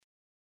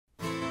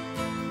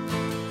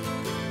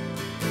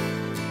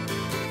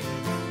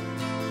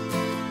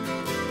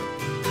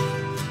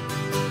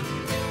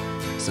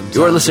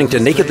You are listening to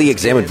Nakedly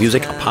Examined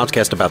Music, a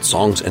podcast about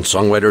songs and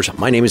songwriters.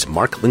 My name is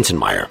Mark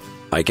Linsenmeyer.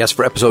 My guest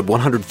for episode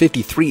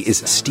 153 is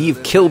Steve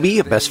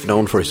Kilbey, best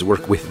known for his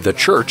work with The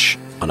Church,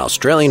 an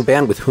Australian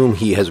band with whom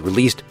he has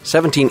released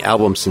 17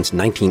 albums since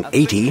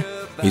 1980.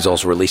 He's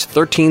also released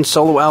 13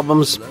 solo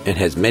albums and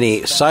has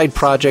many side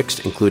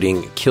projects,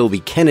 including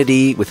Kilbey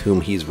Kennedy, with whom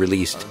he's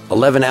released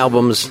 11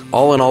 albums.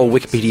 All in all,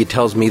 Wikipedia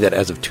tells me that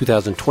as of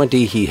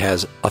 2020, he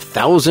has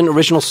 1,000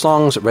 original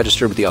songs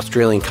registered with the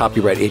Australian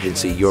Copyright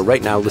Agency. You're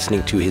right now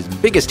listening to his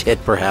biggest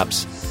hit,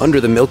 perhaps, Under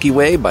the Milky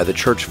Way by The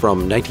Church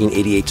from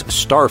 1988's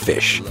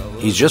Starfish.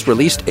 He's just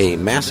released a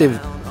massive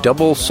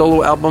double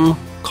solo album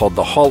called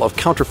The Hall of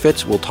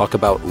Counterfeits. We'll talk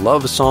about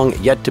Love Song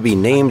Yet to Be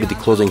Named, the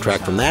closing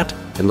track from that,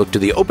 and look to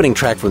the opening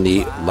track from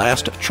the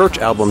last Church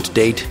album to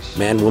date,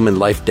 Man, Woman,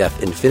 Life,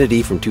 Death,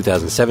 Infinity from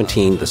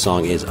 2017. The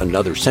song is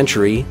Another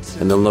Century.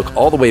 And then look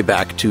all the way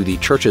back to the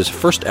Church's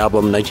first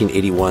album,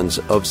 1981's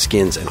Of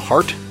Skins and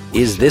Heart.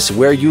 Is This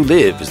Where You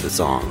Live is the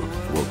song.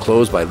 We'll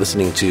close by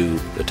listening to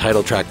the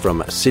title track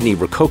from Sidney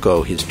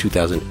Rococo, his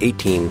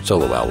 2018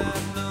 solo album.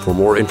 For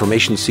more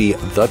information, see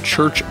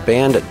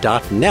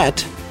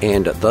thechurchband.net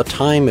and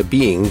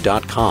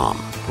thetimebeing.com.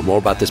 For more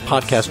about this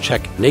podcast,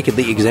 check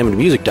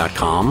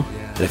nakedlyexaminedmusic.com.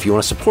 And if you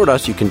want to support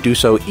us, you can do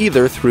so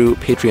either through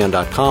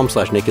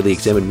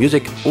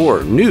patreon.com/nakedlyexaminedmusic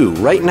or new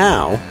right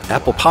now,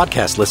 Apple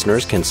Podcast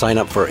listeners can sign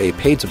up for a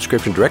paid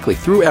subscription directly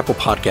through Apple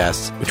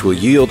Podcasts, which will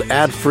yield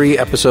ad-free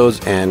episodes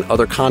and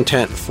other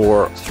content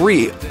for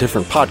 3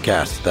 different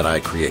podcasts that I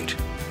create.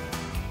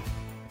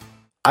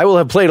 I will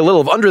have played a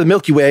little of Under the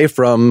Milky Way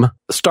from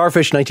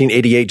Starfish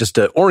 1988 just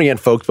to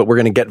orient folks, but we're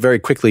going to get very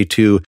quickly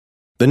to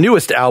the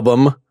newest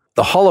album,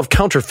 The Hall of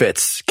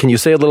Counterfeits. Can you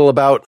say a little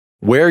about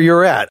where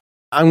you're at?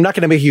 I'm not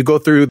going to make you go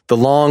through the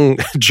long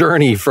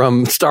journey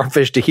from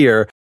Starfish to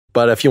here,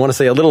 but if you want to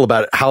say a little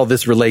about how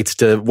this relates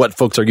to what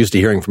folks are used to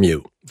hearing from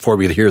you before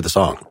we hear the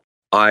song.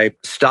 I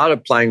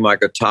started playing my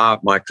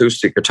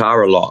acoustic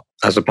guitar a lot,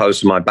 as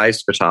opposed to my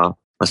bass guitar.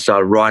 I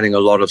started writing a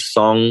lot of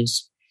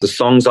songs. The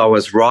songs I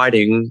was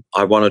writing,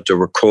 I wanted to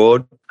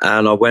record,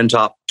 and I went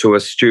up to a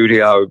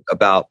studio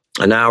about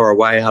an hour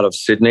away out of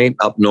Sydney,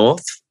 up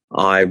north.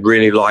 I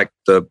really liked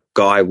the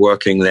guy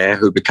working there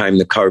who became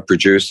the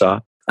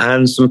co-producer,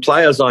 and some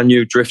players I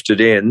knew drifted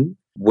in.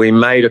 We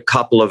made a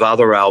couple of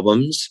other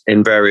albums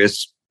in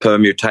various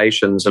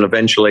permutations, and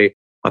eventually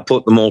I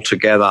put them all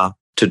together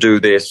to do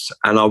this,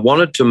 and I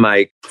wanted to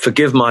make,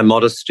 forgive my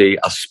modesty,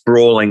 a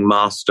sprawling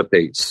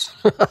masterpiece.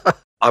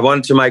 I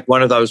wanted to make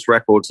one of those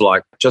records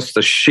like just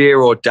the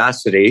sheer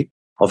audacity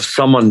of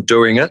someone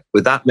doing it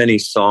with that many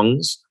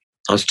songs.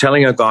 I was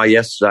telling a guy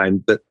yesterday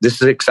that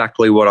this is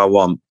exactly what I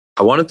want.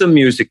 I wanted the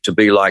music to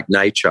be like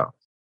nature.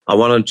 I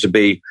wanted it to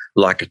be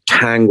like a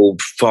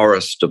tangled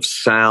forest of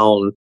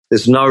sound.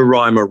 There's no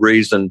rhyme or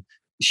reason.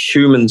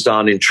 Humans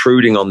aren't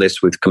intruding on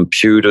this with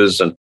computers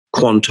and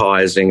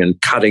quantizing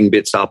and cutting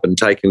bits up and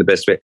taking the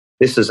best bit.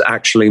 This is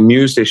actually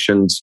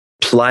musicians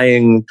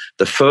playing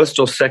the first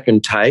or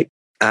second take.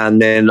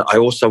 And then I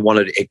also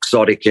wanted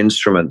exotic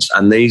instruments.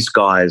 And these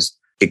guys,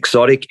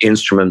 exotic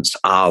instruments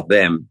are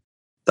them.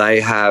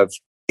 They have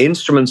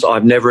instruments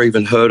I've never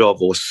even heard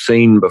of or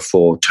seen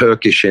before,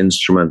 Turkish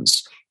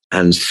instruments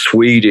and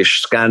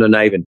Swedish,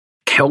 Scandinavian,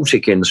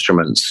 Celtic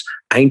instruments,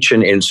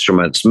 ancient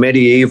instruments,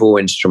 medieval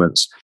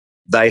instruments.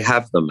 They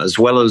have them, as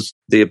well as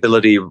the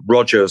ability,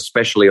 Roger,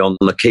 especially on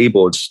the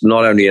keyboards,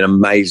 not only an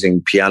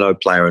amazing piano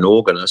player and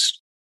organist,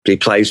 but he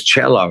plays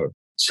cello.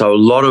 So a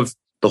lot of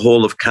the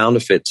Hall of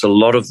Counterfeits, a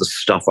lot of the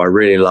stuff I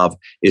really love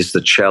is the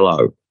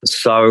cello.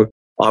 So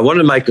I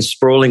wanted to make a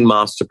sprawling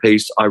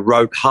masterpiece. I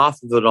wrote half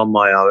of it on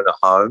my own at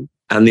home,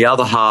 and the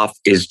other half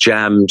is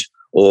jammed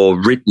or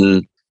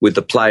written with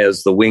the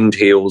players, the winged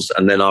heels,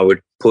 and then I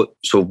would put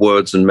sort of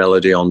words and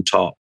melody on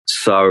top.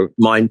 So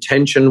my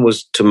intention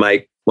was to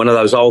make one of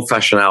those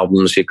old-fashioned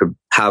albums you could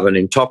have an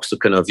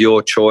intoxicant of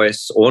your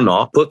choice or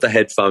not, put the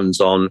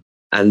headphones on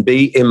and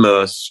be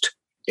immersed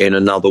in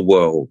another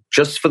world,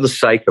 just for the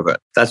sake of it.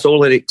 That's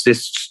all it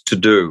exists to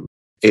do,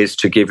 is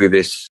to give you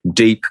this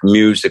deep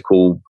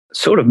musical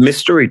sort of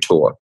mystery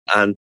tour.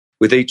 And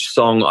with each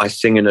song, I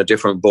sing in a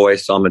different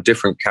voice. I'm a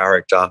different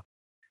character.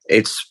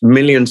 It's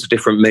millions of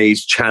different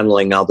me's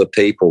channeling other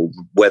people,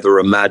 whether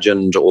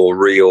imagined or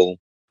real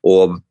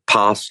or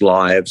past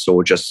lives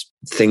or just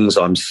things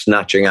I'm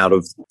snatching out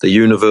of the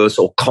universe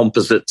or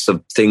composites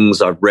of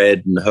things I've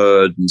read and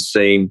heard and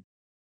seen.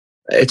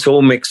 It's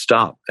all mixed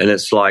up, and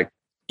it's like,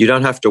 you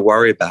don't have to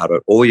worry about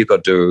it. All you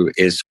got to do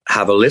is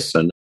have a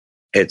listen.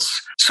 It's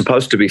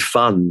supposed to be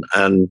fun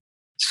and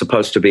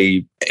supposed to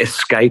be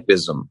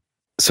escapism.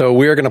 So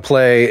we're going to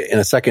play in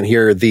a second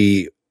here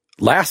the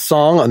last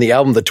song on the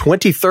album, the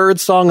 23rd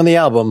song on the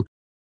album,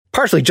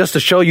 partially just to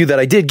show you that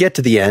I did get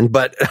to the end,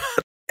 but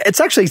it's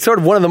actually sort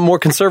of one of the more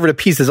conservative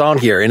pieces on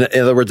here. In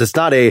other words, it's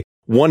not a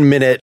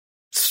 1-minute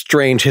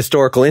strange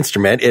historical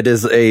instrument. It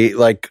is a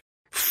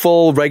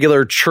full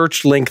regular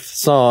church length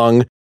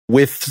song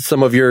with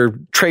some of your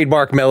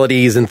trademark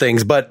melodies and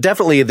things, but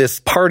definitely this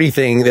party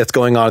thing that's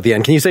going on at the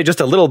end. Can you say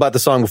just a little about the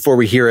song before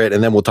we hear it,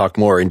 and then we'll talk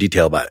more in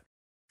detail about it?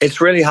 It's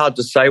really hard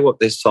to say what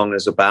this song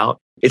is about.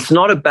 It's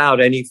not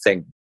about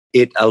anything.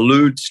 It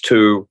alludes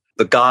to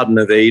the Garden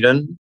of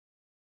Eden,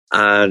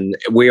 and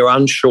we are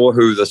unsure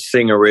who the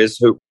singer is,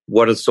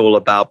 what it's all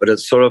about, but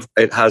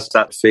it has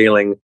that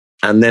feeling.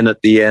 And then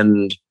at the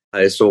end,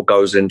 it all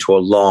goes into a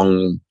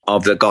long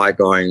of the guy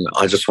going,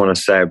 I just want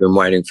to say I've been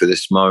waiting for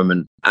this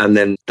moment. And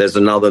then there's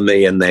another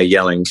me and they're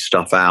yelling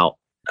stuff out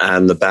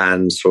and the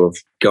band sort of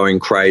going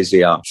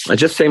crazier. It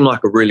just seemed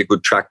like a really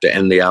good track to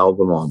end the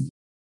album on.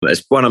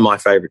 It's one of my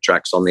favorite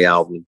tracks on the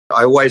album.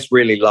 I always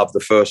really love the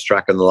first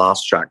track and the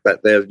last track.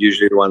 They're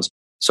usually the ones.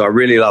 So I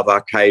really love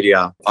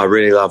Arcadia. I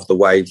really love the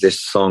way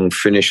this song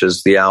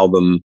finishes the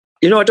album.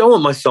 You know, I don't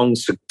want my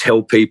songs to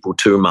tell people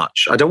too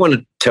much. I don't want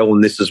to tell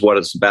them this is what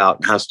it's about.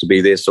 It has to be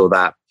this or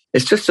that.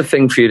 It's just a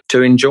thing for you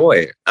to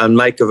enjoy and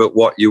make of it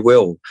what you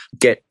will.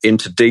 Get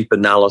into deep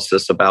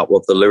analysis about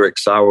what the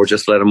lyrics are or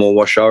just let them all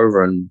wash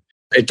over. And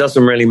it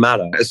doesn't really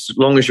matter. As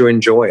long as you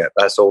enjoy it,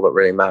 that's all that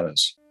really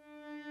matters.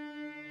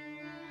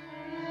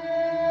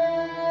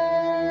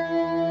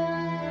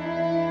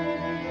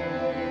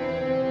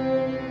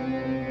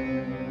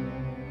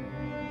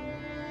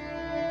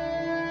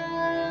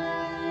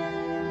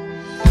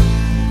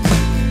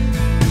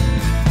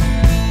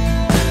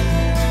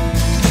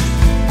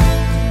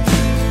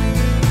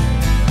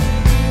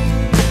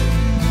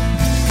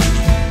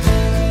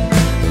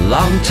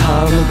 Long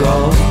time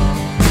ago,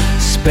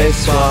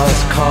 space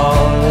was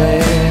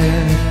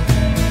calling.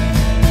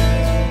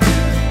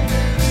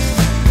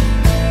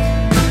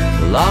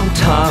 Long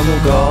time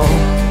ago,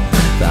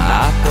 the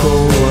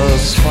apple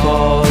was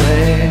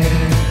falling.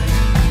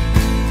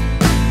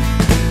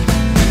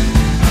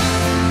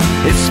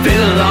 It's been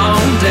a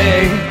long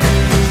day.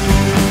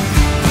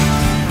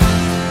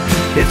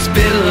 It's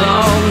been a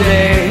long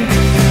day.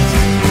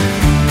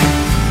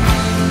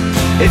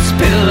 It's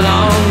been a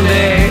long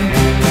day.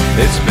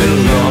 It's been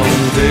a long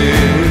day.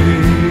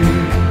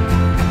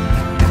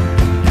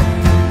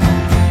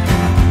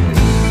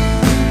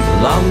 A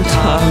long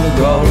time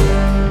ago,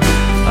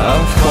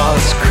 Earth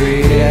was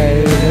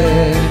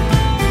created.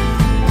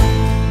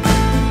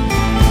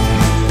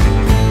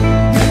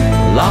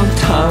 A long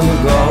time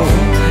ago,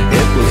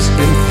 it was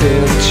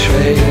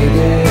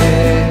infiltrated.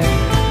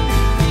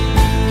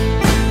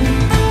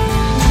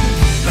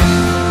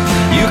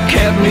 You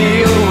kept me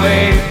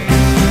away.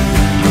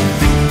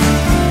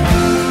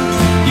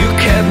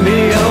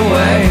 Me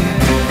away.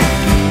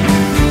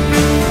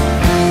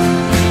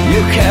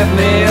 You kept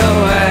me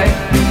away.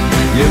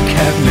 You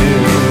kept me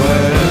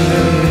away.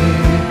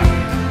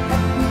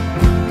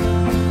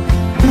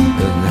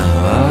 But now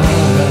I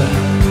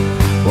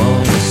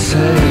wanna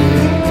say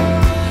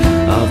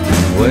I've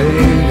been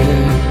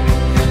waiting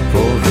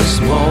for this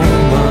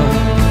moment.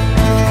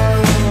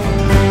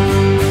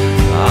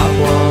 I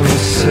wanna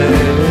say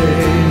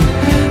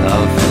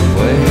I've been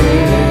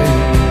waiting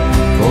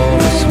for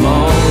this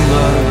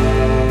moment.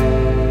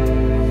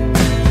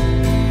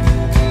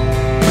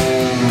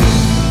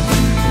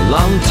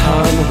 Long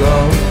time ago,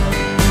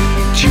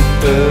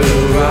 Jupiter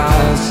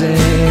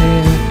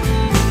rising.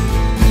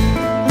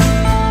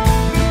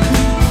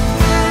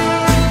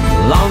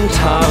 Long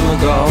time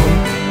ago,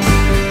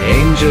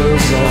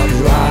 angels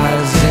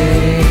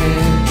uprising.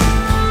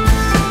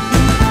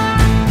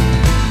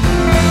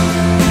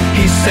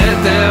 He sent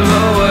them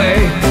away.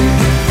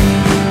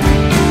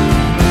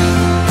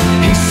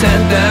 He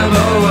sent them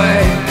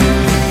away.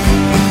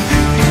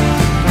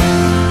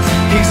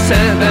 He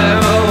sent them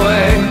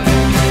away.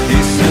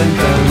 Send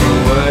them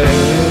away.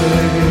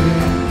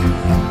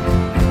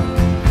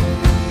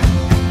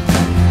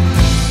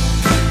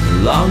 A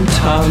long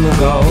time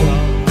ago,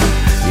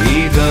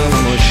 Eden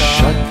was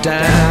shut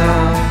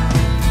down.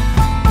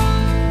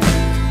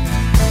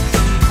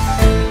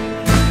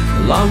 A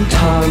long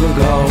time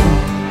ago,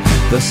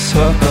 the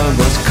serpent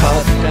was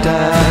cut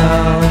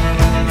down.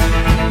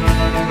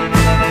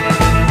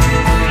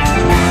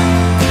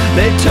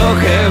 They took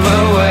him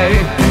away.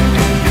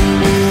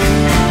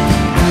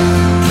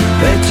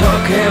 They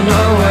took him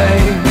away.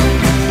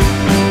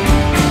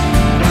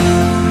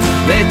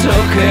 They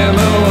took him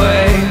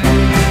away.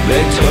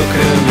 They took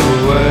him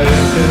away.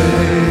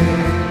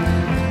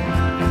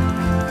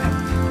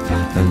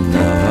 And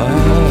now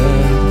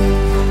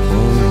I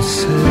wanna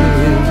say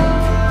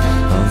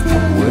I've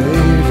been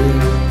waiting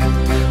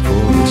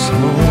for this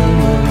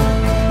moment.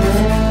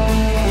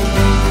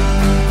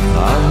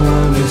 I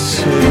wanna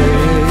say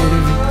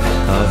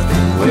I've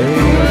been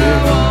waiting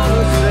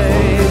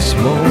for this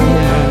moment.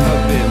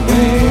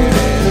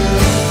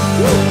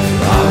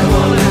 I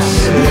wanna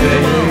say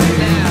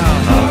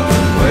I've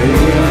been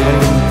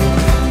waiting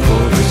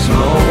for this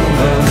moment.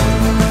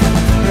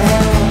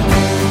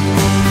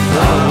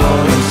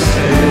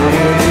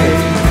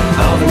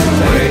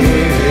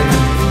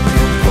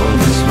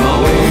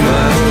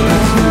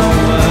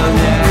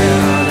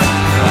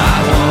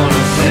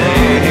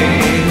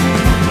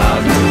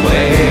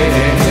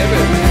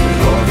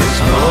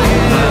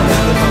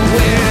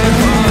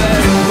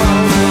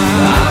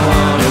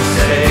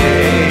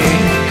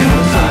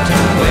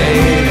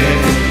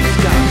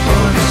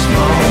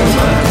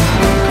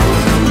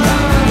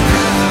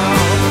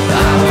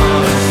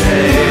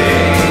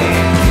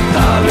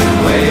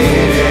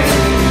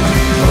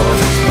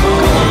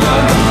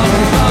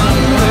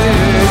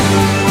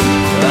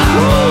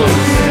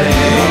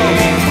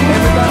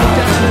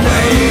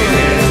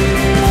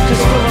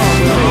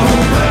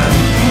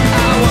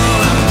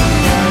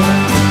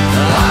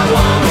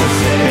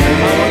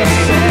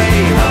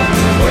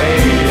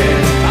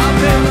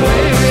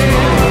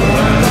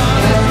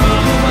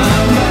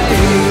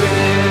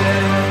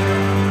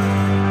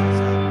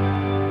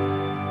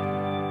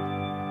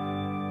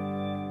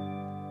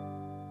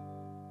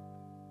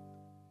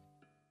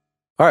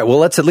 All right, well,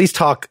 let's at least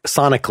talk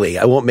sonically.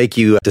 I won't make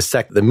you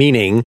dissect the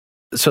meaning.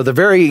 So the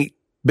very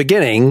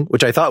beginning,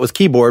 which I thought was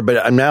keyboard,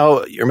 but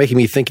now you're making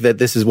me think that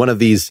this is one of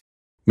these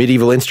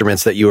medieval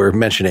instruments that you were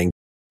mentioning.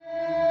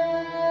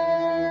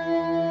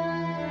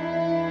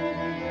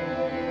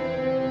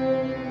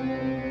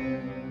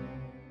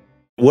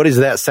 What is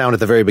that sound at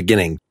the very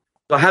beginning?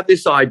 I had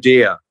this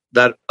idea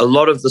that a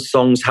lot of the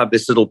songs have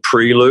this little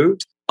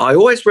prelude. I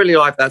always really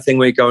like that thing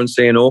where you go and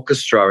see an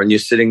orchestra and you're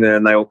sitting there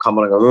and they all come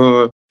on and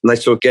go, and they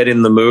sort of get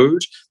in the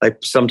mood. They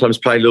sometimes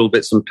play little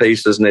bits and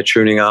pieces and they're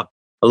tuning up.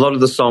 A lot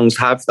of the songs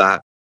have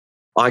that.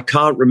 I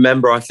can't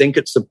remember. I think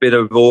it's a bit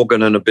of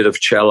organ and a bit of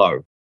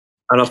cello.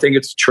 And I think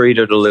it's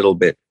treated a little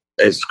bit.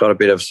 It's got a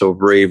bit of sort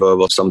of reverb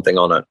or something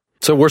on it.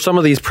 So were some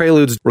of these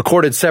preludes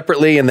recorded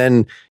separately and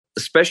then...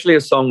 Especially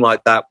a song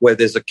like that where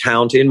there's a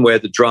count in where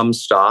the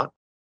drums start.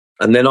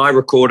 And then I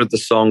recorded the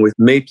song with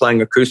me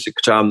playing acoustic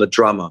guitar and the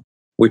drummer.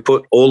 We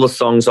put all the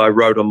songs I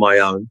wrote on my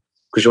own,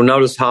 because you'll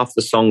notice half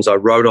the songs I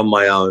wrote on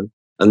my own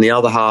and the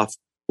other half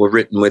were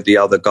written with the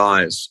other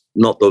guys,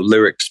 not the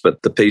lyrics,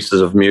 but the pieces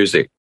of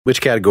music.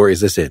 Which category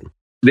is this in?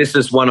 This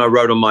is one I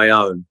wrote on my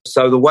own.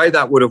 So the way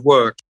that would have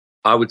worked,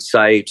 I would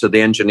say to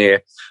the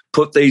engineer,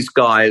 put these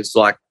guys,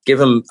 like give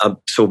them a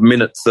sort of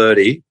minute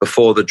 30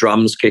 before the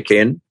drums kick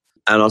in.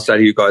 And I'll say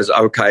to you guys,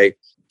 okay,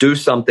 do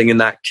something in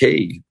that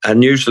key.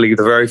 And usually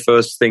the very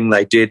first thing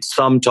they did,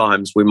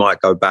 sometimes we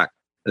might go back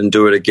and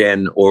do it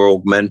again or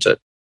augment it.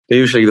 But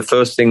usually the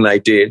first thing they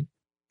did,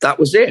 that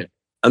was it.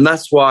 And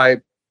that's why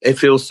it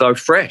feels so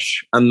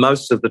fresh. And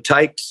most of the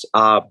takes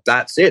are,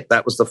 that's it.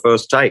 That was the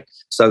first take.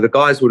 So the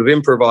guys would have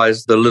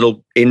improvised the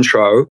little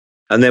intro.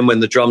 And then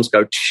when the drums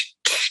go,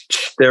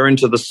 they're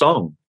into the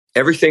song.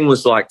 Everything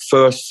was like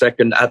first,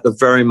 second, at the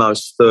very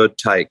most third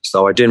take.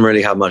 So I didn't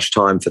really have much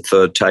time for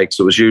third takes.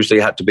 It was usually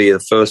had to be the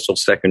first or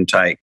second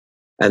take.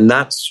 And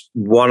that's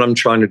what I'm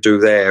trying to do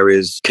there,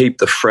 is keep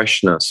the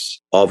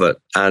freshness of it.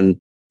 And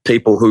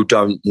people who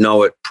don't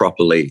know it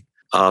properly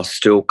are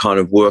still kind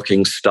of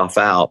working stuff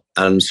out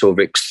and sort of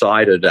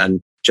excited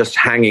and just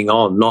hanging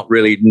on, not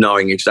really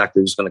knowing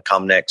exactly who's going to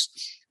come next.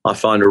 I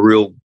find a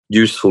real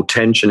useful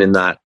tension in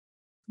that.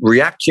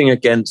 Reacting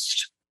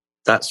against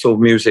that sort of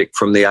music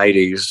from the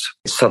 80s,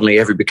 suddenly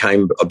everybody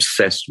became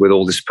obsessed with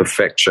all this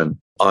perfection.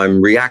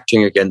 I'm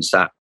reacting against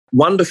that.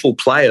 Wonderful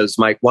players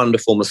make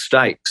wonderful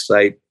mistakes.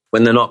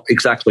 When they're not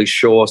exactly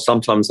sure,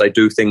 sometimes they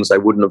do things they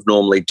wouldn't have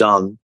normally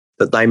done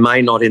that they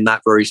may not in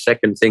that very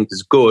second think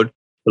is good.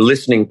 But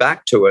listening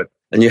back to it,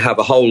 and you have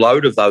a whole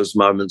load of those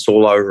moments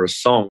all over a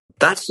song.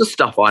 That's the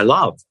stuff I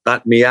love,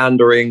 that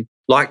meandering,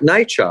 like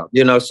nature.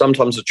 You know,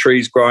 sometimes a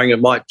tree's growing, it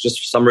might just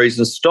for some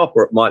reason stop,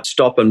 or it might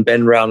stop and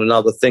bend around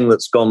another thing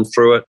that's gone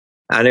through it,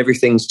 and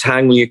everything's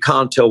tangled. You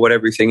can't tell what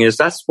everything is.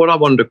 That's what I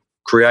wanted to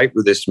create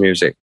with this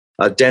music,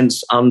 a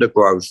dense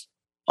undergrowth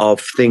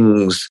of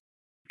things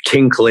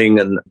tinkling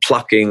and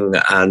plucking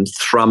and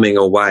thrumming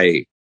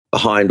away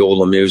behind all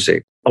the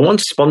music. I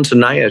want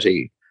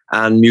spontaneity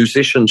and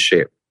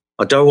musicianship.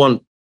 I don't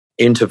want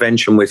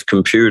intervention with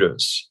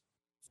computers.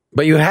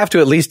 But you have to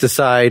at least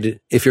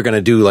decide if you're going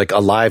to do like a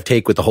live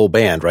take with the whole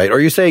band, right? Or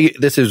you say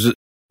this is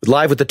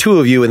live with the two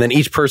of you and then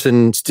each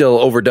person still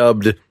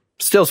overdubbed,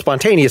 still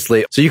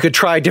spontaneously. So you could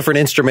try different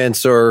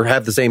instruments or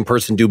have the same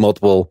person do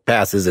multiple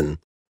passes. And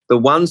the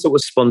ones that were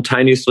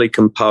spontaneously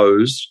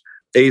composed,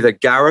 either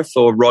Gareth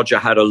or Roger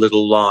had a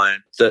little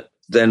line that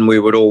then we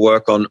would all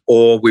work on,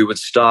 or we would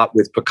start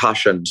with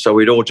percussion. So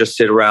we'd all just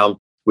sit around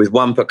with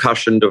one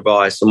percussion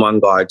device and one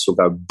guy would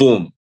go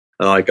boom.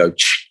 And I'd go,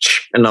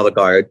 another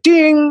guy would go,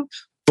 ding,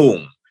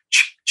 boom,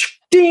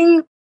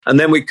 ding. And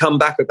then we'd come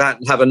back at that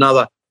and have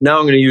another, now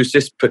I'm going to use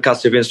this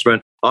percussive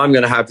instrument. I'm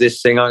going to have this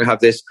thing, I'm going to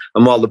have this.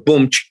 And while the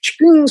boom,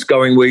 ding's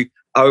going, we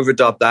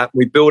overdub that.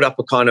 We build up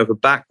a kind of a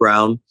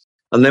background,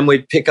 and then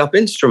we'd pick up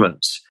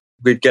instruments.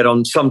 We'd get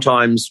on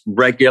sometimes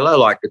regular,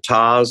 like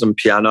guitars and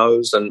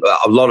pianos and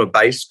a lot of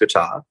bass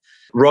guitar.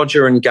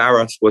 Roger and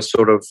Gareth were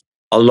sort of,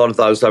 a lot of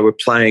those, they were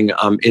playing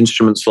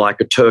instruments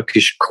like a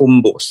Turkish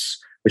kumbus,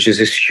 which is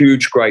this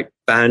huge, great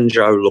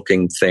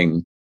banjo-looking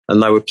thing.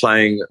 And they were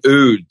playing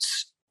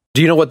ouds.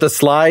 Do you know what the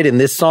slide in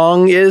this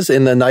song is?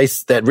 In the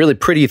nice, that really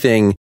pretty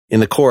thing in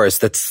the chorus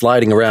that's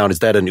sliding around. Is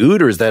that an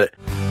oud or is that...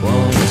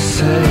 Wanna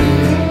say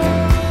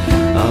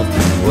I've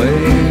been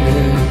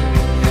waiting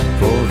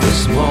for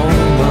this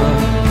moment.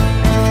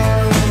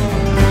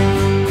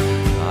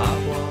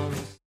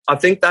 I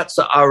think that's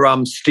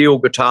our steel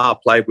guitar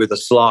played with a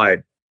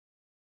slide.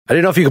 I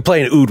didn't know if you could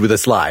play an oud with a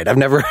slide. I've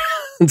never...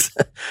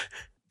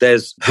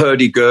 There's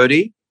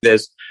hurdy-gurdy.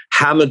 There's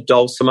hammered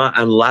dulcimer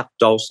and lap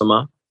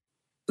dulcimer.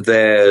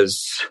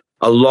 There's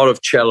a lot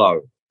of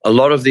cello. A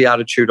lot of the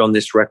attitude on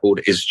this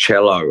record is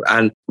cello.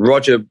 And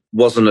Roger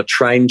wasn't a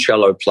trained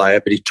cello player,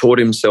 but he taught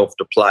himself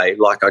to play.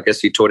 Like, I guess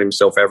he taught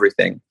himself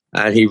everything.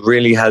 And he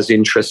really has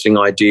interesting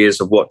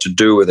ideas of what to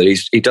do with it.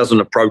 He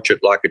doesn't approach it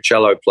like a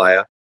cello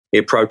player. He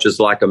approaches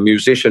like a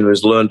musician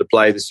who's learned to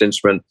play this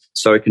instrument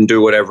so he can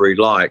do whatever he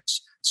likes.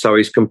 So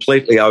he's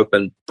completely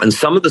open. And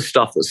some of the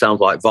stuff that sounds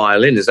like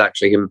violin is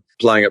actually him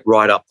playing it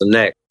right up the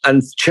neck.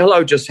 And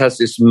cello just has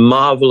this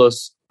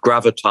marvelous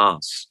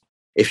gravitas.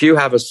 If you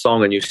have a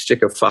song and you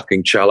stick a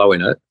fucking cello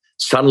in it,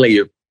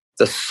 suddenly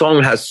the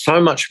song has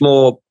so much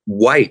more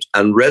weight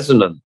and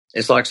resonance.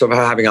 It's like sort of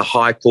having a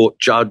high court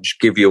judge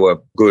give you a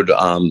good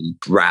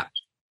rap.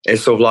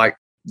 It's sort of like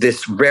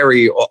this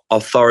very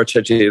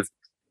authoritative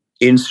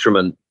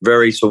instrument,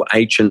 very sort of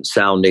ancient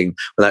sounding,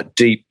 with that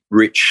deep,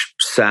 rich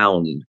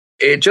sound.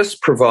 It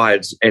just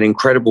provides an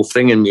incredible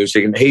thing in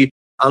music. And he,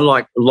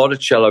 unlike a lot of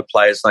cello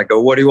players, they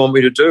go, what do you want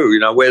me to do? You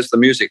know, where's the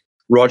music?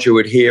 Roger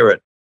would hear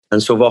it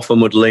and sort of often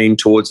would lean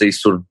towards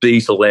these sort of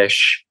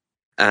Beatle-ish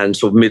and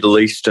sort of Middle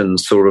Eastern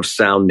sort of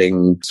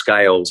sounding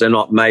scales. They're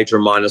not major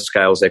and minor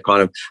scales. They're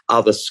kind of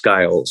other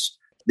scales.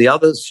 The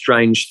other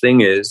strange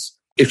thing is,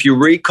 if you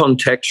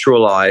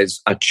recontextualize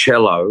a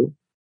cello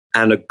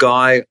and a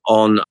guy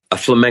on a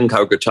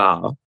flamenco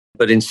guitar,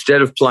 but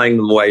instead of playing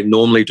them the way they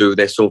normally do,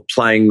 they're sort of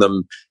playing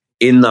them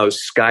in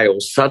those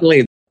scales,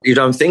 suddenly you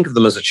don't think of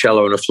them as a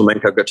cello and a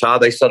flamenco guitar.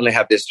 They suddenly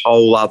have this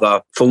whole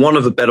other, for want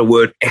of a better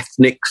word,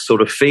 ethnic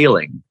sort of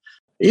feeling.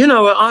 You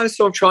know, I was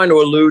sort of trying to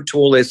allude to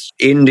all this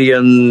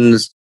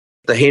Indians,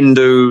 the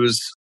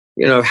Hindus,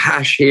 you know,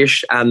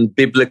 hashish and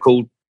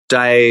biblical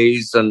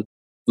days and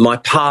my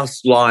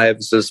past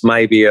lives as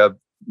maybe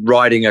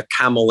riding a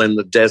camel in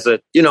the desert.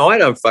 You know, I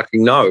don't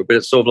fucking know, but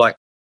it's sort of like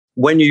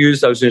when you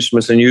use those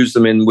instruments and use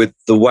them in with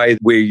the way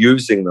we're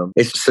using them,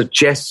 it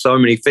suggests so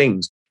many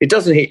things. It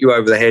doesn't hit you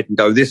over the head and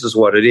go, this is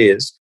what it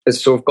is.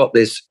 It's sort of got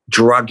this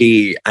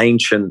druggy,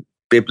 ancient,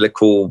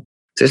 biblical,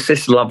 just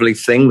this lovely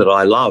thing that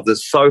I love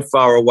that's so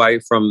far away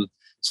from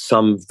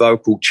some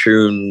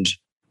vocal-tuned,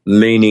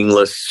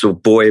 meaningless sort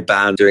of boy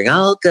band doing,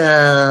 oh,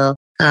 girl,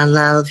 I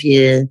love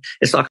you.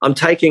 It's like I'm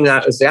taking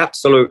that as the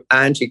absolute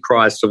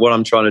antichrist of what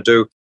I'm trying to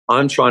do.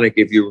 I'm trying to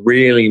give you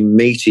really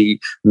meaty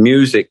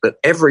music that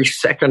every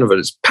second of it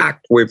is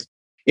packed with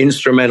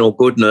instrumental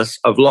goodness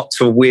of lots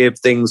of weird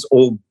things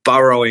all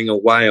burrowing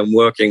away and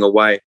working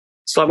away.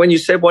 It's like when you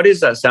said, what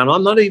is that sound?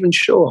 I'm not even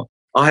sure.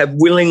 I have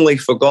willingly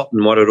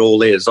forgotten what it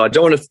all is. I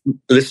don't want to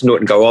listen to it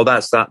and go, oh,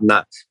 that's that and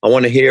that. I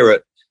want to hear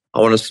it.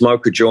 I want to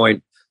smoke a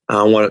joint.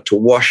 I want it to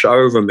wash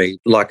over me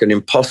like an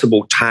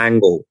impossible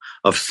tangle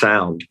of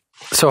sound.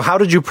 So how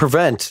did you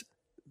prevent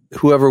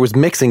whoever was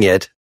mixing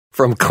it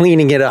from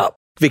cleaning it up?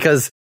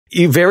 Because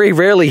you very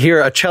rarely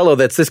hear a cello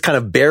that's this kind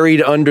of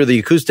buried under the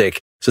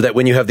acoustic, so that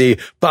when you have the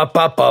bop,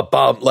 bop, bop,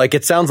 bop, like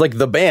it sounds like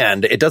the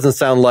band. It doesn't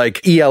sound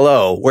like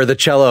ELO, where the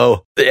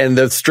cello and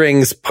the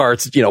strings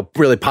parts, you know,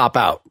 really pop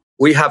out.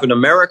 We have an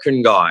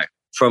American guy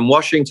from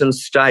Washington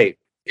State.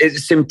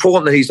 It's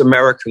important that he's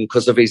American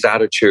because of his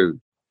attitude.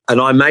 And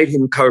I made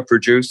him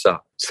co-producer.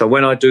 So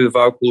when I do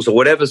vocals or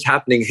whatever's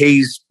happening,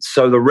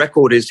 so the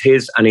record is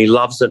his and he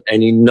loves it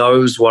and he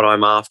knows what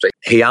I'm after.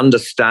 He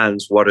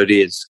understands what it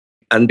is.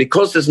 And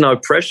because there's no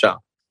pressure,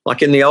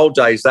 like in the old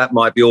days, that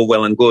might be all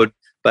well and good,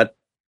 but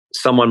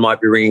someone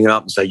might be ringing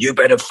up and say, you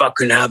better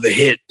fucking have a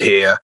hit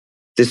here.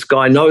 This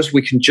guy knows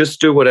we can just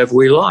do whatever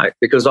we like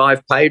because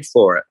I've paid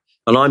for it.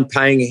 And I'm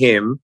paying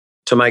him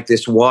to make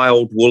this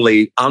wild,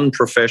 woolly,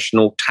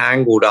 unprofessional,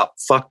 tangled up,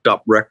 fucked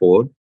up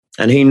record.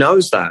 And he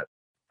knows that.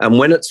 And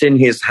when it's in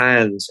his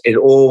hands, it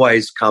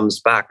always comes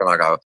back. And I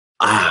go,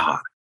 I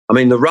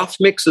mean, the rough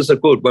mixes are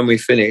good when we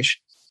finish.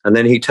 And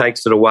then he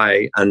takes it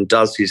away and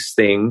does his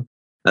thing.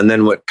 And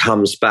then when it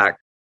comes back,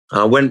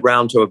 I went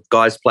round to a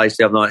guy's place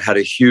the other night, had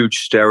a huge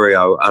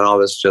stereo, and I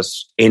was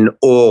just in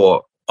awe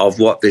of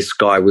what this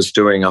guy was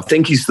doing. I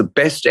think he's the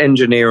best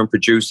engineer and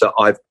producer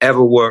I've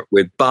ever worked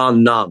with, bar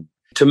none.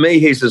 To me,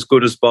 he's as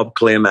good as Bob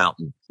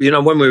Clearmountain. You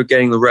know, when we were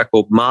getting the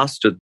record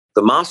mastered,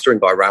 the mastering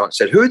guy ran and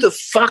said, who the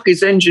fuck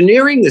is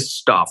engineering this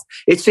stuff?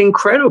 It's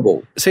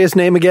incredible. Say his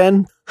name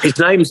again. His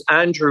name's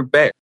Andrew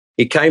Beck.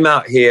 He came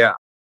out here,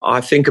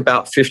 I think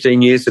about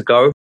 15 years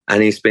ago,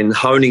 and he's been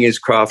honing his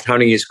craft,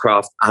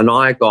 and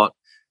I got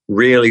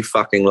really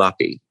fucking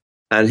lucky.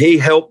 And he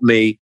helped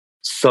me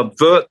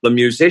subvert the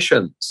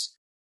musicians.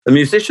 The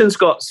musicians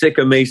got sick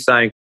of me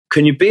saying,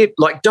 can you be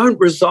like, don't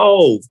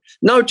resolve.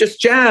 No, just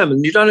jam.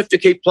 And you don't have to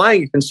keep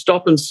playing. You can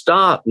stop and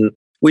start. And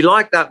we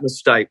like that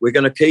mistake. We're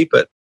going to keep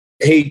it.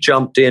 He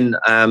jumped in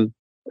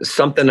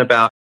something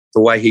about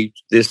the way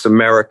this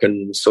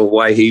American sort of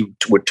way he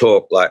would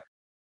talk, like,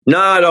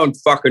 no, don't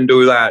fucking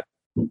do that.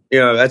 You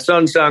know, that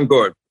doesn't sound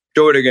good.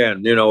 Do it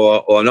again, you know,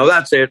 or no,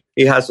 that's it.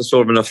 He has a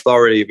sort of an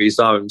authority of his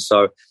own.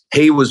 So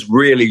he was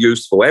really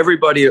useful.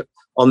 Everybody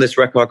on this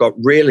record got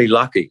really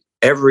lucky.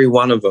 Every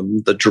one of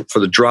them, for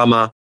the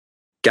drummer,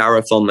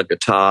 Gareth on the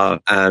guitar,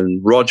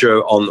 and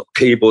Roger on the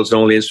keyboards and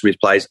all the instruments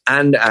he plays,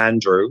 and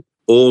Andrew,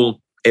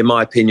 all, in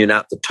my opinion,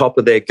 at the top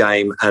of their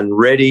game and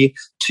ready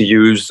to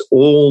use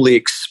all the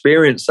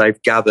experience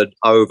they've gathered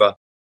over.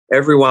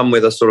 Everyone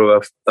with a sort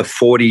of a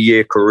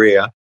 40-year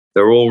career,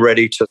 they're all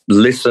ready to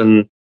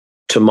listen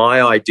to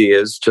my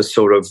ideas to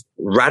sort of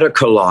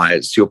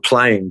radicalize your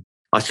playing.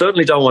 I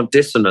certainly don't want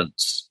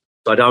dissonance.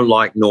 I don't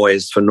like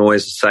noise for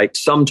noise's sake.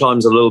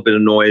 Sometimes a little bit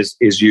of noise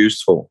is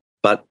useful,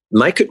 but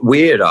make it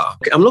weirder.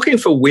 I'm looking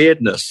for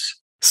weirdness.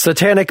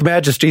 Satanic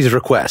Majesty's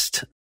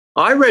request.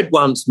 I read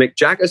once Mick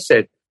Jagger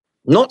said,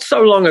 Not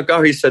so long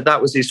ago, he said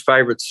that was his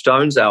favorite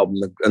Stones album.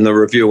 And the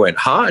reviewer went,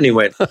 huh? And he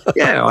went,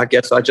 yeah, I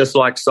guess I just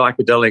like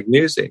psychedelic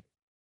music.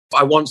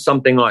 I want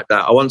something like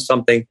that. I want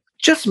something,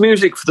 just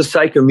music for the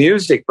sake of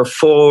music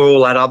before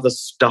all that other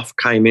stuff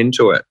came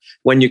into it.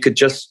 When you could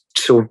just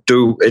sort of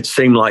do, it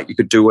seemed like you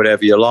could do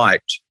whatever you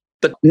liked,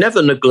 but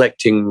never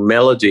neglecting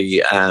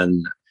melody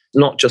and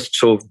not just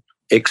sort of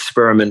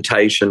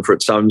experimentation for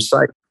its own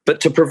sake, but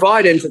to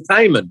provide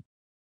entertainment.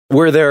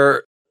 Were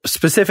there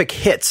specific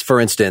hits, for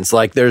instance?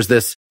 Like there's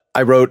this,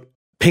 I wrote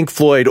Pink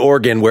Floyd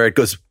organ where it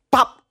goes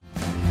pop.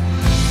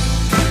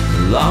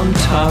 Long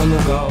time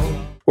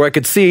ago. Where I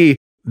could see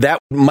that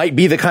might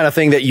be the kind of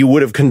thing that you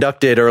would have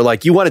conducted, or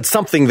like you wanted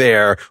something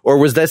there, or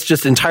was that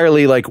just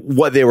entirely like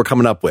what they were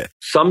coming up with?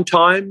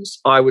 Sometimes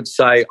I would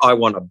say, I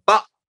want a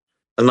but,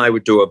 and they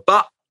would do a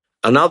but.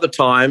 And other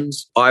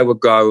times I would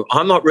go,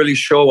 I'm not really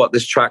sure what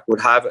this track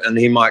would have. And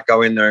he might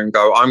go in there and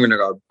go, I'm going to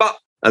go, but.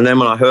 And then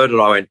when I heard it,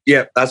 I went,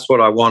 yeah, that's what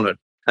I wanted.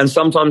 And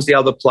sometimes the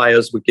other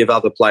players would give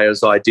other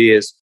players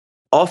ideas.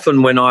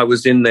 Often when I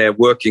was in there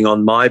working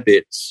on my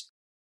bits,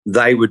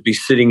 they would be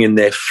sitting in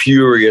there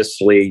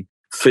furiously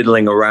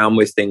fiddling around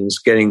with things,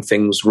 getting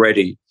things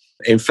ready.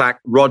 In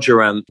fact,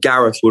 Roger and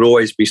Gareth would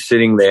always be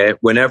sitting there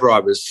whenever I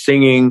was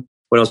singing,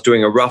 when I was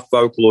doing a rough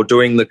vocal or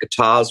doing the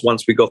guitars.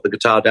 Once we got the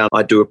guitar down,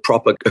 I'd do a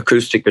proper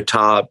acoustic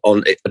guitar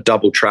on a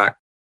double track.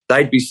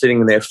 They'd be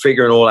sitting there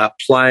figuring it all out,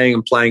 playing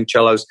and playing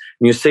cellos.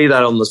 And you see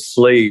that on the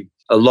sleeve.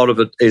 A lot of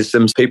it is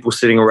them people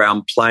sitting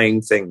around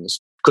playing things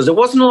because there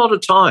wasn't a lot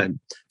of time.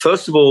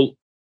 First of all,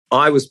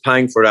 I was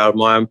paying for it out of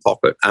my own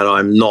pocket and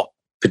I'm not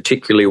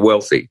particularly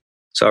wealthy.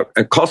 So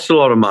it costs a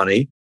lot of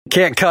money.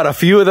 Can't cut a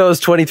few of those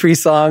 23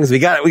 songs. We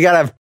got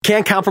to,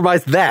 can't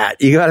compromise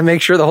that. You got to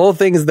make sure the whole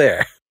thing is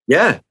there.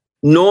 Yeah.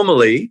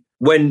 Normally,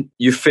 when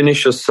you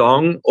finish a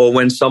song or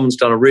when someone's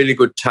done a really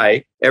good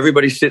take,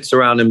 everybody sits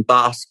around and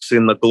basks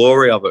in the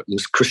glory of it and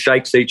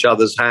shakes each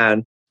other's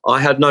hand.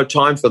 I had no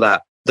time for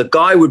that. The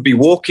guy would be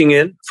walking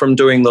in from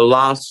doing the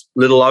last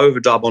little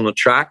overdub on a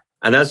track.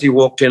 And as he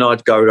walked in,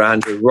 I'd go to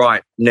Andrew,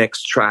 right,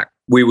 next track.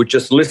 We would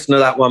just listen to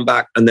that one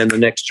back and then the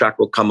next track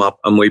will come up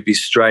and we'd be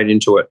straight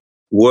into it,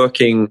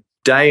 working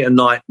day and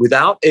night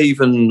without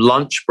even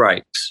lunch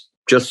breaks,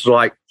 just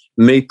like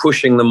me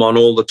pushing them on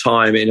all the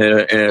time in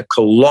a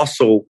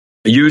colossal,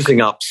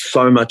 using up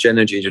so much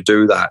energy to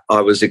do that.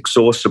 I was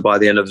exhausted by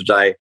the end of the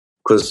day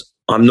because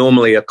I'm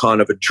normally a kind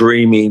of a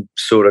dreamy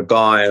sort of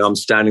guy and I'm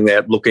standing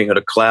there looking at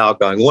a cloud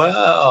going,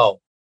 wow.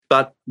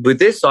 But with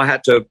this, I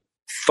had to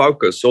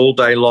focus all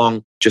day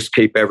long, just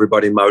keep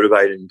everybody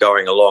motivated and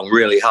going along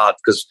really hard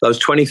because those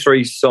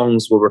 23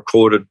 songs were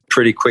recorded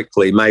pretty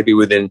quickly, maybe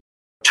within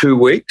 2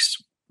 weeks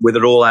with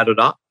it all added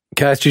up.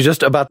 Can I ask you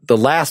just about the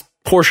last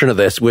portion of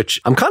this, which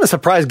I'm kind of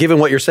surprised given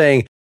what you're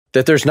saying,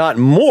 that there's not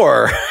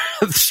more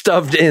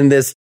stuffed in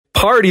this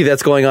party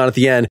that's going on at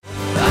the end.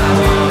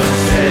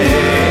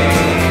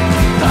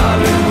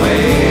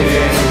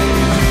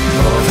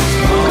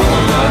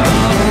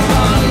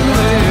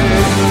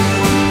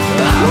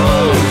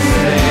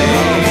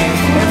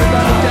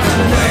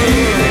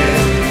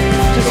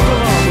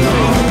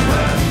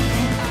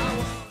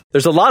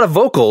 There's a lot of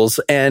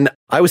vocals, and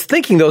I was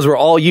thinking those were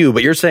all you,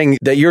 but you're saying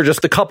that you're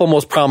just the couple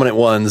most prominent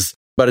ones,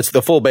 but it's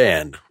the full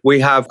band.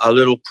 We have a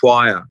little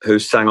choir who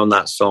sang on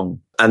that song,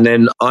 and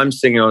then I'm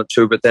singing on it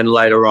too, but then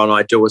later on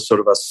I do a sort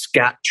of a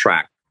scat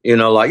track, you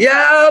know, like,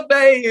 yeah,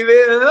 baby,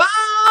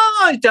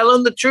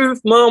 telling the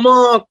truth,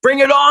 mama, bring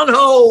it on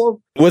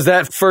home. Was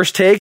that first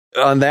take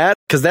on that?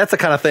 Because that's the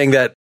kind of thing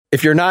that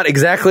if you're not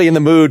exactly in the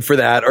mood for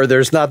that, or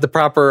there's not the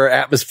proper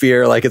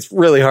atmosphere, like it's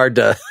really hard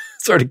to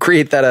sort of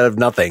create that out of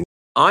nothing.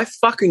 I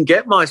fucking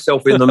get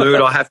myself in the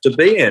mood I have to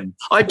be in.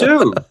 I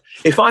do.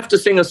 If I have to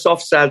sing a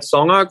soft, sad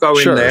song, I'll go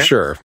in there.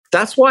 Sure.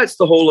 That's why it's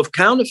the Hall of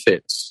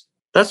Counterfeits.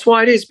 That's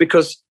why it is,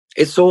 because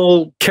it's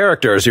all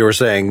characters. You were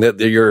saying that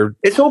you're.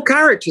 It's all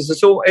characters.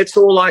 It's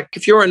all like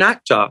if you're an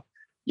actor,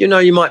 you know,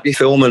 you might be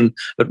filming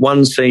at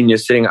one scene you're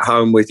sitting at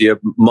home with your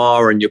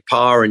ma and your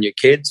pa and your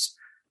kids,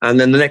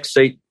 and then the next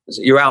scene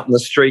you're out in the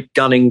street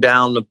gunning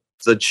down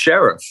the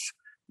sheriff.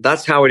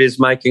 That's how it is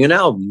making an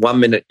album. 1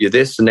 minute you're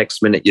this, the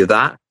next minute you're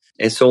that.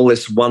 It's all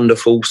this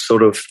wonderful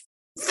sort of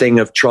thing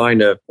of trying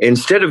to,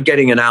 instead of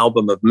getting an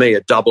album of me,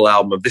 a double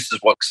album of this is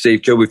what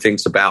Steve Kilbey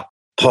thinks about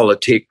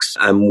politics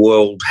and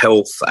world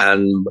health,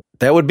 and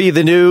that would be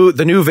the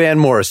new Van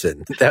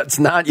Morrison. That's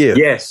not you.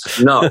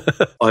 Yes, no.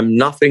 I'm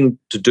nothing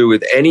to do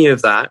with any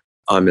of that.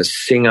 I'm a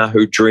singer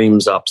who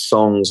dreams up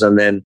songs, and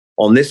then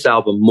on this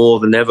album more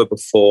than ever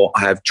before,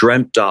 I have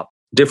dreamt up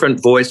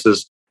different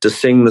voices to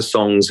sing the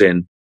songs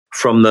in,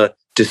 from the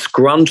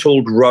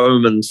disgruntled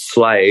Roman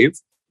slave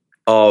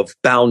of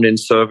Bound in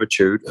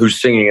Servitude,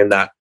 who's singing in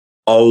that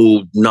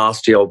old,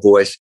 nasty old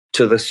voice,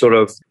 to the sort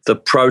of the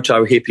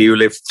proto-hippie who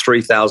lived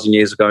 3,000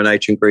 years ago in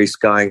ancient Greece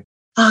going,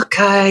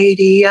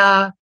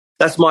 Arcadia.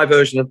 That's my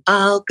version of,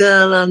 oh,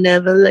 girl, I'll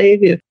never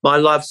leave you. My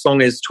love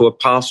song is to a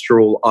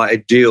pastoral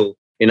ideal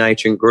in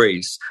ancient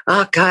Greece.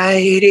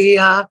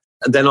 Arcadia.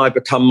 And then I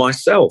become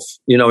myself,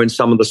 you know, in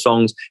some of the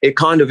songs. It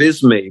kind of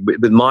is me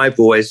with my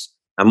voice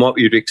and what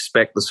you'd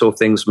expect the sort of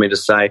things for me to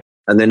say.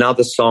 And then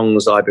other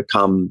songs I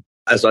become,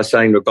 as I was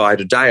saying to a guy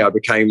today, I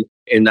became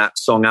in that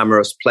song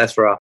Amorous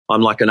Plethora,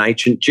 I'm like an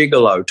ancient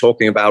gigolo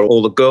talking about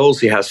all the girls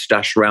he has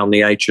stashed around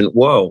the ancient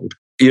world.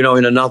 You know,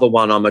 in another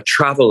one, I'm a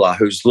traveler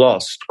who's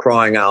lost,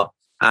 crying out.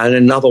 And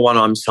in another one,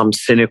 I'm some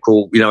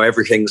cynical, you know,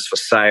 everything's for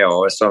sale,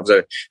 or some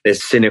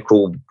there's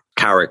cynical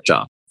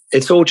character.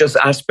 It's all just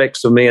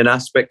aspects of me and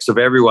aspects of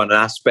everyone and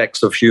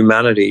aspects of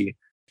humanity.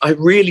 I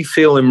really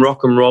feel in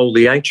rock and roll,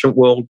 the ancient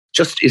world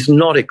just is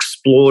not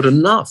explored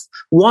enough.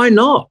 Why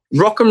not?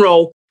 Rock and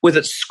roll, with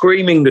its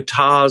screaming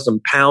guitars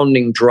and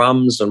pounding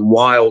drums and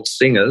wild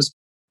singers,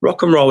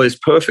 rock and roll is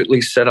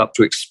perfectly set up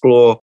to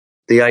explore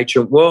the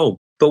ancient world.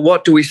 But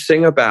what do we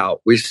sing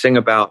about? We sing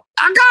about,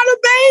 I got a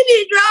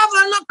baby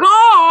driving the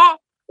car.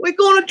 We're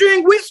going to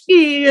drink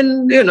whiskey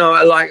and, you know,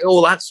 like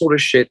all that sort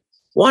of shit.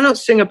 Why not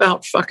sing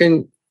about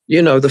fucking,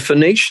 you know, the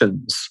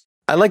Phoenicians?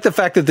 I like the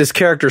fact that this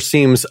character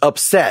seems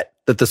upset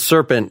that the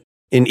serpent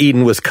in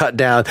Eden was cut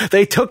down.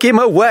 They took him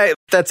away.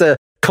 That's a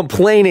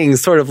complaining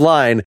sort of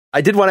line.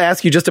 I did want to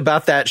ask you just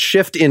about that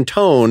shift in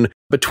tone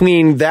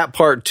between that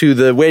part to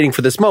the waiting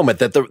for this moment,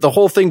 that the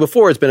whole thing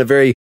before has been a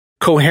very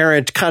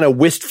coherent, kind of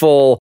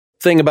wistful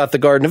thing about the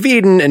Garden of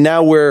Eden. And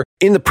now we're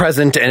in the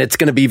present and it's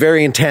going to be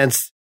very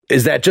intense.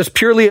 Is that just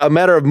purely a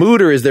matter of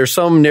mood, or is there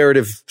some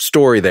narrative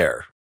story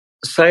there?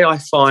 Say I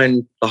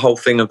find the whole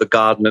thing of the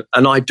garden,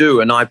 and I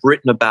do, and I've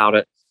written about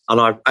it, and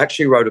I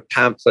actually wrote a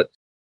pamphlet.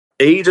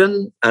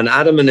 Eden and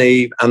Adam and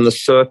Eve and the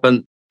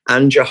serpent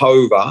and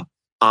Jehovah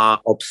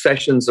are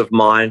obsessions of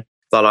mine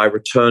that I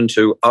return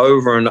to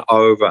over and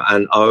over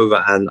and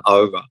over and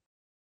over.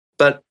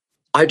 But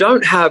I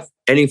don't have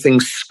anything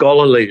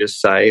scholarly to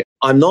say.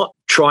 I'm not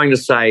trying to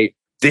say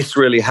this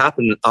really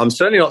happened. I'm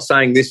certainly not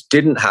saying this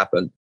didn't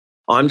happen.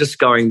 I'm just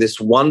going, this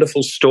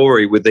wonderful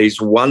story with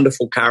these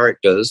wonderful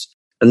characters.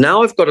 And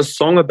now I've got a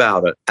song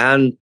about it.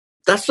 And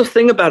that's the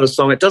thing about a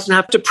song. It doesn't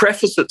have to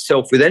preface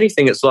itself with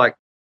anything. It's like,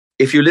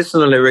 if you listen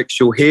to the lyrics,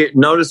 you'll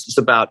notice it's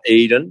about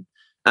Eden.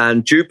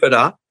 And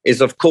Jupiter is,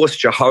 of course,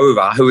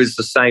 Jehovah, who is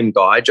the same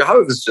guy.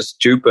 Jehovah's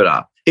just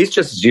Jupiter. He's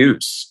just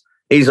Zeus.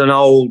 He's an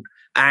old,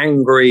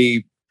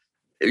 angry,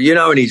 you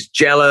know, and he's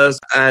jealous.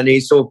 And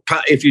he's sort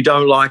of, if you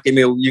don't like him,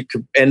 you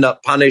could end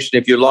up punished.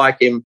 And if you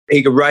like him,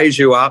 he could raise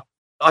you up.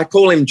 I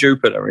call him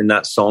Jupiter in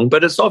that song,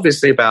 but it's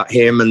obviously about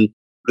him and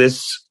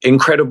this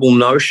incredible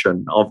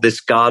notion of this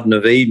Garden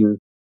of Eden.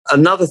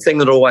 Another thing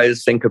that I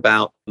always think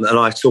about, and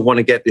I still want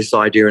to get this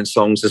idea in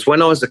songs, is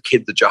when I was a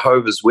kid, the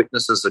Jehovah's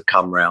Witnesses had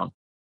come round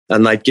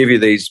and they'd give you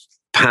these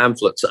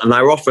pamphlets, and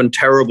they were often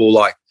terrible,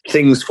 like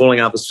things falling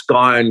out of the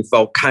sky and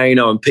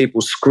volcano and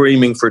people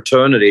screaming for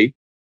eternity.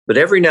 But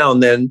every now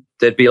and then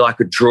there'd be like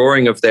a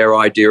drawing of their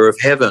idea of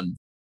heaven.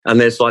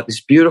 And there's like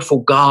this beautiful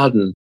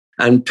garden,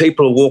 and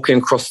people are walking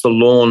across the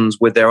lawns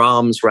with their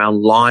arms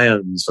around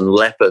lions and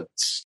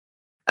leopards.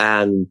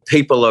 And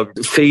people are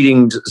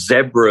feeding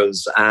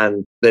zebras,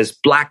 and there's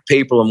black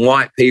people and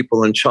white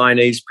people and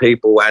Chinese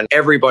people, and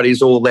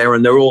everybody's all there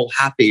and they're all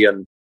happy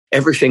and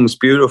everything's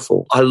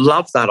beautiful. I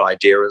love that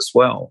idea as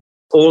well.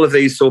 All of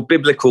these sort of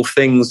biblical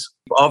things.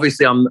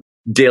 Obviously, I'm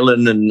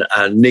Dylan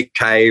and Nick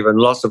Cave and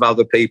lots of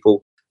other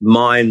people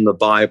mine the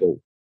Bible.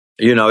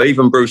 You know,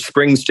 even Bruce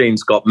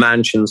Springsteen's got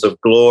Mansions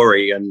of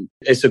Glory, and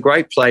it's a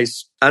great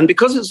place. And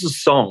because it's a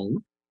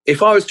song,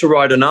 if I was to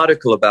write an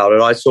article about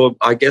it,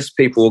 I guess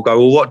people will go,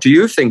 well, what do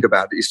you think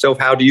about it yourself?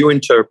 How do you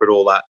interpret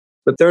all that?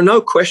 But there are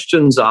no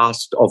questions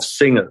asked of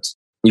singers.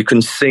 You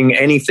can sing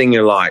anything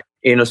you like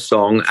in a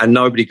song, and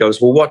nobody goes,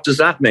 well, what does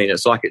that mean?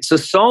 It's like, it's a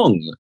song.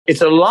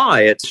 It's a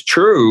lie. It's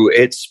true.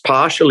 It's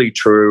partially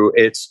true.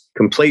 It's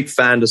complete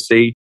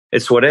fantasy.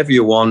 It's whatever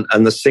you want,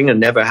 and the singer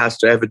never has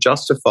to ever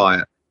justify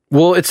it.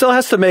 Well, it still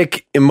has to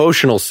make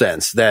emotional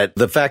sense, that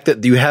the fact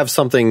that you have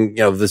something,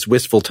 you know, this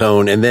wistful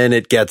tone, and then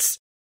it gets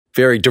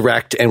very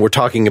direct, and we're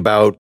talking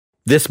about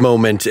this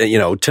moment, you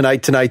know,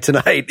 tonight.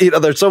 You know,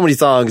 there's so many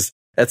songs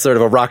that's sort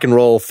of a rock and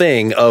roll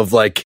thing of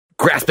like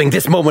grasping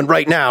this moment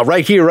right now,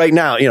 right here, right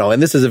now, you know,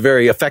 and this is a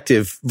very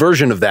effective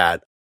version of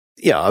that.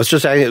 Yeah, I was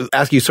just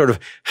asking you sort of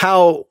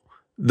how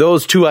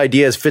those two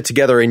ideas fit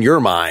together in your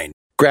mind,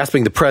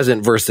 grasping the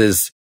present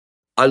versus.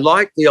 I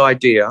like the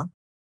idea,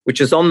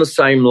 which is on the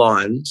same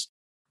lines.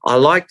 I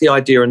like the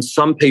idea, and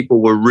some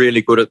people were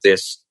really good at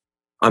this.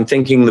 I'm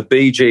thinking the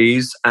Bee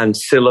Gees and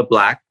Cilla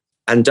Black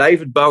and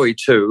David Bowie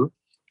too.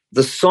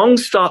 The song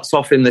starts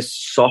off in this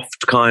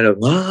soft kind of,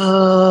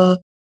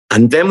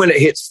 and then when it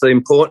hits the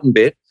important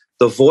bit,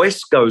 the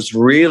voice goes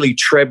really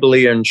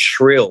trebly and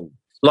shrill.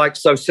 Like,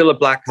 so Cilla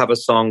Black have a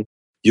song,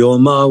 you're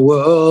my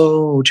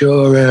world,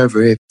 you're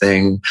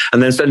everything.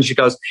 And then suddenly she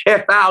goes,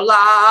 if our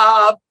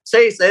love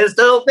ceases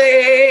to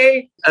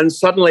be. And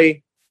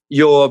suddenly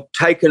you're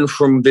taken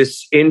from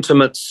this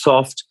intimate,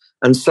 soft,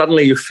 and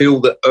suddenly you feel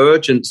the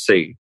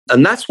urgency.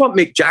 And that's what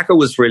Mick Jagger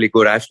was really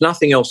good at. If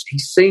nothing else, he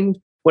seemed,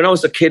 when I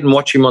was a kid and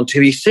watching him on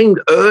TV, he seemed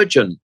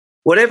urgent.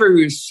 Whatever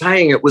he was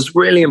saying, it was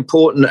really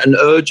important and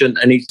urgent,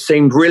 and he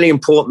seemed really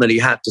important that he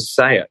had to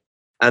say it.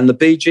 And the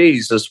Bee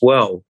Gees as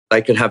well.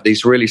 they can have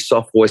these really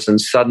soft voices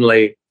and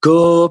suddenly,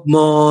 good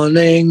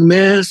morning,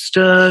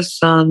 Mr.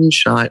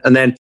 Sunshine. And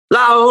then,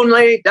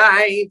 lonely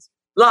days,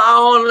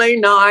 lonely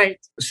night.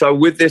 So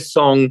with this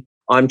song,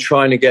 I'm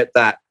trying to get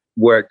that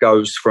where it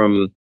goes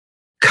from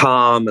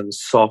calm and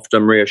soft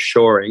and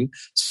reassuring.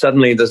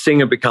 Suddenly the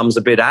singer becomes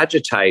a bit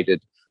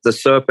agitated. The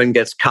serpent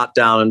gets cut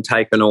down and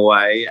taken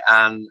away.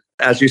 And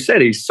as you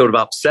said, he's sort of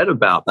upset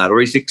about that, or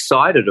he's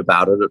excited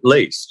about it at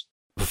least.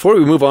 Before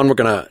we move on, we're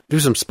going to do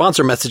some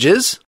sponsor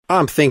messages.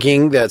 I'm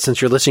thinking that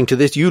since you're listening to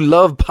this, you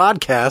love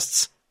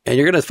podcasts, and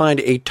you're going to find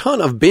a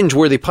ton of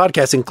binge-worthy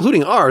podcasts,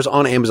 including ours,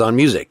 on Amazon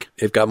Music.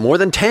 They've got more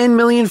than 10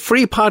 million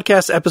free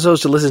podcast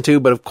episodes to listen to,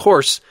 but of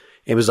course,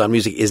 Amazon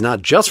Music is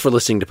not just for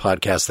listening to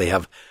podcasts. They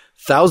have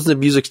thousands of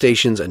music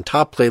stations and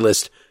top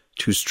playlists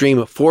to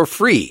stream for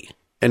free.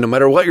 And no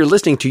matter what you're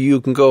listening to, you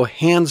can go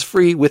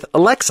hands-free with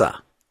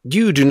Alexa.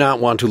 You do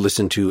not want to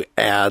listen to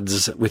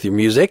ads with your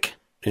music.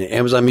 And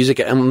Amazon Music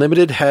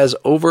Unlimited has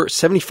over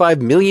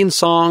 75 million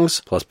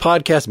songs, plus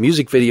podcasts,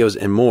 music videos,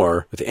 and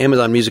more. With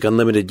Amazon Music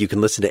Unlimited, you can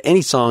listen to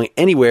any song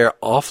anywhere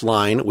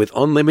offline with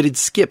unlimited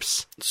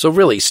skips. So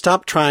really,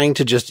 stop trying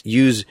to just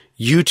use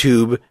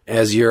YouTube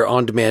as your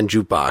on-demand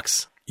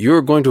jukebox.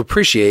 You're going to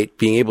appreciate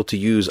being able to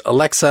use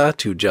Alexa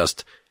to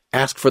just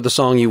ask for the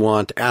song you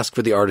want, ask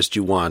for the artist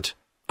you want.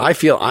 I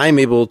feel I'm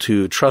able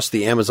to trust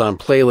the Amazon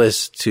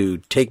playlist to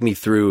take me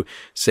through,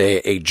 say,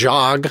 a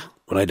jog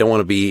when I don't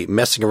want to be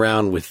messing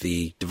around with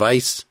the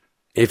device.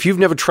 If you've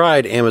never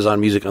tried Amazon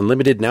Music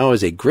Unlimited, now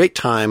is a great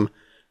time.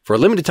 For a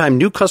limited time,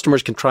 new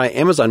customers can try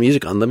Amazon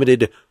Music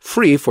Unlimited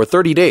free for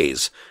 30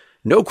 days.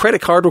 No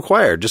credit card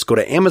required. Just go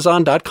to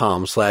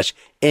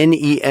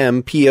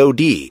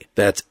amazon.com/NEMPOD.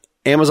 That's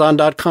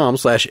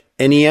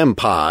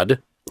amazon.com/NEMPod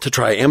to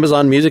try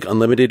Amazon Music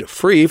Unlimited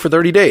free for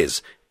 30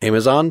 days.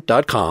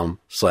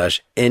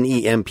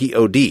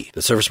 Amazon.com/NEMPOD.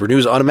 The service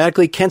renews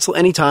automatically. Cancel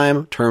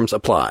anytime. Terms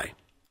apply.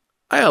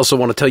 I also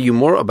want to tell you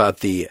more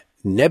about the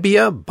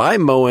Nebbia by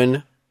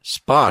Moen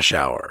Spa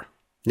Shower.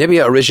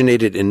 Nebbia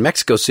originated in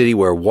Mexico City,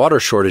 where water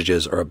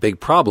shortages are a big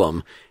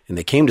problem, and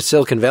they came to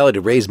Silicon Valley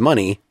to raise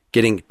money,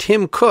 getting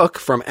Tim Cook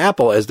from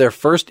Apple as their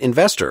first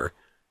investor.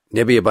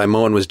 Nebbia by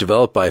Moen was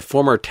developed by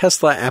former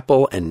Tesla,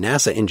 Apple, and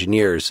NASA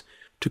engineers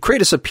to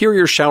create a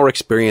superior shower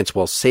experience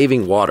while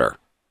saving water.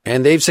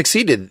 And they've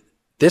succeeded.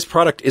 This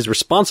product is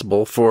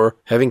responsible for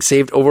having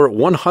saved over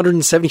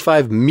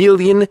 175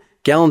 million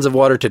gallons of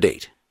water to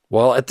date,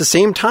 while at the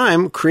same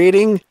time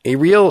creating a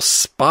real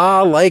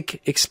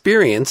spa-like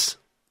experience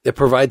that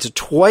provides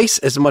twice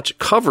as much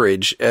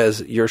coverage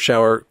as your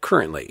shower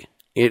currently.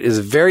 It is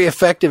very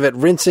effective at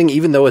rinsing,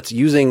 even though it's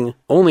using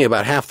only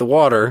about half the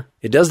water.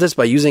 It does this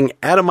by using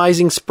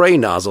atomizing spray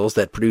nozzles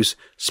that produce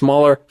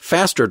smaller,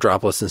 faster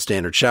droplets than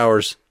standard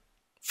showers.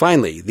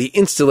 Finally, the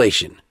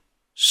installation.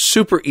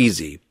 Super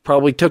easy.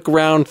 Probably took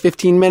around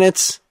 15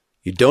 minutes.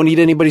 You don't need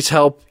anybody's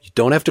help. You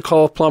don't have to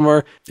call a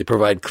plumber. They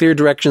provide clear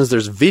directions.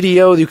 There's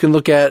video you can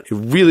look at. It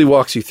really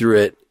walks you through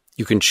it.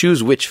 You can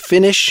choose which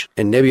finish,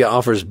 and Nebbia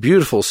offers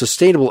beautiful,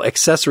 sustainable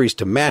accessories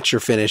to match your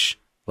finish,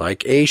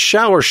 like a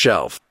shower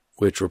shelf,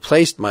 which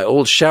replaced my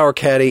old shower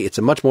caddy. It's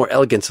a much more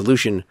elegant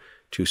solution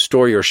to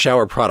store your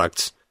shower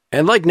products.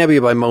 And like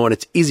Nebbia by Moen,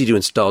 it's easy to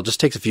install. Just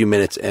takes a few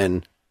minutes,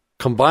 and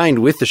combined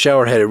with the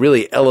shower head, it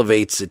really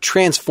elevates, it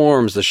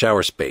transforms the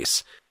shower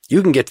space.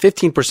 You can get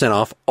 15%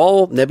 off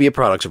all Nebbia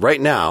products right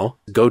now.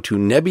 Go to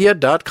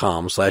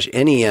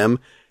nebbia.com/NEM.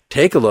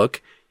 Take a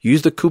look.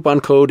 Use the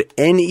coupon code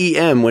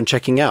NEM when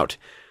checking out.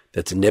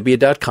 That's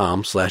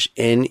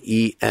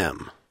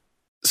nebbia.com/NEM.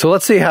 So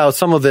let's see how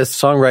some of this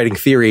songwriting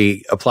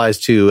theory applies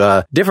to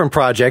a different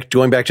project,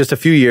 going back just a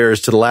few years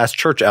to the last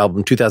Church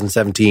album,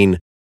 2017,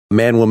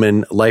 Man,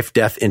 Woman, Life,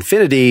 Death,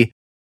 Infinity.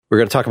 We're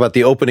going to talk about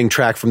the opening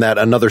track from that,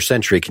 Another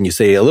Century. Can you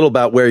say a little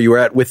about where you were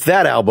at with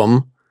that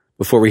album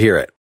before we hear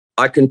it?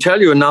 I can tell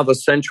you Another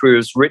Century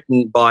was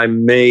written by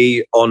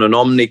me on an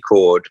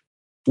omnichord.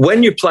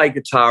 When you play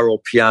guitar or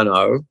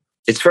piano,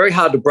 it's very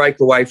hard to break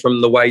away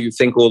from the way you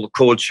think all the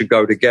chords should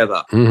go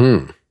together.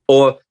 Mm-hmm.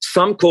 Or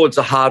some chords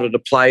are harder to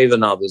play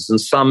than others. And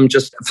some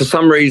just, for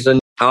some reason,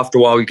 after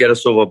a while, you get a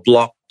sort of a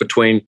block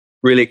between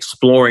really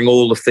exploring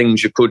all the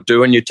things you could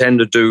do, and you tend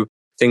to do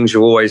things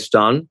you've always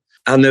done.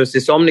 And there's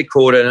this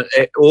omnichord, and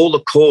all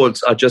the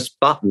chords are just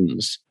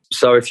buttons.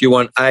 So if you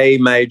want A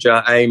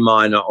major, A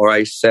minor, or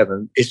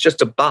A7, it's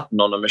just a button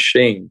on a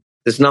machine.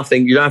 There's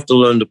nothing, you don't have to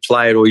learn to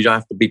play it, or you don't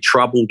have to be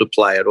troubled to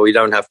play it, or you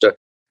don't have to,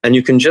 and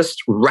you can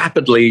just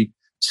rapidly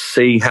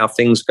see how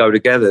things go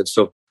together.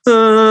 So,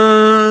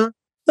 and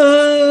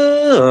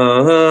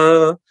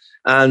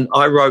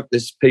I wrote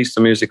this piece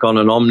of music on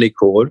an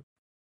omnichord.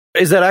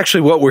 Is that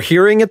actually what we're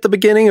hearing at the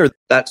beginning, or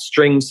that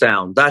string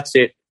sound? That's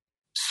it,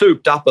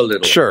 souped up a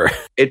little. Sure.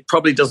 It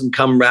probably doesn't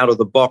come out of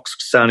the box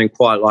sounding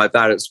quite like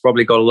that. It's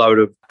probably got a load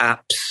of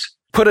apps.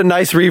 Put a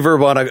nice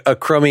reverb on a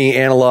crummy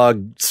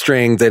analog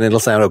string, then it'll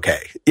sound okay.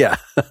 Yeah.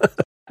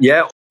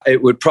 Yeah,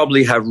 it would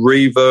probably have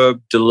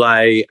reverb,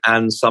 delay,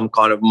 and some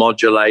kind of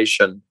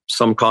modulation,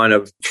 some kind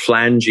of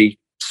flangey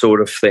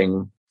sort of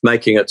thing,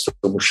 making it so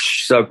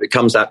it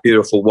becomes that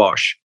beautiful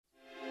wash.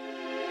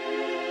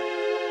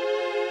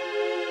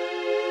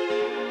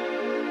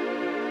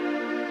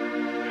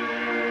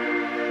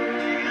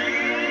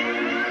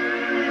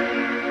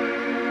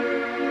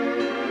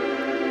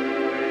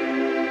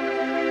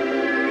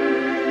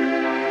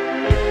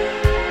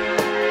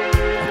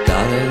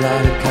 Gotta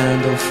light a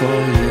candle for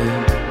you,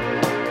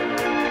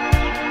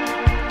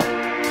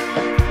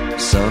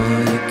 so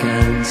you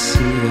can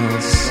see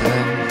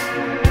yourself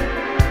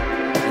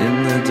in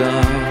the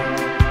dark.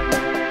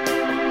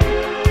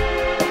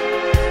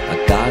 I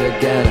gotta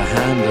get a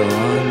handle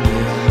on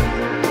you,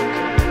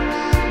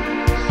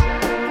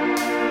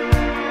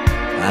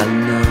 and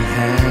the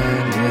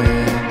hand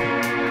will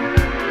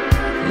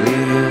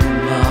leave a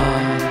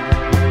mark.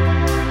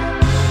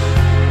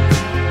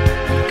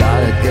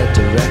 Gotta get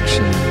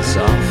directions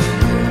off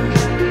you.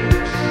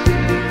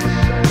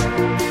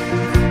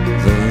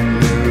 The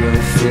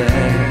mirror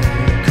flare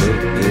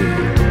could be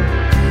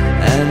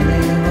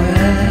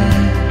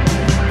anywhere.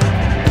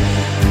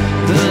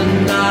 The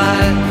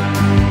night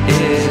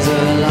is a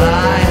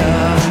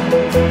liar.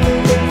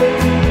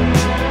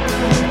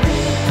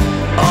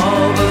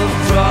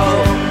 Overthrow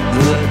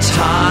the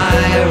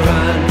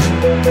tyrant.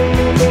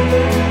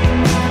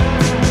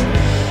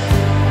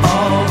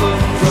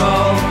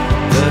 Overthrow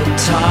the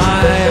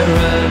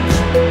tyrant.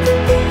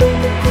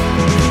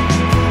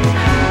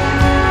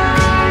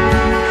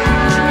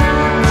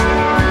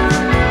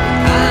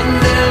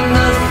 And in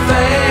the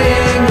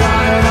fading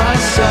light I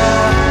saw,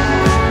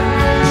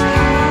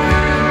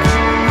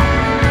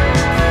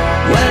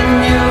 when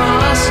you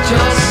asked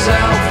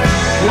yourself,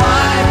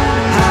 why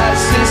has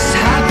this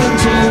happened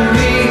to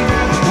me?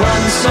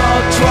 Once or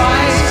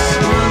twice,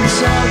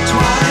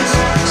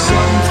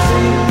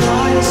 something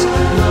nice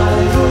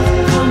might have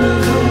come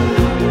of it.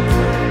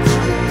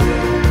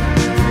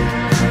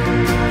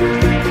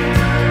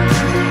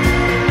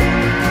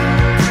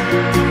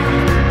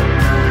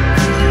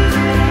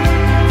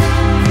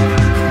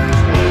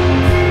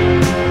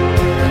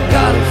 I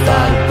gotta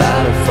fight a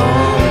battle for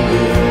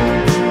you.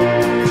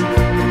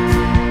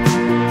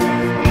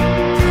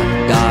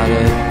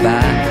 Gotta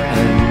back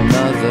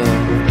another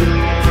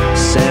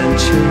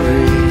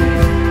century.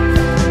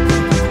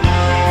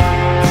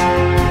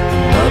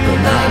 Another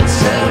night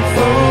set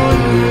for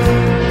you.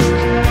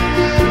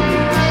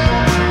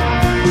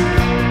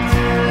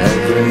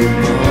 Every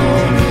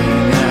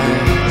morning and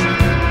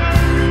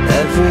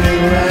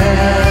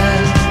everywhere.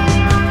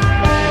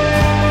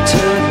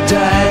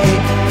 Today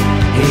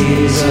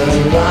he's a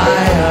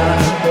liar.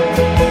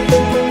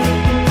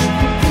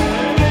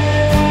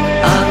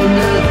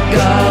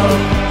 Undergo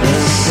the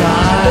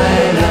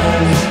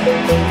silence.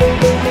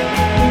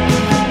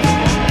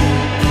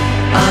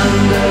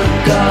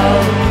 Undergo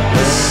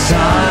the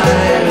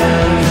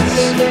silence.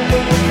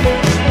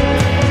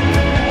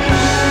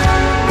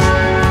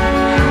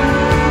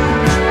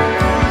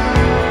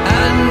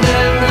 And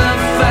in the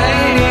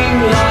fading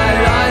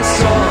light I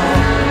saw,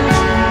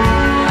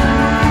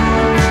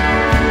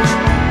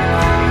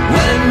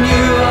 when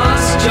you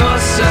asked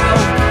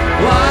yourself,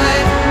 why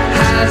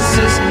has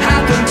this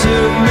happened to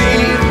me?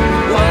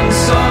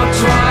 Once or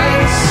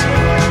twice.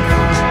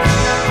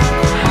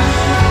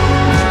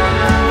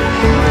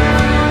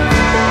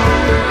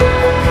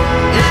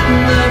 In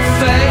the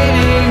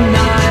fading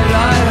night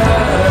I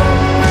heard,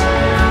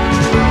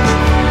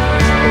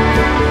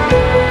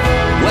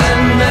 when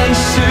they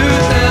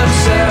shoot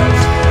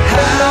themselves,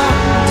 how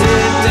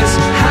did this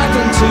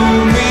happen to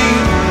me?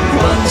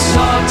 Once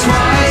or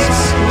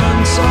twice,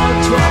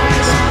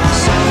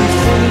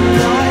 something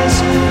nice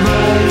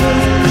might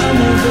have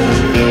come of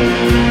it.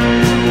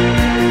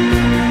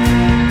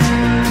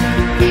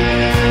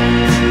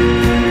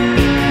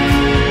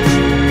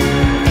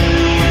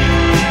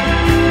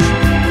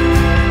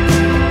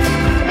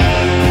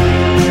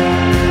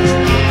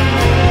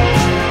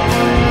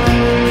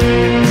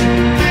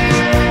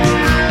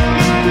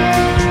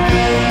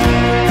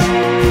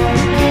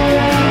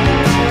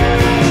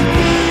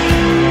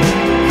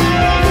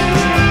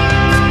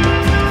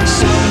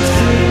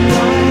 Something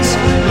nice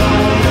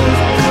might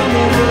have come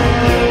of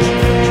it.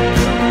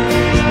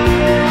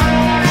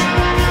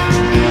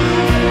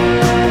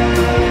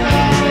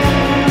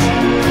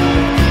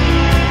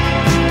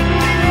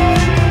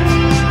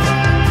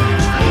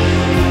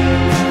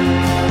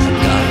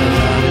 Gotta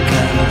light a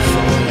candle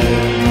for you.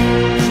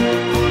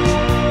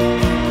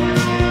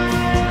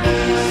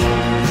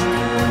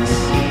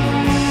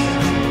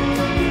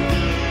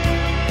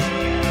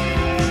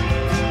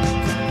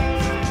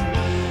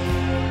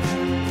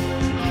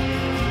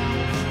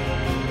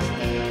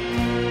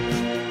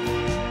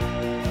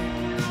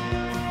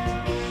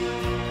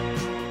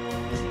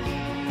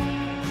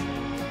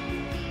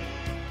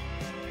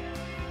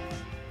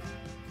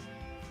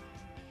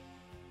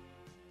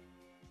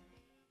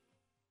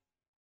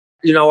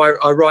 You know,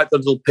 I write the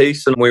little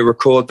piece and we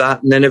record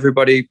that, and then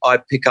I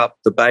pick up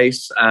the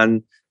bass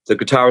and the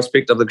guitarist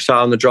picked up the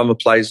guitar and the drummer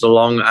plays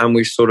along, and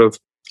we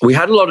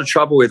had a lot of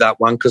trouble with that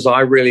one because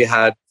I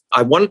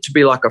wanted to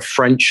be like a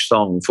French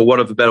song, for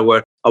want of a better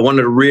word. I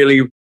wanted a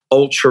really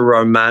ultra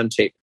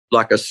romantic,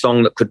 like a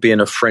song that could be in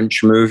a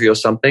French movie or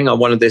something. I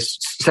wanted this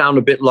to sound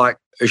a bit like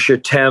Je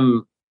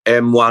t'aime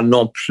et moi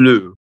non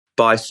plus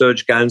by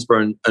Serge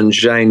Gainsbourg and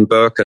Jane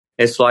Birkin.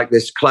 It's like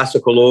this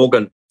classical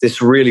organ,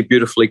 this really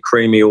beautifully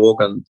creamy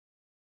organ,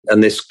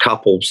 and this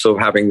couple sort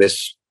of having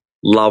this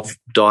love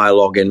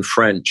dialogue in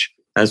French.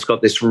 And it's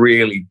got this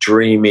really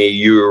dreamy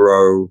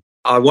Euro.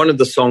 I wanted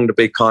the song to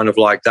be kind of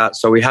like that.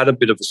 So we had a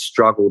bit of a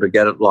struggle to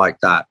get it like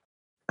that.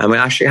 And we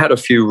actually had a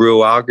few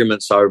real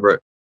arguments over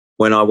it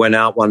when I went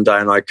out one day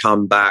and I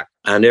come back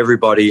and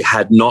everybody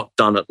had not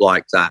done it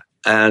like that.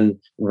 And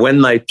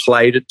when they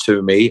played it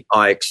to me,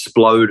 I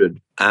exploded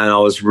and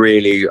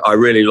I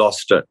really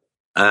lost it.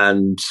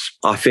 And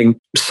I think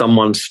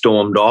someone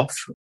stormed off.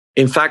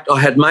 In fact, I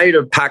had made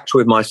a pact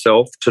with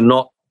myself to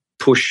not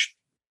push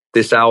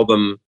this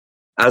album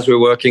as we're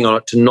working on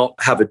it, to not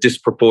have a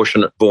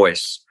disproportionate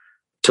voice,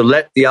 to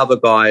let the other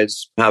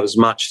guys have as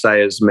much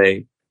say as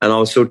me. And I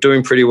was sort of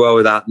doing pretty well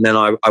with that. And then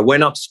I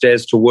went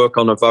upstairs to work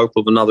on a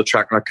vocal of another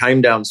track, and I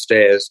came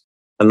downstairs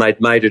and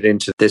they'd made it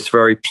into this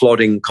very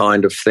plodding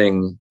kind of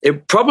thing.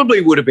 It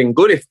probably would have been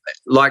good if,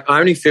 like, I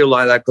only feel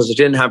like that because it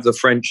didn't have the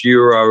French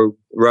Euro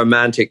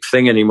romantic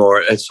thing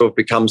anymore. It sort of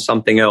becomes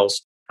something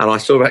else. And I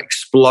sort of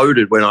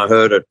exploded when I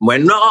heard it.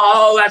 Went,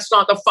 no, that's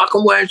not the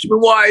fucking way it should be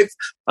wife.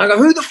 I go,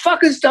 who the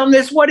fuck has done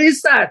this? What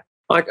is that?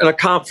 And I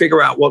can't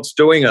figure out what's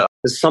doing it.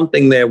 There's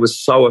something there was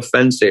so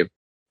offensive.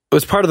 It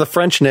was part of the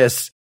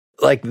Frenchness.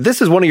 Like,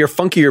 this is one of your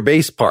funkier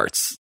bass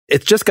parts.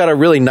 It's just got a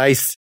really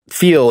nice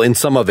feel in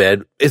some of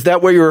it. Is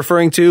that what you're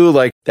referring to?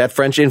 Like that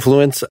French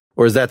influence?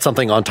 Or is that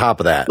something on top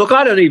of that? Look,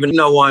 I don't even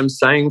know why I'm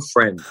saying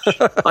French.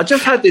 I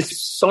just had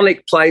this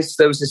sonic place.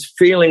 There was this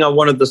feeling I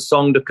wanted the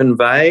song to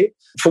convey.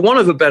 For want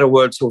of a better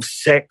word, sort of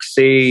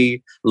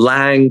sexy,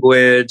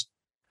 languid.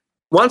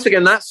 Once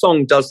again, that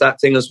song does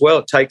that thing as well.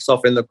 It takes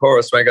off in the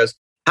chorus where it goes,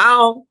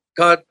 how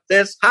could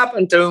this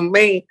happen to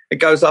me? It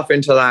goes up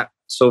into that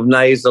sort of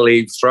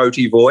nasally,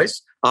 throaty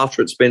voice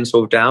after it's been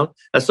sort of down.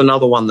 That's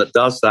another one that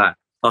does that.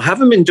 I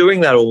haven't been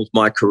doing that all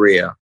my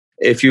career.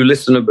 If you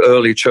listen to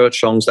early church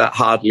songs, that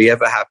hardly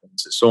ever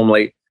happens. It's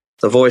normally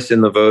the voice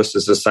in the verse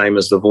is the same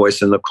as the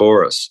voice in the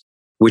chorus,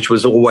 which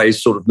was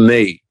always sort of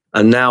me.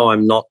 And now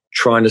I'm not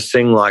trying to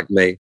sing like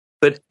me.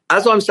 But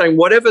as I'm saying,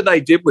 whatever they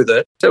did with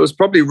it, it was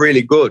probably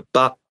really good.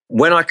 But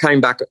when I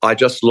came back, I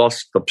just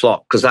lost the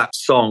plot because that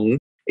song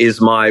is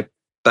my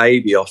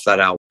baby off that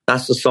album.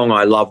 That's the song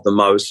I love the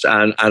most.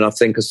 And I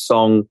think a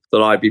song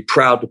that I'd be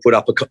proud to put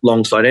up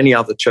alongside any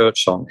other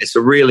church song. It's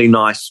a really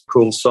nice,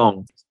 cool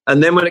song.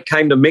 And then when it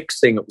came to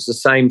mixing, it was the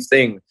same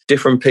thing.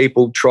 Different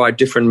people tried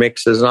different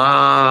mixes.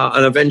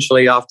 And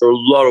eventually, after a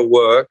lot of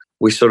work,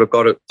 we sort of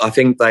got it. I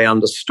think they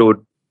understood.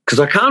 Because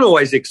I can't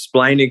always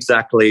explain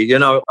exactly. You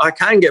know, I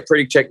can get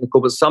pretty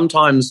technical, but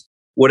sometimes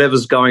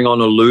whatever's going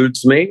on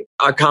eludes me.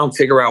 I can't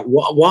figure out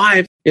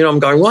why. You know, I'm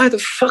going, why the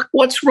fuck?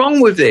 What's wrong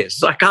with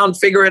this? I can't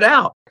figure it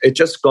out. It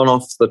just gone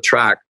off the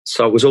track.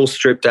 So it was all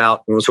stripped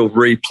out and was all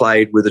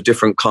replayed with a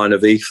different kind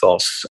of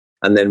ethos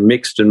and then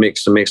mixed and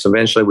mixed and mixed.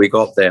 Eventually we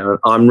got there. And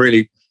I'm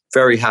really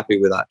very happy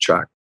with that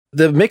track.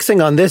 The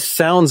mixing on this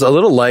sounds a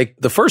little like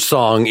the first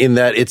song in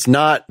that it's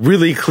not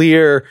really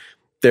clear.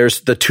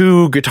 There's the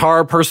two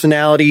guitar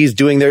personalities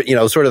doing their, you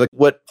know, sort of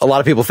what a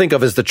lot of people think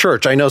of as the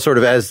church. I know sort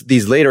of as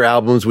these later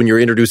albums when you're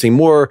introducing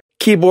more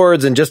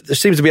keyboards and just there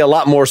seems to be a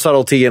lot more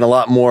subtlety and a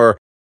lot more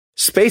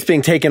space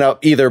being taken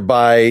up either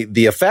by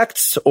the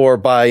effects or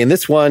by, in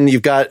this one,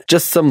 you've got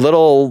just some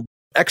little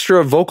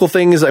extra vocal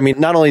things. I mean,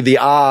 not only the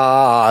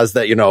ahs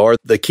that, you know, are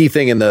the key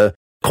thing in the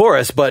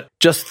chorus, but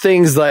just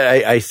things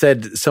that I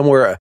said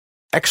somewhere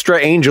extra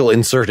angel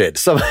inserted,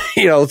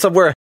 you know,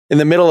 somewhere in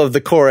the middle of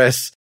the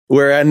chorus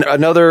where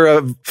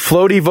another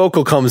floaty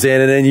vocal comes in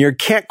and then you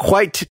can't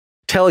quite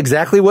tell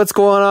exactly what's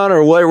going on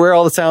or where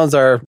all the sounds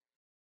are.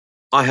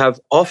 I have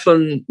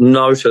often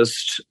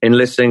noticed in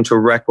listening to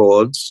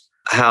records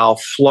how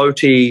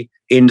floaty,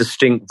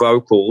 indistinct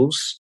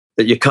vocals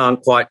that you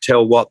can't quite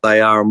tell what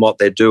they are and what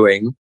they're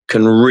doing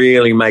can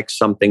really make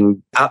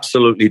something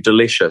absolutely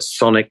delicious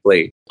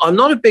sonically. I'm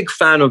not a big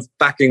fan of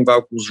backing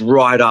vocals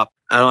right up,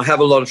 and I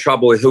have a lot of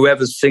trouble with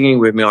whoever's singing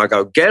with me. I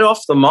go, get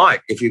off the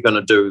mic if you're going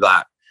to do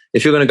that.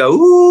 If you're going to go,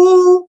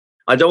 ooh,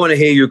 I don't want to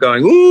hear you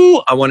going,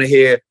 ooh. I want to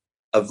hear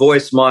a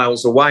voice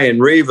miles away in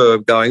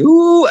reverb going,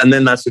 ooh, and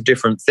then that's a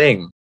different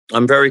thing.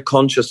 I'm very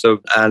conscious of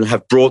and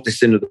have brought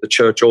this into the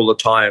church all the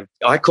time.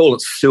 I call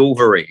it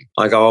silvery.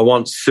 I go, I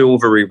want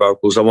silvery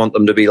vocals. I want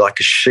them to be like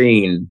a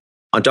sheen.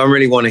 I don't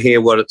really want to hear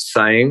what it's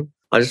saying.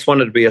 I just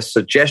want it to be a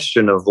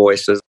suggestion of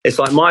voices. It's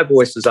like my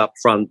voice is up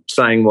front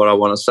saying what I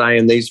want to say,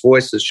 and these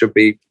voices should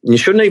be, you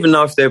shouldn't even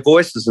know if they're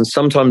voices, and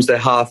sometimes they're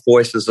half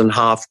voices and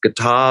half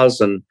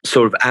guitars and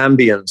sort of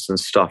ambience and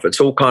stuff.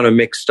 It's all kind of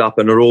mixed up,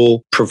 and it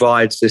all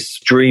provides this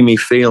dreamy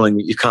feeling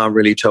that you can't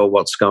really tell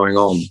what's going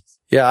on.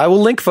 Yeah, I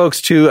will link folks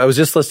to, I was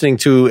just listening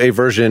to a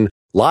version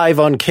live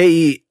on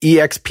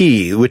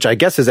KEXP, which I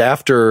guess is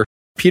after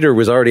Peter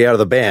was already out of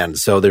the band.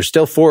 So there's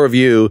still four of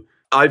you.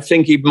 I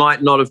think he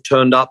might not have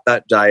turned up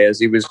that day as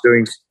he was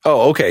doing.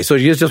 Oh, okay. So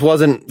he just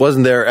wasn't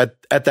there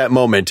at that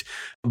moment.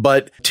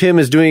 But Tim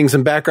is doing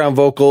some background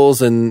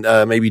vocals and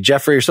maybe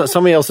Jeffrey or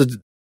somebody else is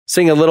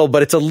singing a little,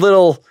 but it's a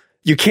little,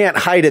 you can't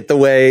hide it the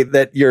way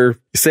that you're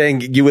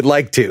saying you would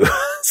like to.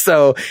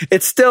 So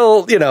it's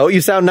still, you know,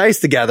 you sound nice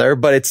together,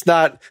 but it's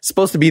not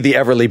supposed to be the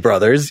Everly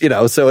Brothers, you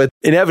know, so it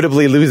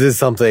inevitably loses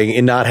something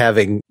in not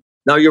having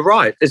No, you're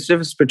right. It's the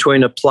difference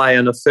between a play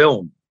and a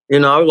film. You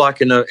know,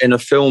 like in a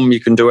film, you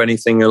can do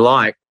anything you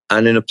like,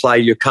 and in a play,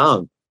 you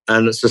can't.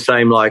 And it's the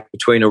same like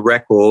between a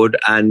record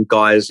and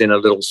guys in a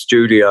little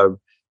studio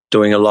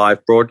doing a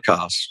live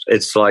broadcast.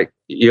 It's like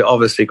you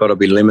obviously got to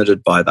be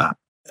limited by that.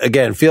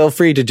 Again, feel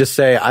free to just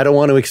say, I don't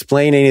want to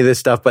explain any of this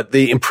stuff, but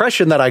the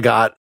impression that I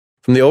got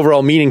from the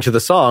overall meaning to the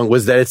song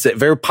was that it's a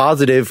very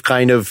positive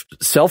kind of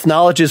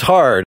self-knowledge is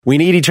hard. We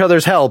need each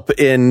other's help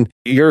in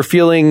you're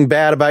feeling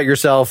bad about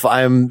yourself.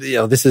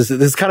 This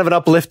is kind of an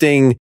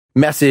uplifting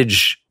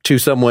message to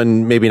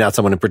someone, maybe not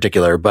someone in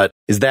particular, but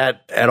is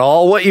that at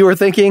all what you were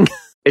thinking?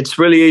 It's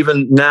really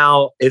even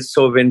now, it's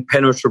sort of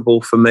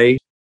impenetrable for me.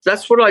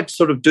 That's what I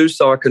sort of do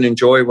so I can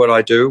enjoy what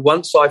I do.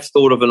 Once I've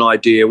thought of an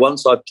idea,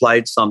 once I've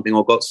played something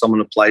or got someone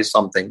to play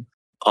something,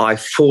 I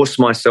force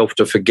myself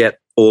to forget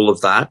all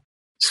of that.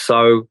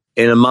 So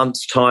in a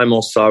month's time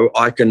or so,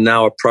 I can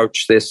now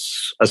approach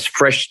this as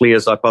freshly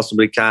as I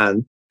possibly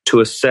can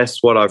to assess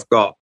what I've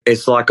got.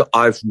 It's like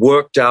I've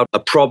worked out a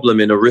problem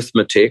in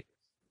arithmetic,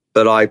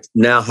 but I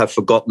now have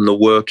forgotten the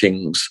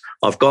workings.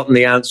 I've gotten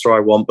the answer I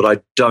want, but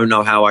I don't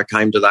know how I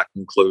came to that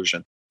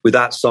conclusion. With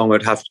that song,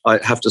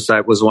 I'd have to say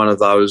it was one of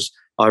those.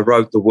 I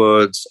wrote the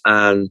words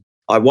and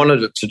I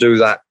wanted it to do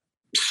that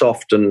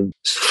soft and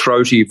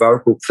throaty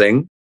vocal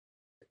thing.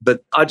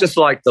 But I just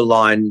like the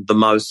line the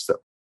most,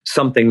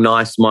 something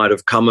nice might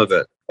have come of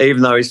it.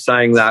 Even though he's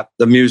saying that,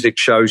 the music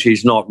shows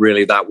he's not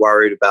really that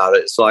worried about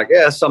it. It's like,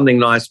 yeah, something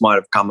nice might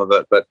have come of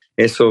it, but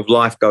it's sort of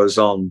life goes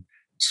on.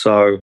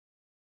 So,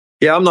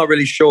 yeah, I'm not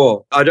really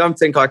sure. I don't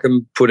think I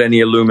can put any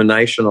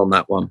illumination on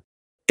that one.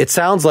 It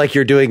sounds like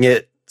you're doing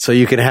it so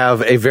you can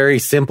have a very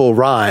simple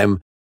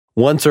rhyme,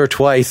 once or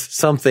twice,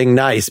 something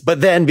nice.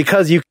 But then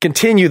because you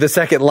continue the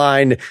second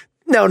line,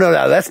 no,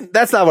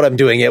 that's not what I'm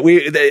doing it.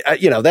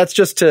 That's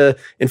just to,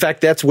 in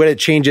fact, that's when it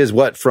changes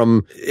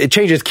it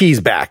changes keys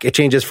back. It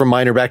changes from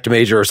minor back to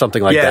major or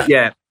something like that.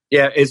 Yeah.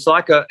 It's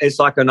like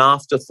an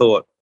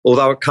afterthought,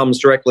 although it comes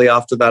directly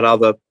after that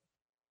other,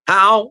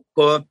 how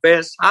could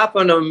this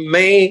happen to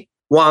me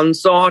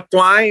once or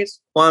twice?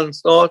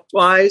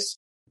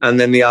 And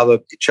then the other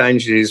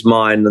changes his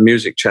mind, the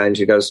music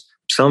changes. He goes,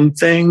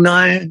 something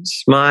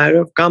nice might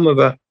have come of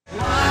it. Why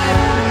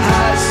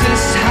has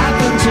this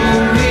happened to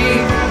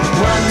me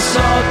once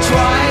or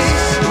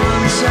twice?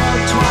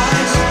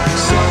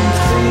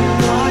 Something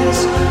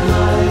nice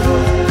might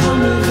have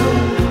come of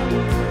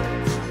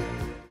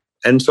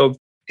it. And so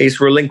he's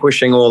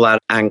relinquishing all that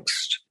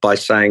angst by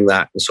saying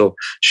that and sort of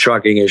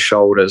shrugging his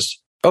shoulders.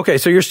 Okay,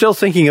 so you're still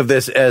thinking of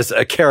this as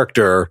a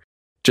character,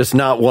 just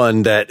not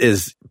one that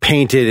is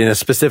painted in a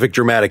specific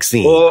dramatic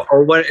scene. Or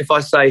if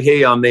I say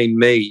he, I mean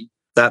me,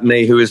 that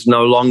me who is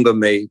no longer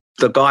me.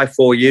 The guy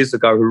 4 years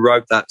ago who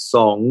wrote that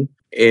song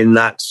in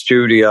that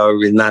studio,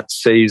 in that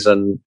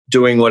season,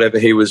 doing whatever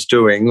he was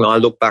doing, I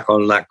look back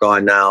on that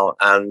guy now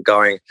and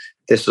going,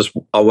 this is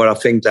what I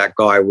think that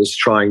guy was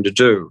trying to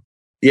do.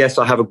 Yes,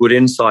 I have a good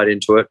insight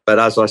into it, but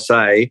as I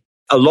say,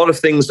 a lot of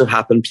things have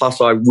happened,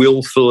 plus I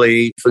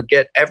willfully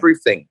forget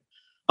everything.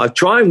 I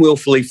try and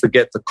willfully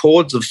forget the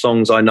chords of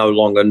songs I no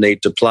longer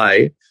need to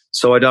play,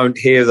 so I don't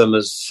hear them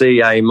as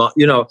C, A,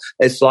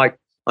 it's like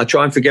I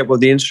try and forget what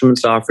the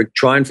instruments are,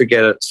 try and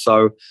forget it,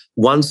 so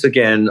once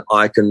again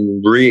I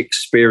can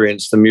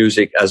re-experience the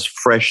music as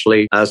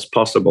freshly as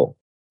possible.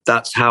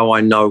 That's how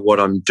I know what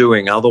I'm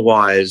doing.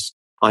 Otherwise,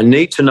 I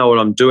need to know what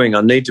I'm doing.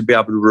 I need to be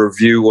able to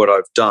review what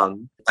I've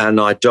done,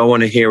 and I don't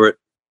want to hear it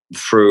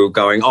through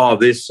going, oh,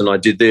 this, and I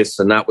did this,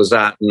 and that was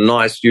that, and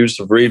nice use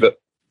of reverb.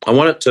 I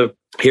want it to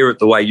hear it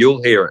the way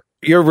you'll hear it.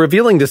 You're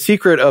revealing the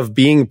secret of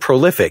being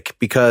prolific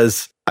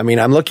because, I'm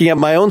looking at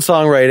my own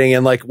songwriting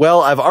and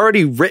I've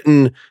already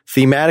written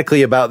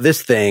thematically about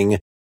this thing.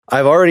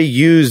 I've already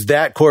used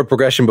that chord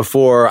progression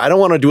before. I don't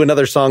want to do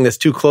another song that's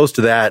too close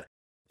to that.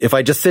 If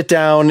I just sit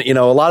down,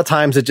 a lot of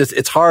times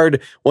it's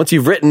hard once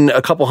you've written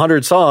a couple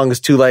hundred songs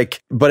to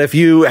but if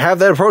you have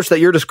that approach that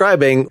you're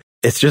describing,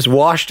 it's just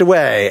washed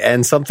away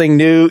and something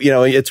new,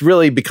 it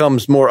really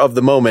becomes more of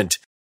the moment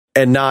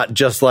and not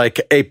just like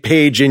a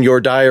page in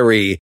your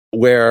diary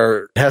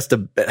where it has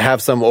to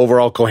have some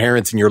overall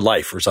coherence in your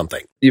life or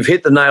something. You've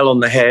hit the nail on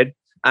the head.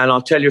 And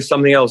I'll tell you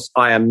something else.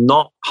 I am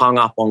not hung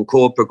up on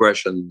chord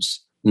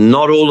progressions.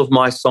 Not all of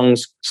my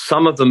songs,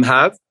 some of them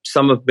have.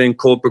 Some have been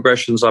chord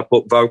progressions I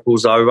put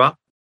vocals over,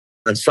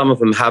 and some of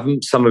them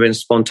haven't. Some have been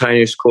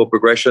spontaneous chord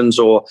progressions,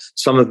 or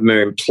some of them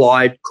are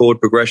implied chord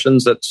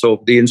progressions that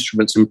sort of the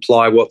instruments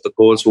imply what the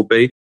chords will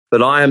be.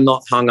 But I am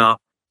not hung up.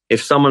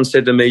 If someone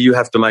said to me, you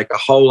have to make a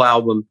whole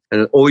album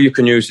and all you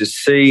can use is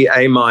C,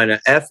 A minor,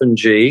 F, and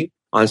G,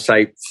 I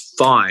say,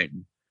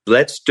 fine,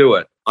 let's do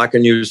it. I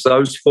can use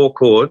those 4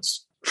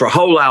 chords for a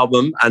whole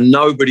album and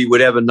nobody would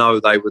ever know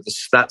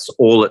that's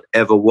all it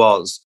ever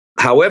was.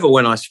 However,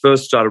 when I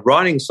first started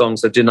writing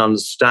songs I didn't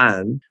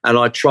understand, and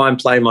I try and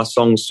play my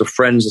songs to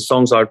friends, the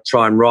songs I'd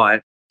try and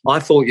write, I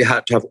thought you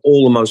had to have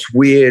all the most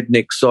weird and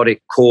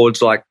exotic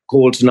chords, like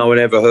chords no one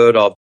ever heard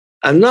of.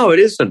 And no, it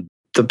isn't.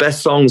 The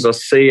best songs are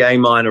C, A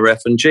minor,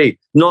 F, and G.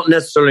 Not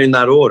necessarily in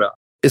that order.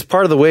 is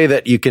part of the way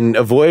that you can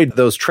avoid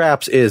those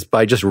traps is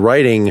by just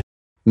writing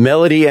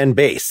melody and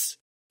bass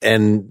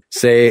and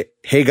say,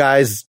 hey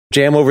guys,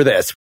 jam over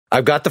this.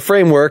 I've got the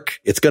framework.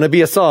 It's going to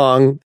be a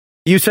song.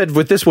 You said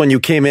with this one, you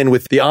came in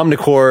with the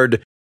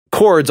omnichord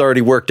chords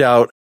already worked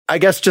out. I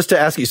guess just to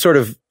ask you sort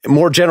of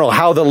more general,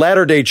 how the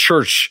Latter-day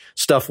Church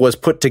stuff was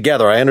put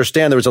together. I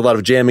understand there was a lot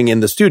of jamming in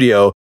the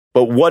studio,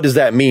 but what does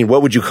that mean?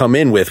 What would you come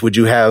in with? Would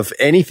you have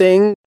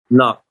anything?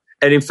 No.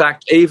 And in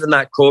fact, even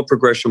that chord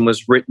progression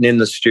was written in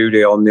the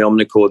studio on the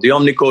omnichord. The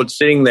omnichord's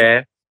sitting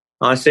there.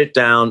 I sit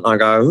down, I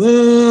go,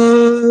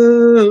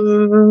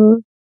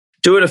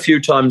 do it a few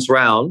times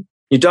round.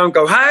 You don't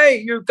go,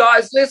 hey, you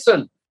guys,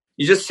 listen.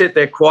 You just sit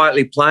there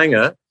quietly playing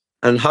it,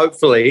 and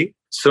hopefully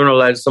sooner or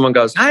later someone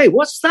goes, hey,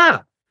 what's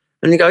that?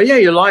 And you go, yeah,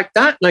 you like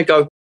that? And they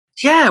go,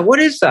 yeah, what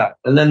is that?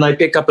 And then they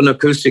pick up an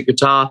acoustic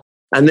guitar,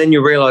 and then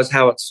you realize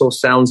how it sort of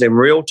sounds in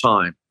real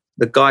time.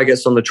 The guy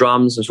gets on the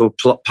drums and sort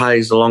of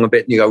plays along a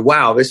bit, and you go,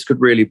 wow, this could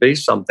really be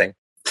something.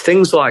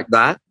 Things like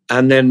that,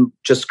 and then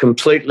just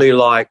completely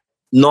like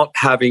not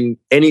having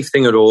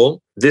anything at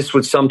all. This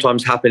would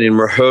sometimes happen in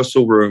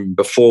rehearsal room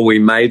before we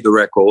made the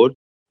record,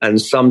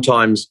 and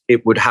sometimes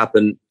it would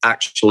happen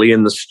actually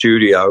in the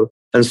studio,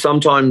 and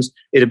sometimes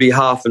it'd be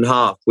half and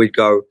half. We'd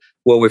go,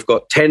 well, we've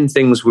got 10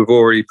 things we've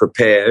already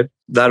prepared.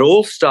 That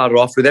all started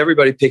off with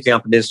everybody picking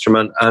up an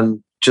instrument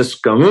and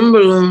just going,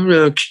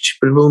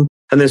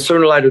 and then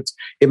sooner or later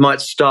it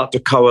might start to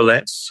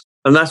coalesce.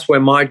 And that's where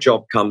my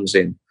job comes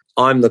in.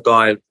 I'm the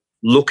guy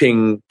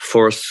looking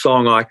for a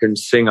song I can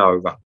sing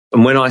over.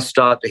 And when I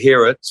start to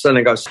hear it,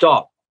 suddenly go,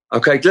 stop.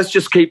 Okay, let's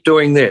just keep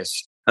doing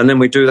this. And then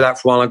we do that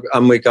for a while,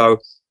 and we go,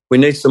 we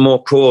need some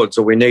more chords,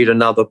 or we need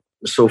another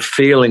sort of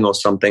feeling or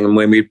something. And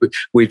when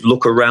we'd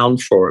look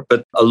around for it.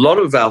 But a lot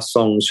of our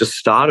songs just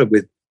started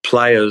with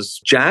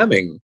players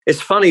jamming.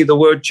 It's funny, the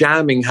word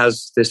jamming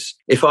has this,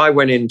 if I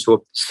went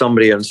into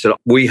somebody and said,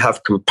 we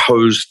have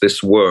composed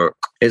this work,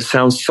 it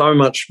sounds so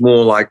much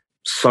more like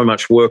so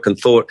much work and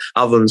thought,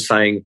 other than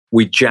saying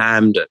we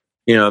jammed it.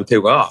 You know, and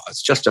people go, oh,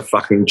 it's just a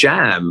fucking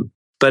jam.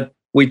 But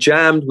we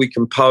jammed, we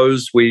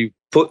composed, we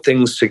put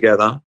things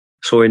together.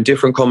 So in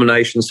different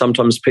combinations,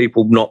 sometimes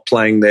people not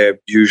playing their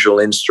usual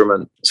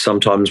instrument,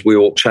 sometimes we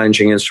all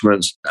changing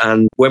instruments.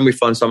 And when we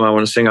find something I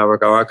want to sing over, I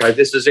go, okay,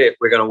 this is it.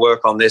 We're going to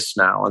work on this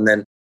now. And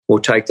then we'll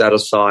take that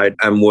aside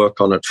and work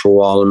on it for a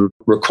while and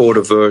record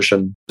a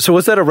version. So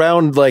was that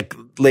around like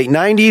late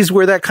 90s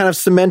where that kind of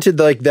cemented,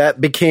 like that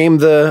became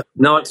the...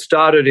 No, it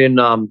started in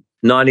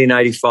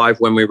 1985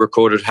 when we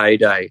recorded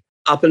Heyday.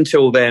 Up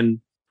until then,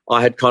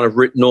 I had kind of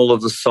written all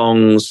of the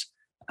songs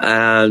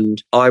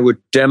and I would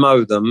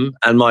demo them,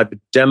 and my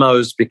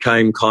demos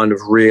became kind of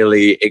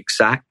really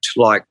exact,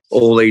 like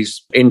all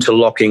these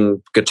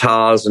interlocking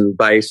guitars and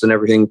bass and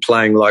everything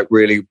playing like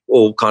really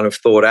all kind of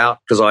thought out,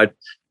 because I'd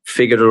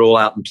figured it all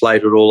out and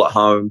played it all at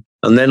home.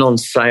 And then on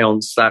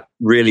Seance, that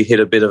really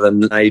hit a bit of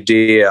an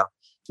idea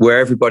where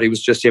everybody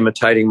was just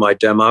imitating my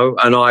demo,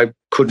 and I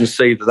couldn't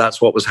see that that's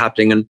what was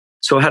happening. And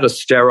so I had a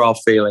sterile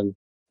feeling.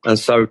 And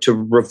so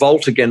to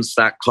revolt against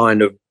that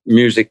kind of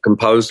music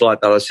composed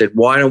like that, I said,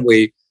 why don't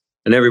we,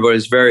 and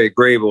everybody's very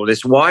agreeable to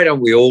this, why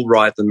don't we all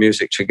write the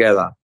music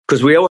together?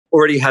 Because we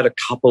already had a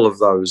couple of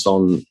those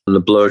on the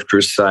Blurred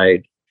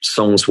Crusade,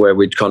 songs where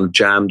we'd kind of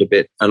jammed a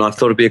bit. And I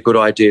thought it'd be a good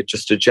idea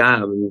just to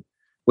jam. And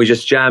we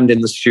just jammed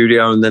in the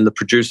studio, and then the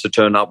producer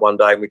turned up one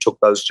day and we took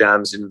those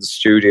jams into the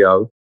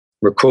studio,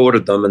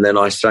 recorded them, and then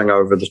I sang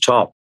over the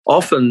top.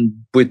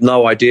 Often with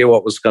no idea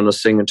what was going to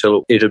sing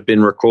until it had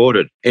been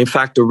recorded. In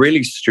fact, a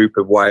really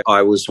stupid way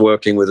I was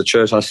working with the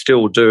church, I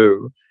still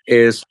do,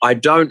 is I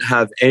don't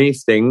have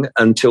anything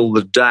until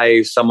the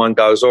day someone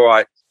goes, all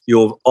right,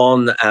 you're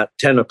on at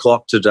 10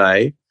 o'clock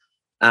today.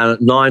 And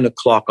at 9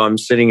 o'clock, I'm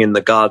sitting in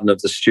the garden of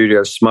the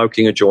studio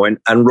smoking a joint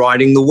and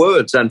writing the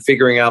words and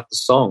figuring out the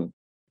song.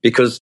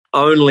 Because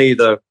only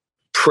the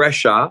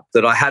pressure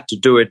that I had to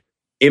do it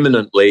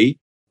imminently,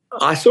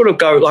 I sort of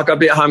go, like I'd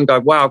be at home and go,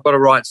 wow, I've got to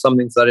write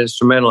something for that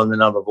instrumental. And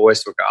then other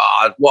voice would go,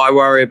 oh, why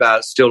worry about it?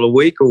 It's still a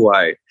week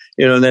away.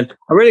 You know, and then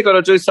I really got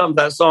to do something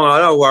for that song. I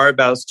don't worry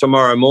about it. It's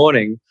tomorrow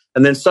morning.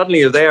 And then suddenly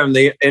you're there and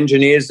the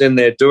engineer's in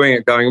there doing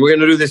it, going, we're going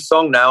to do this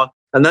song now.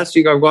 And that's,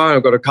 you go, wow,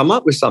 I've got to come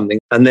up with something.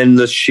 And then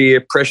the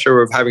sheer pressure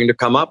of having to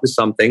come up with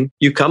something,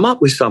 you come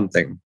up with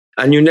something.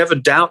 And you never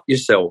doubt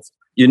yourself.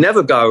 You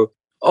never go,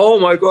 oh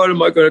my God,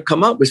 am I going to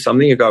come up with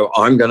something? You go,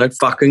 I'm going to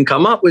fucking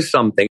come up with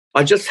something.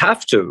 I just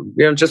have to,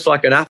 you know, just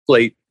like an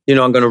athlete, you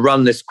know, I'm going to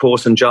run this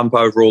course and jump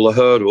over all the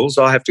hurdles.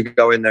 I have to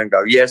go in there and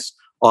go, yes,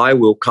 I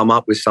will come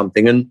up with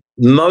something. And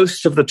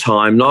most of the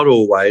time, not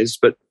always,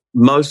 but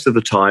most of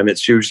the time,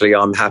 it's usually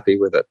I'm happy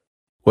with it.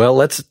 Well,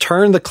 let's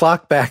turn the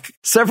clock back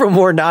several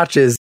more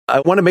notches.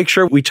 I want to make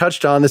sure we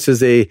touched on this is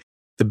the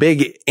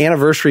big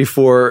anniversary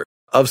for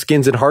Of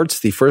Skins and Hearts,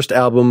 the first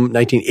album,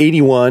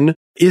 1981.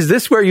 Is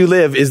This Where You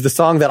Live is the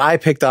song that I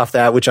picked off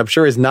that, which I'm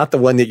sure is not the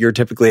one that you're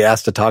typically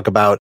asked to talk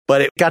about,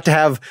 but it got to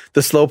have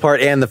the slow part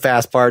and the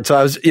fast part. So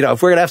I was, you know,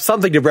 if we're going to have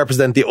something to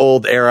represent the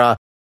old era,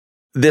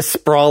 this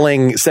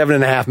sprawling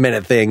 7.5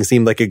 minute thing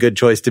seemed like a good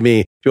choice to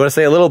me. Do you want to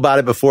say a little about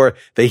it before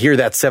they hear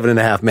that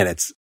 7.5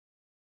 minutes?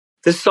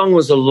 This song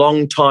was a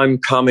long time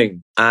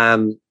coming.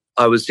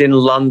 I was in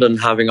London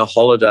having a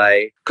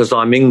holiday because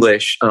I'm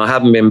English and I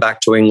haven't been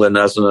back to England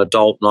as an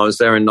adult. And I was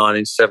there in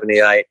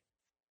 1978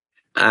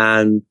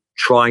 and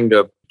trying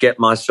to get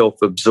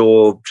myself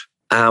absorbed.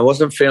 And I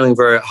wasn't feeling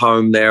very at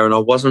home there, and I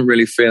wasn't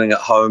really feeling at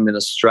home in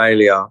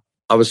Australia.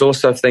 I was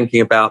also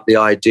thinking about the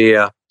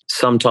idea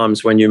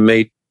sometimes when you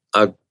meet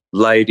a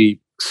lady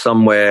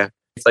somewhere,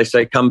 if they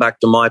say, come back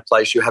to my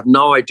place, you have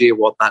no idea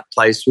what that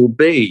place will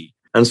be.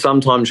 And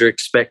sometimes you're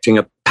expecting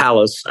a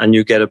palace and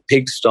you get a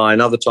pigsty,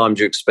 and other times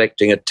you're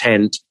expecting a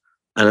tent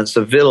and it's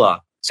a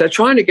villa. So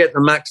trying to get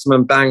the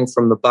maximum bang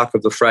from the buck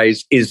of the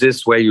phrase, is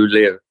this where you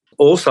live?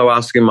 Also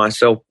asking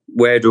myself,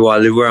 where do I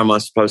live? Where am I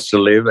supposed to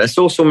live? It's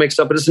also mixed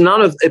up, but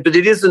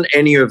it isn't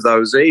any of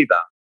those either.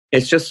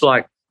 It's just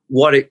like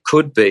what it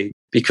could be,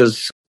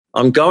 because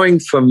I'm going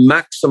for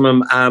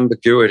maximum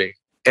ambiguity.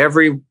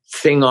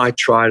 Everything I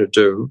try to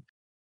do,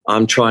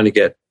 I'm trying to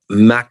get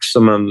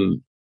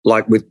maximum,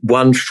 like with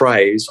one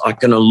phrase, I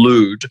can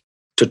allude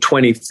to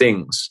 20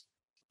 things.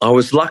 I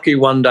was lucky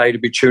one day to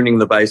be tuning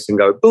the bass and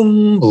go,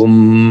 boom,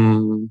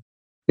 boom,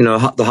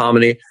 the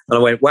harmony. And I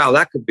went, wow,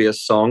 that could be a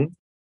song.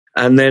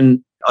 And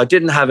then I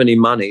didn't have any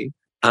money,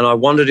 and I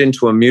wandered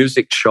into a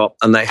music shop,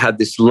 and they had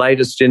this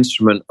latest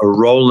instrument, a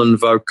Roland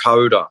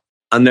vocoder.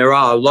 And there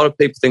are a lot of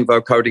people think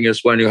vocoding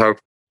is when you have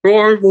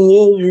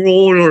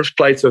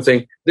play sort of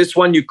thing. This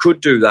one, you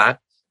could do that.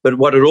 But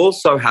what it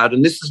also had,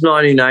 and this is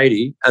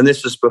 1980, and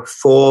this is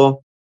before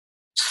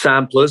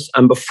samplers,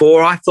 and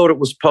before I thought it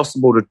was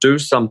possible to do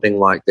something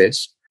like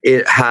this,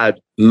 it had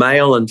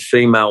male and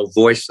female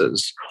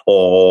voices.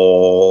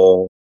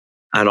 Oh,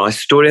 and I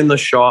stood in the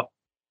shop,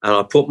 and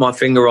I put my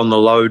finger on the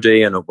low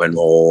D, and it went,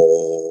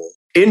 oh,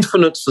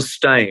 infinite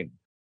sustain.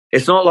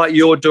 It's not like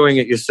you're doing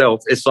it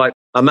yourself. It's like,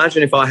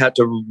 imagine if I had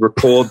to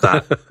record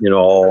that,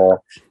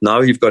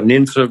 no, you've got an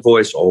infinite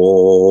voice,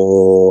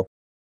 oh,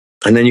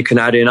 and then you can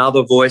add in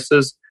other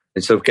voices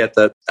and sort of get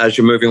that as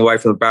you're moving away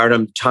from the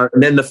baritone tone.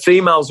 And then the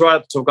females right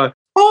up to go,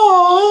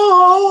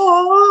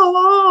 oh,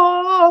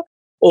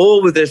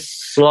 all with this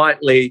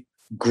slightly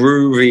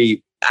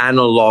groovy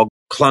analog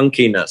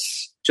clunkiness,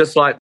 just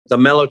like the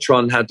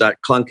Mellotron had that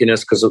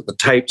clunkiness because of the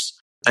tapes.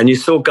 And you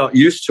still got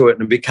used to it,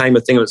 and it became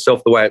a thing of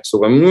itself, the way it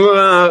sort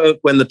of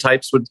when the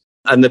tapes would,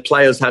 and the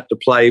players had to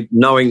play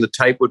knowing the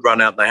tape would run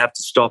out and they have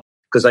to stop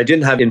because they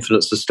didn't have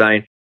infinite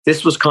sustain.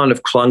 This was kind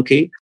of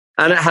clunky,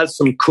 and it had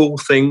some cool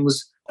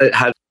things. It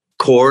had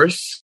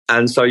chorus,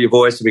 and so your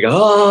voice would be going,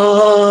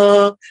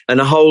 ah, and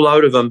a whole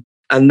load of them.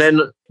 And then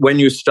when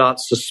you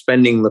start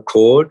suspending the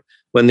chord,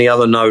 when the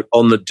other note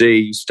on the D,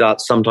 you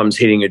start sometimes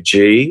hitting a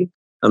G,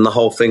 and the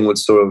whole thing would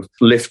sort of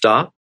lift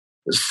up.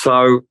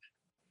 So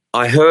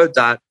I heard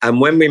that,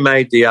 and when we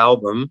made the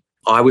album,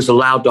 I was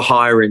allowed to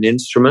hire in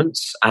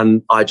instruments,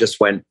 and I just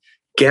went,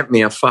 get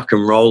me a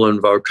fucking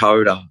Roland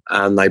vocoder.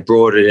 And they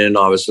brought it in.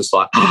 I was just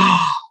like,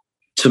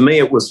 to me,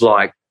 it was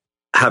like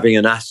having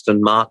an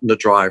Aston Martin to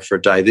drive for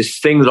a day. This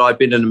thing that I've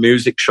been in a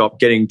music shop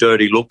getting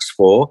dirty looks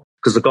for,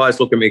 because the guys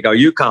look at me and go,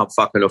 you can't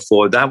fucking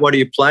afford that. What are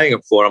you playing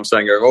it for? And I'm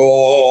saying,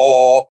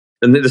 oh,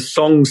 and then the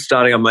song's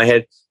starting on my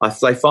head.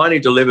 They finally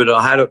delivered it.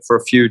 I had it for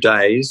a few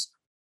days,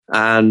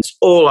 and it's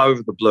all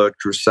over the Blurred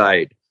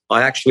Crusade.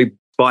 By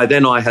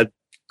then I had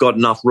got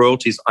enough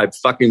royalties. I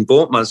fucking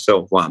bought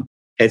myself one.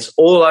 It's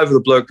all over the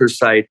Blurred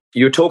Crusade.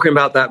 You were talking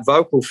about that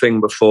vocal thing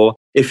before.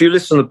 If you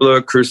listen to the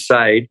Blurred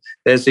Crusade,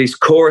 there's these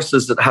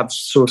choruses that have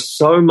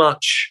so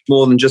much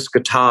more than just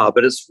guitar,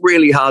 but it's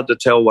really hard to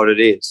tell what it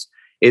is.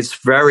 It's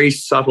very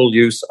subtle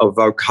use of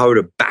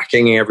vocoder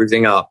backing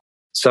everything up,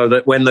 so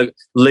that when the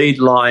lead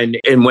line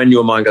in When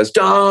Your Mind goes,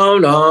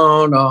 down,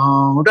 down,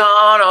 down,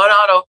 down, down,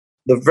 down,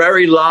 the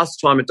very last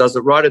time it does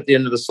it, right at the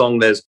end of the song,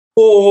 there's,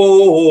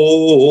 oh,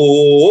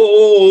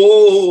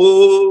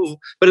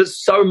 but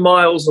it's so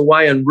miles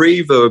away and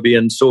reverby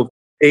and sort of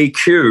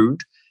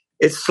EQ'd.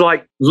 It's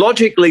like,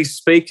 logically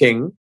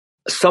speaking,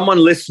 someone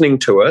listening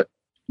to it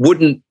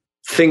wouldn't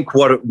think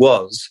what it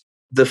was.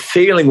 The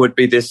feeling would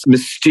be this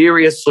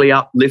mysteriously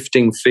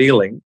uplifting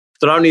feeling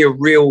that only a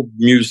real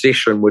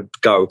musician would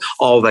go,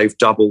 oh, they've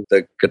doubled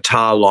the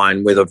guitar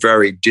line with a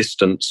very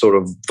distant sort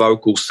of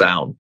vocal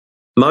sound.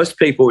 Most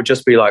people would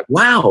just be like,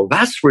 wow,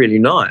 that's really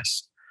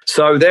nice.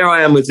 So there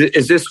I am with,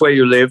 is this where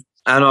you live?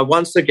 And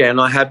always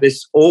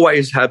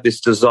had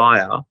this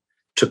desire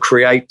to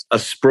create a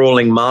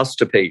sprawling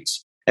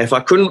masterpiece. If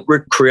I couldn't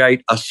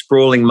create a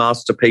sprawling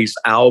masterpiece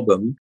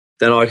album,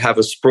 then I'd have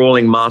a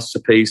sprawling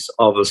masterpiece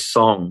of a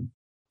song.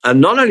 And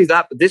not only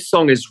that, but this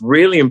song is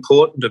really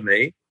important to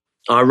me.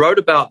 I wrote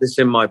about this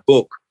in my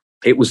book.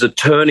 It was a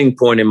turning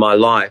point in my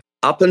life.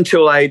 Up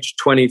until age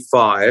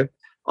 25,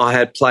 I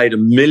had played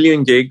 1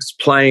 million gigs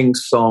playing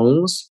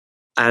songs,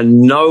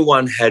 and no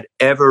one had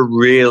ever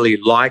really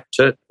liked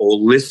it or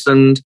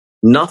listened.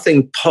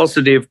 Nothing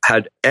positive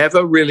had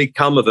ever really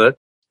come of it,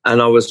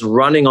 and I was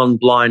running on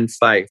blind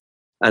faith.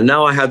 And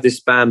now I had this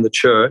band, The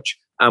Church,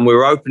 and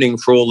we're opening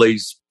for all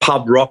these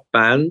pub rock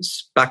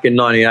bands back in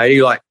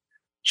 1980, like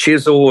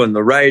Chisel and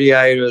the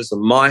Radiators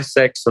and My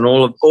Sex and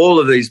all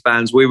of these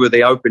bands. We were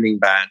the opening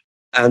band.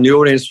 And the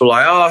audience were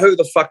like, oh, who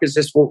the fuck is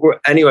this?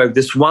 Anyway,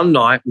 this one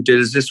night we did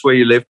Is This Where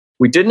You Live?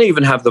 We didn't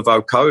even have the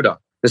vocoder.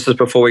 This is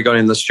before we got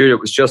in the studio.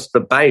 It was just the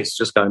bass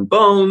just going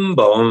boom,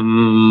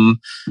 boom,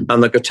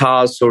 and the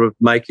guitars sort of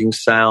making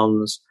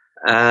sounds.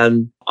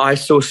 And I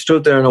sort of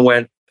stood there and I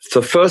went,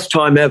 for the first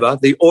time ever,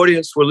 the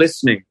audience were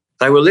listening.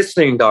 They were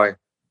listening and going,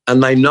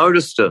 and they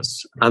noticed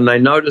us and they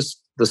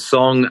noticed the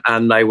song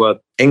and they were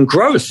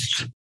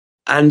engrossed.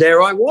 And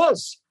there I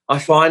was. I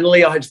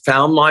had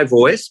found my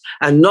voice.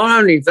 And not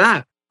only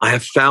that, I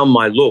have found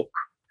my look.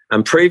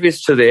 And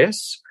previous to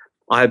this,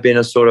 I had been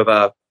a sort of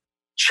a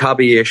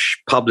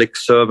chubby-ish public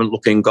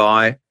servant-looking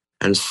guy.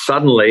 And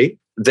suddenly,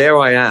 there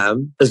I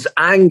am, as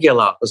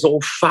angular as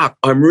all fuck.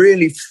 I'm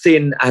really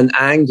thin and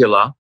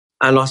angular.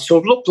 And I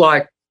sort of look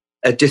like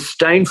a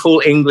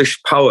disdainful English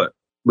poet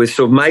with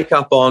sort of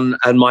makeup on.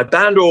 And my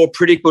band are all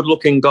pretty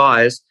good-looking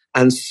guys.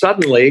 And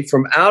suddenly,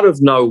 from out of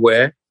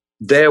nowhere,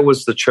 there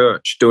was the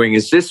church doing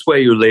Is This Where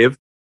You Live?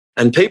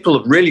 And people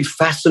are really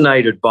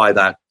fascinated by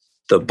that.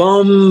 The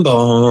bomb,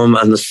 bomb,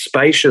 and the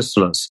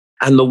spaciousness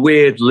and the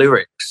weird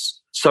lyrics.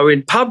 So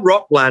in pub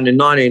rockland in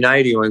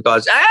 1980, when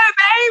guys, hey,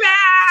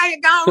 baby,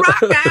 you're going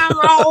rock and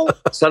roll.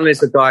 Suddenly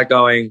it's a guy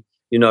going,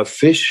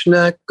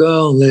 fishnet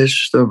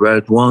girlish, the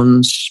red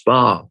one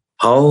spark,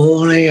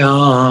 holy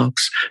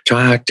ox,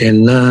 tracked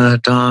in the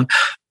dark,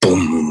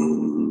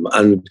 boom.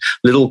 And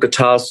little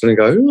guitars suddenly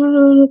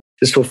go,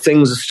 this sort of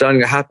things are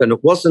starting to happen.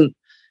 It wasn't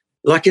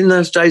like in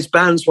those days,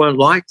 bands weren't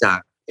like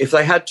that. If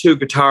they had two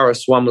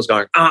guitarists, one was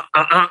going, and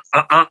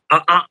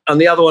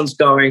the other one's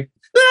going,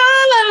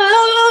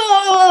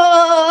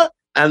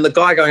 and the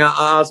guy going,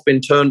 has been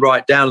turned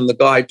right down, and the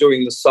guy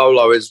doing the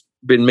solo has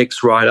been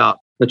mixed right up.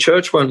 The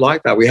church weren't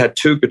like that. We had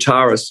two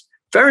guitarists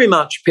very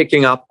much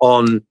picking up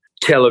on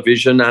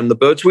television and the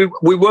Byrds.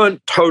 We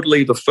weren't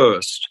totally the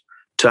first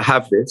to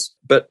have this,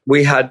 but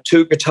we had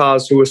two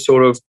guitars who were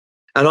sort of,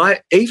 and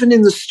even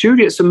in the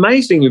studio, it's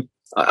amazing.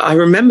 I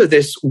remember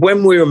this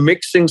when we were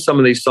mixing some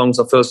of these songs,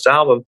 the first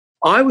album,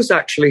 I was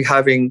actually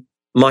having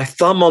my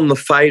thumb on the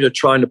fader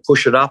trying to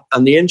push it up,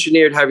 and the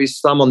engineer would have his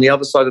thumb on the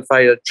other side of the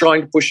fader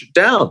trying to push it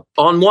down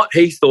on what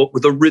he thought were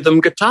the rhythm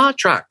guitar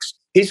tracks.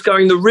 He's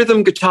going, the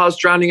rhythm guitar's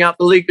drowning out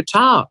the lead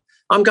guitar.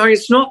 I'm going,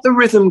 it's not the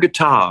rhythm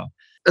guitar.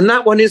 And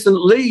that one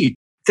isn't lead.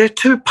 They're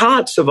two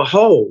parts of a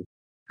whole.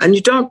 And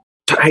you don't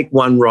take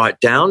one right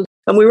down.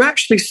 And we were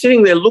actually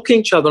sitting there looking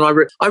at each other,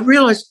 and I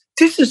realized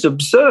this is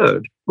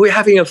absurd. We're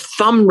having a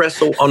thumb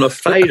wrestle on a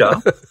fader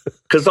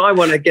because I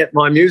want to get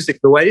my music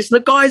the way it is. And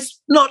the guy's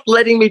not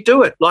letting me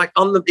do it.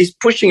 He's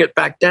pushing it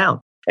back down.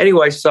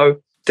 Anyway,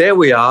 so there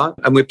we are,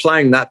 and we're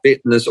playing that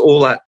bit, and there's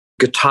all that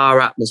guitar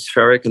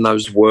atmospheric and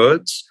those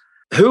words.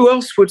 Who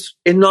else was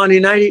in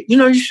 1980?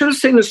 You should have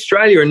seen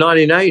Australia in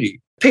 1980.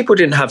 People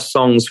didn't have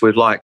songs with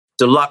like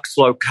deluxe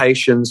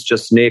locations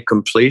just near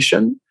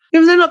completion.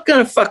 They're not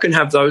going to fucking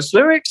have those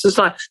lyrics. It's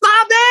like,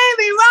 my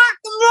baby rock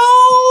and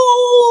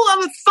roll,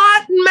 I'm a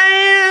fighting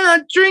man,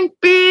 I drink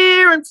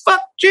beer and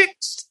fuck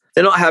chicks.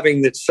 They're not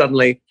having that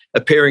suddenly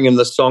appearing in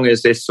the song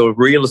as this sort of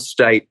real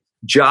estate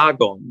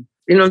jargon.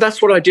 That's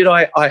what I did.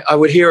 I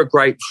would hear a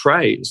great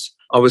phrase.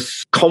 I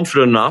was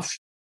confident enough,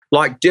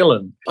 like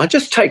Dylan. I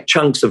just take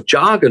chunks of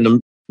jargon,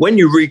 and when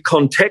you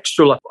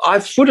recontextualize,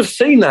 I would have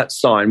seen that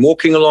sign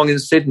walking along in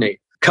Sydney,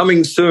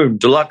 coming soon,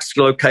 deluxe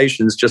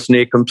locations just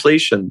near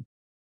completion.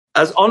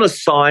 As on a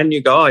sign,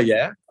 you go, oh,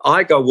 yeah.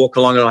 I go walk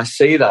along and I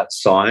see that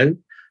sign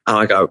and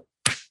I go,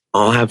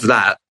 I'll have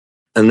that.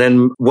 And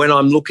then when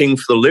I'm looking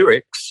for the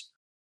lyrics,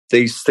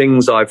 these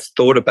things I've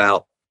thought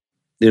about,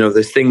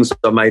 the things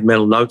I made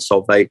mental notes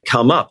of, they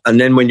come up. And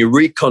then when you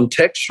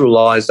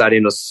recontextualize that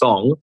in a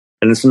song,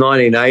 and it's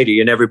 1980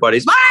 and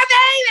everybody's, my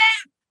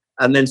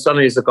baby! And then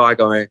suddenly there's a guy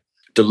going,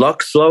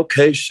 deluxe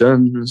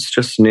locations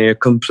just near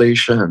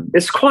completion.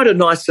 It's quite a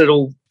nice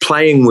little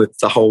playing with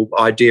the whole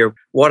idea of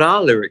what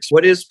are lyrics?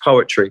 What is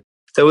poetry?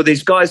 There were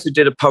these guys who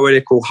did a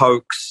poetical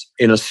hoax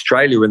in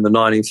Australia in the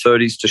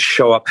 1930s to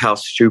show up how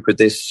stupid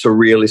this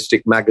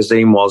surrealistic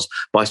magazine was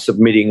by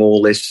submitting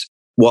all this,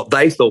 what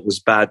they thought was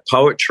bad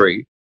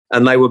poetry.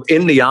 And they were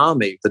in the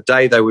army the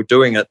day they were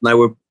doing it, and they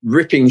were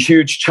ripping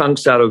huge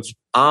chunks out of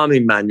army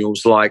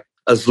manuals like,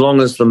 as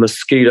long as the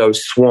mosquito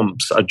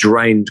swamps are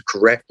drained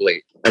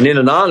correctly. And in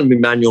an army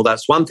manual,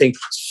 that's one thing.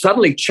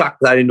 Suddenly chuck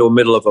that into the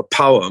middle of a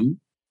poem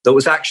that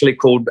was actually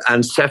called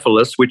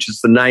encephalus, which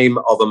is the name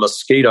of a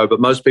mosquito, but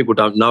most people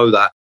don't know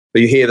that.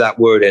 But you hear that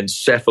word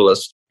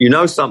encephalus,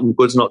 something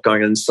good's not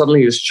going on, and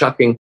suddenly you're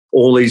chucking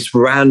all these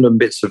random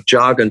bits of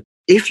jargon.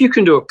 If you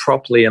can do it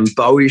properly, and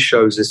Bowie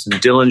shows this and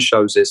Dylan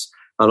shows this,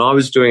 and I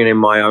was doing it in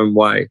my own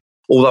way,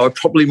 although I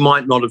probably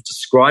might not have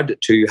described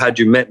it to you. Had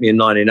you met me in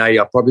 1980,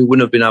 I probably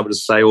wouldn't have been able to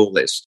say all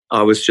this.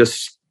 I was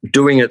just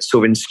doing it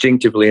sort of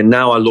instinctively, and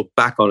now I look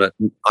back on it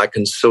and I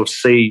can sort of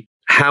see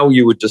how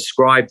you would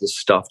describe this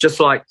stuff.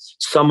 Just like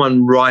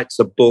someone writes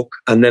a book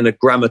and then a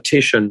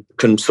grammatician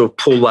can sort of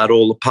pull that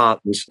all apart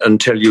and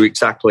tell you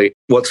exactly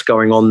what's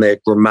going on there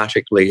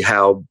grammatically,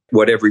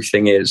 what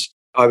everything is.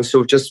 I was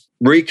sort of just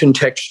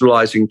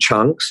recontextualizing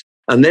chunks.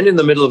 And then in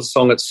the middle of the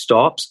song, it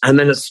stops and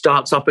then it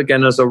starts up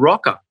again as a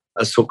rocker,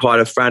 quite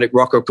a frantic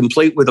rocker,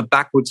 complete with a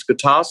backwards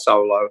guitar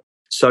solo.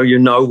 So you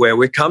know where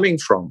we're coming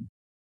from.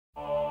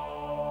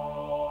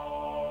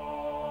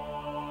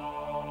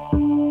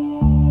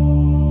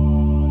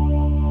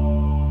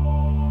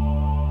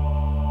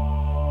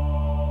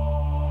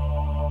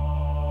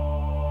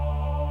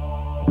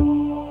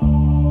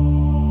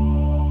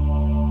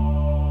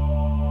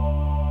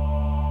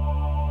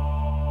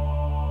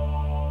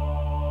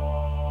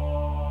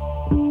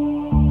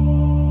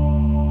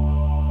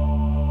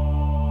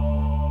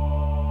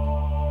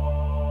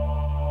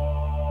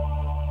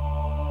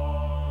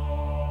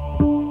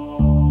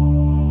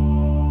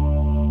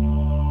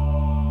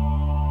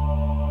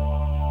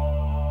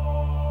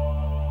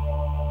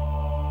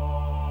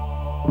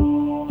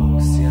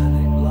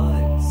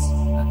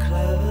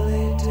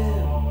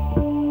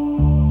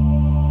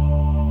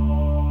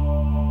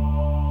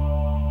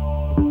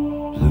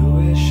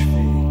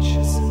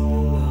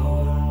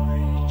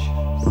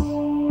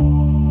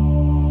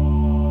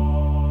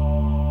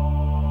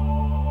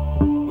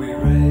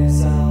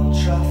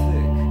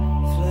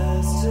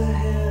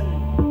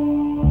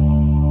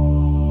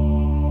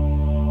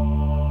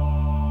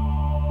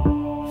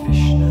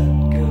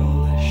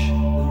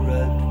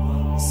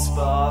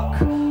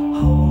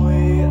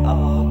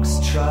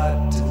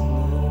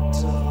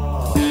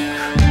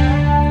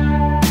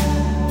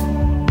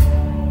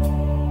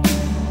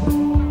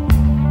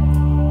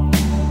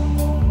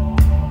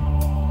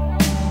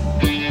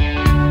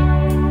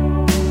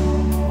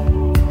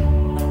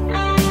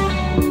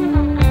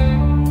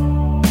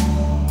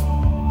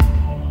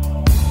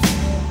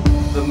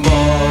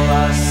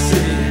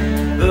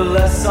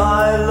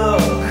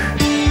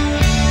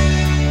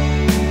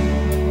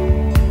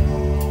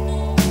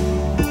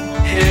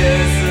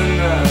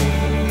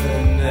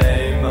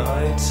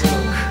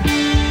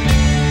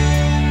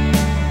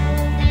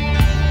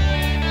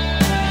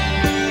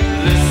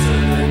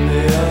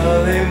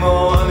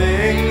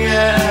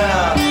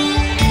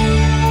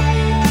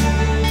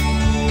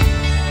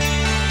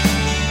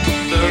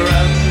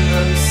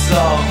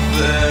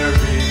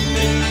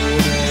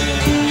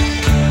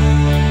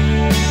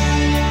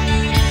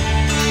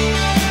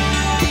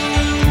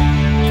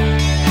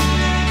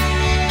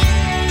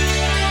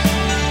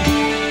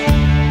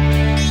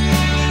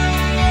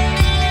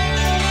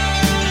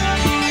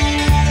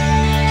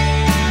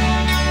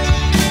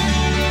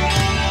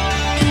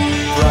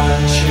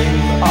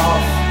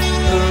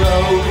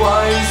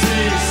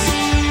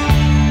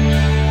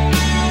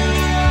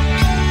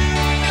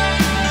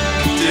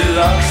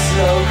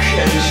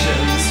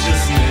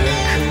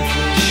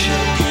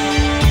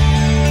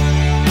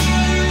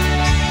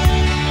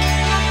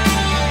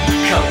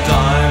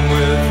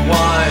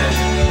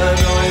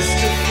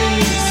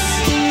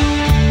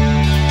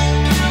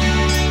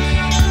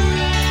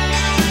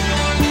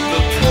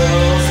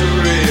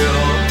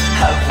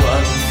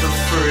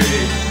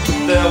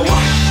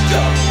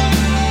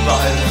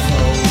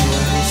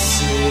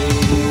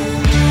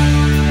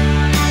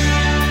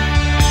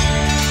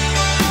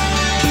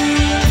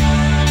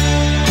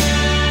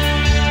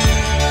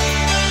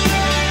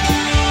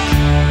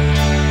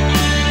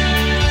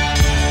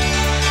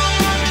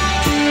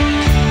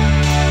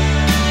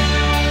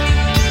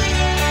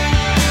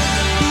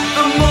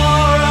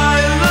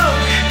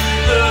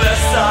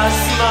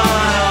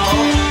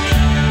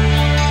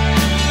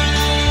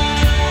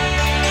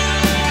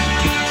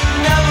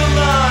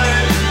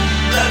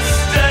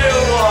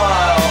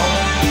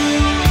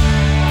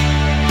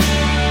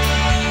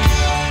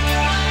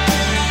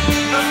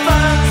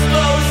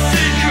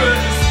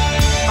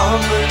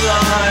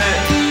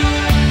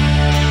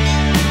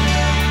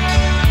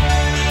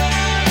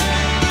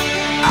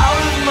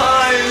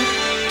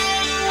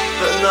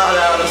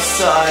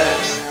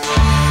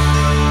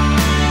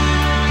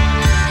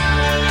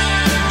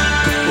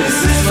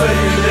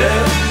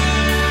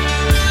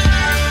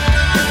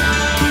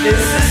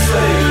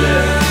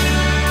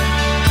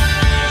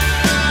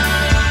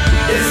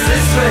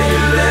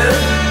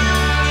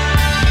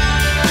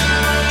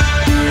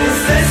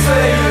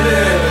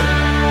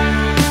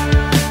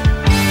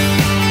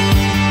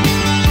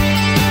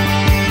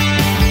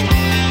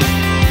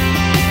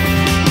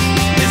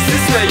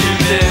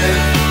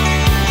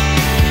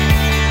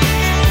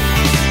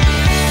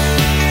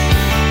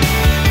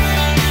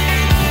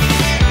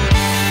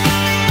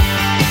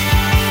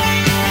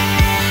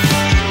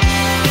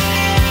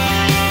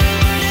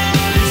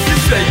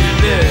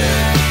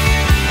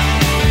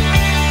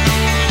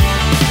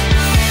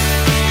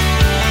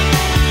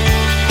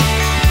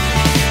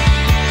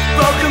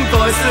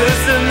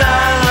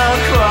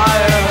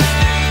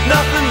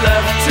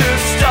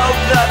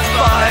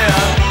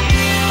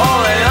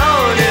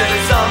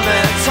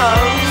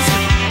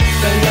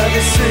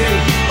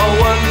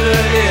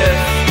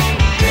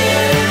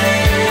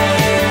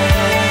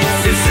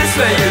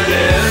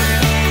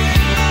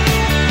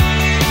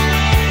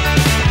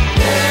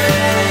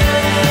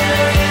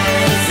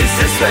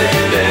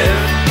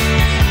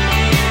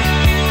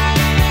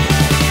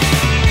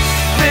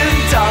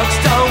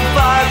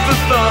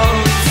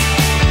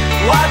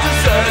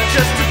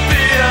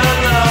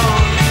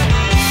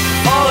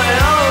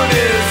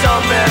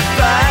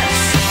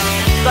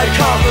 I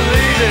can't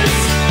believe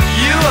it's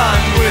you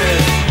I'm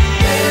with.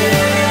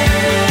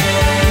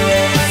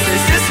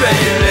 Is this where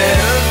you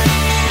live?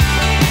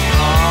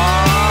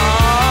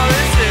 Oh,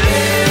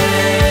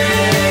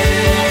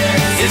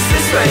 is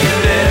this where you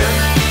live?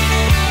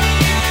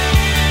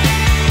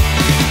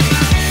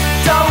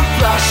 Don't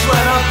blush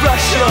when I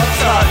brush your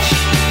touch.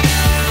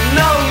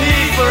 No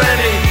need for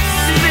any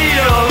speed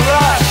or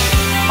rush.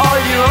 All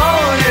you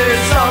own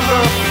is on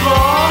the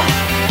floor.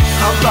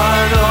 I'm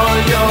buying all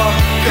you're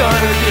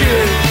gonna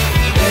give.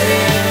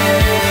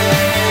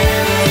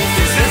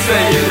 Is this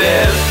where you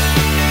live?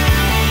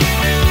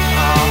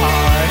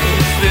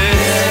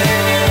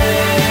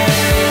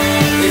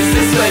 Is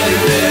this where you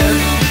live?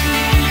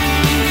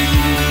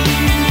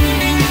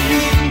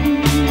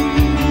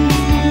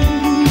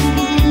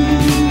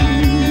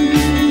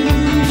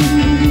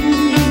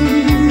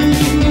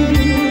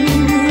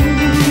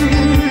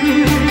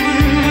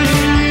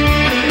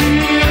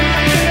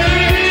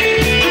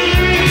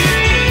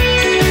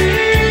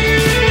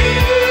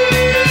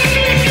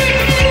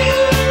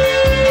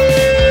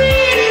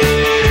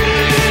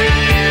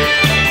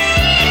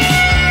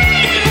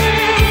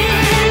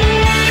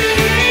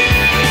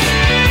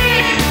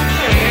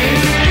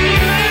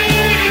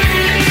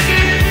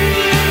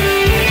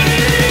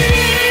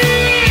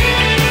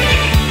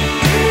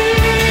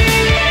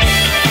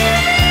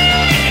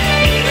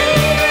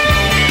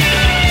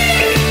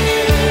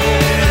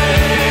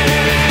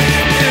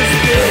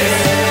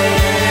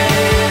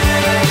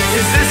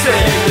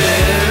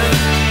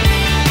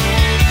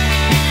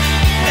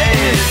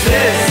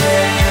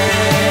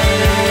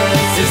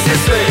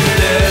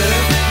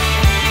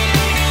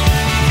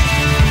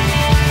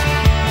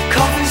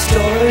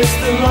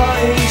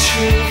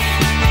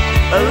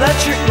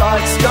 Electric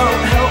lights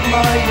don't help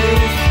my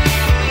youth.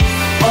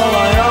 All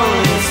I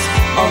own is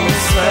on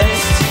this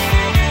face,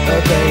 a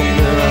bay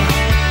mirror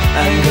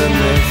and a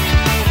myth.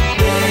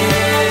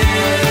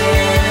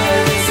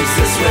 Is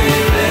this where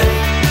you live?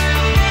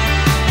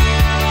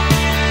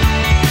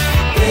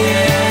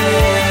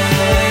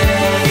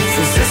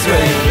 Is this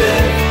where you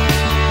live?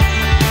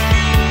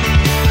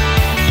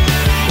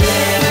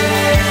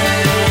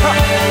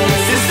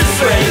 Is this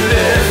where you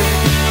live?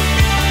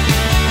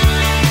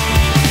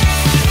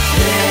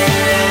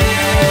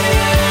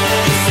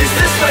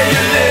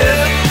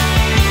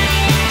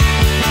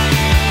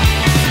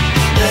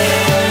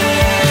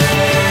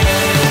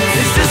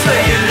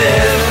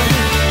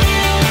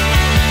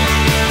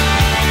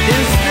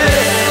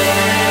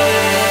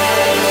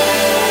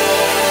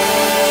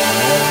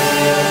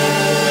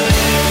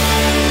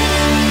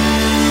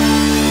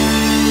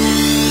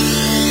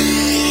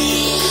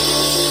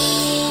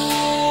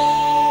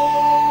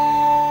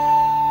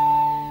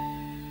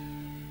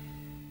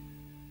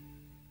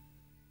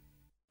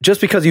 Just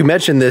because you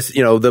mentioned this,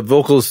 you know, the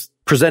vocals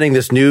presenting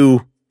this new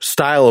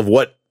style of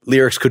what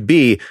lyrics could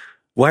be,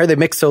 why are they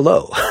mixed so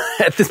low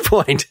at this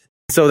point?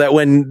 So that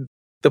when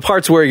the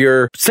parts where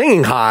you're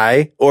singing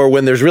high or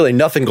when there's really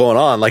nothing going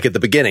on, like at the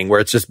beginning where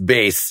it's just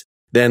bass,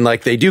 then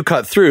like they do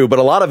cut through. But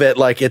a lot of it,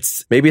 like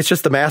maybe it's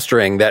just the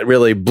mastering that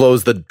really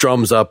blows the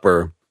drums up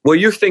or. Well,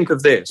 you think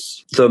of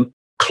this, the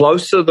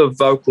closer the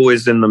vocal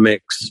is in the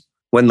mix,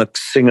 when the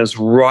singer's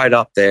right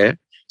up there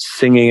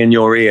singing in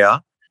your ear,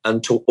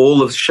 until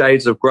all of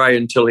shades of grey,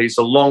 until he's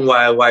a long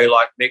way away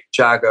like Mick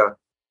Jagger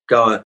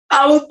going,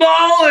 I was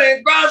born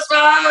across the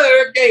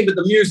hurricane, but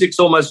the music's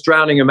almost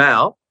drowning him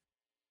out.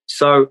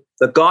 So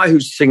the guy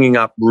who's singing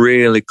up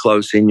really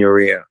close in your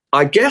ear,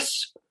 I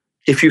guess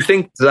if you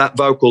think that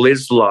vocal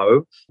is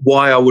low,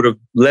 why I would have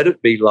let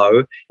it be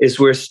low is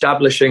we're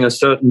establishing a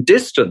certain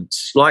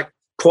distance. Like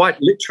quite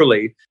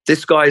literally,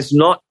 this guy's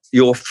not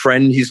your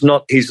friend. He's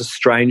a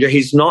stranger.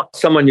 He's not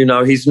someone you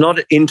know. He's not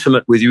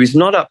intimate with you. He's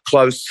not up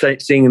close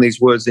singing these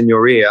words in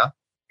your ear.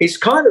 He's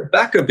kind of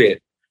back a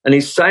bit and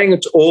he's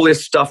saying all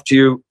this stuff to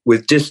you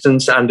with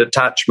distance and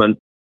attachment.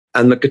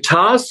 And the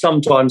guitars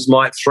sometimes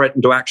might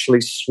threaten to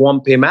actually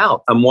swamp him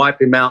out and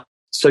wipe him out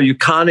so you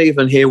can't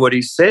even hear what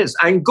he says.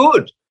 And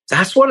good.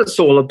 That's what it's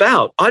all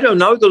about. I don't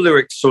know the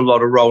lyrics to a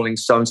lot of Rolling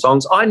Stone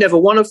songs. I never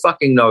want to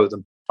fucking know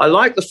them. I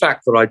like the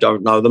fact that I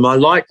don't know them. I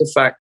like the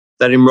fact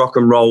that in rock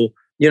and roll,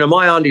 you know,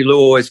 my Auntie Lou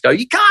always go,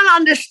 you can't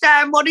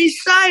understand what he's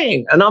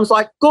saying. And I was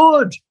like,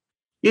 good.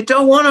 You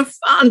don't want to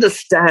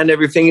understand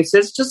everything he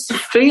says, just the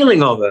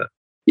feeling of it.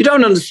 You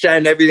don't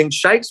understand everything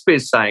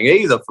Shakespeare's saying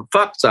either, for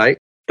fuck's sake,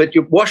 but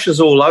it washes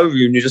all over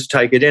you and you just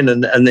take it in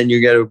and then you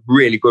get a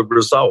really good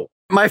result.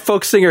 My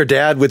folk singer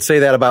dad would say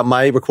that about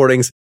my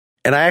recordings,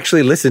 and I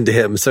actually listened to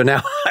him. So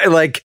now I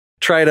like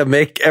try to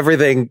make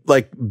everything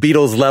like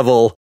Beatles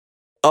level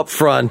up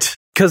front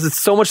because it's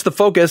so much the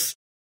focus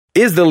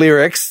is the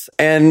lyrics,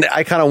 and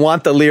I kind of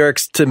want the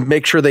lyrics to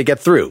make sure they get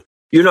through.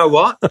 You know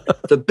what?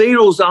 The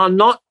Beatles are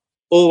not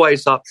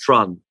always up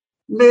front.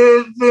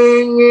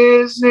 Living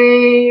is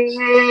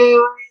easy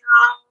when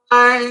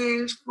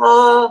eyes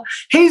fall.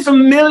 He's a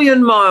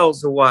million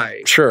miles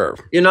away. Sure.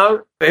 You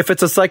know? If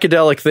it's a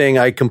psychedelic thing,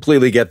 I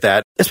completely get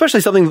that.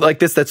 Especially something like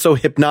this that's so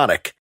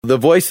hypnotic. The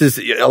voices,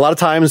 a lot of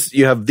times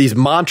you have these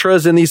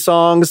mantras in these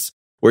songs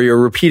where you're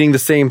repeating the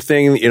same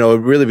thing, it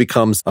really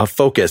becomes a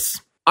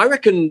focus. I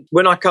reckon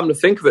when I come to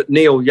think of it,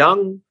 Neil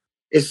Young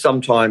is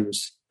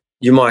sometimes,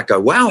 you might go,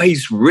 wow,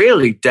 he's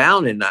really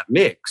down in that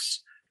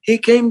mix. He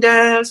came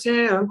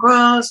dancing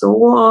across the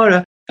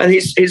water. And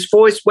his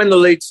voice, when the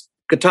lead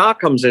guitar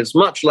comes in, it's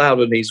much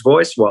louder than his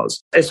voice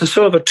was. It's a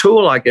sort of a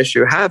tool, I guess,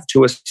 you have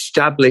to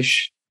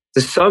establish.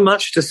 There's so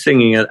much to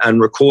singing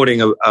and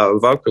recording a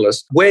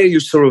vocalist. Where you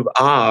sort of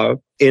are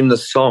in the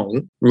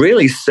song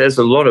really says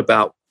a lot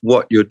about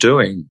what you're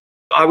doing.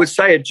 I would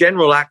say a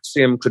general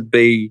axiom could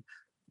be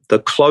the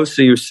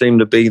closer you seem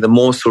to be, the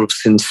more sort of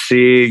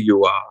sincere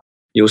you are.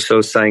 You're sort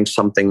of saying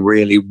something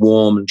really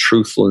warm and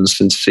truthful and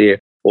sincere,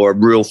 or a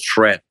real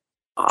threat.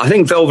 I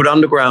think Velvet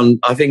Underground,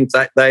 I think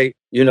that they,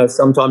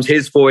 sometimes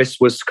his voice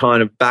was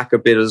kind of back a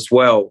bit as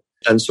well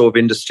and sort of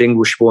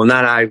indistinguishable. And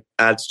that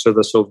adds to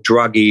the sort of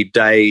druggy,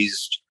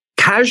 dazed,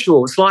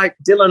 casual. It's like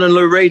Dylan and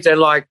Lou Reed, they're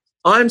like,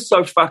 I'm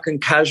so fucking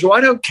casual.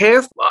 I don't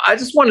care. I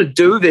just want to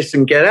do this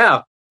and get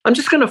out. I'm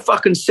just going to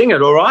fucking sing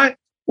it, all right?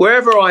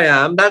 Wherever I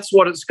am, that's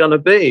what it's going to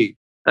be.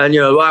 And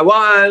like,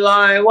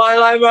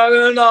 why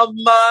broken up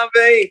my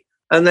feet?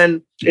 And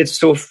then it's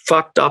sort of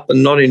fucked up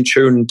and not in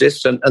tune and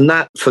distant. And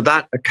that, for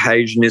that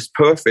occasion, is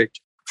perfect.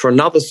 For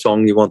another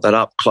song, you want that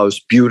up close,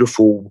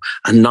 beautiful,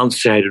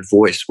 enunciated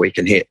voice where you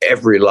can hear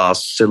every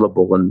last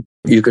syllable and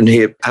you can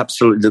hear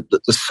absolutely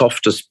the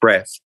softest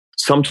breath.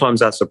 Sometimes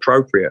that's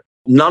appropriate.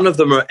 None of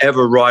them are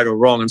ever right or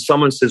wrong. And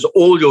someone says,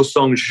 all your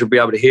songs, you should be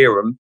able to hear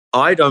them.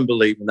 I don't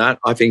believe in that.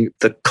 I think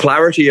the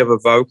clarity of a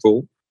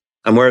vocal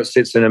and where it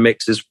sits in a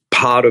mix is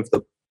part of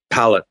the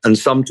palette. And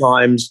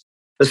sometimes,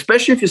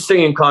 especially if you're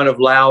singing kind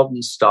of loud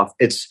and stuff,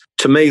 it's,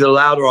 to me, the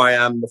louder I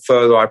am, the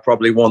further I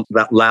probably want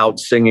that loud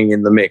singing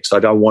in the mix. I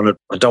don't want it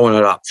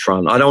up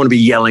front. I don't want to be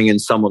yelling in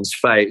someone's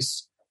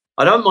face.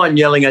 I don't mind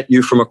yelling at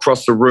you from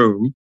across the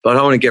room, but I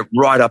don't want to get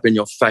right up in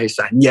your face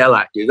and yell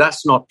at you.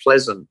 That's not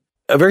pleasant.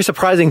 A very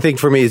surprising thing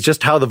for me is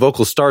just how the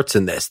vocal starts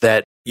in this,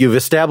 that you've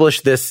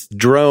established this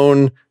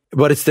drone,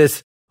 but it's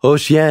this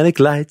oceanic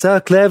lights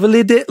are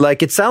cleverly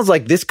like, it sounds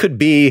like this could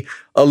be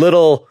a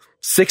little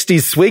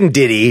 60s swing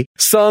ditty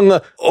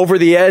sung over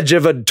the edge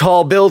of a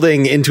tall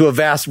building into a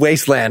vast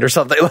wasteland or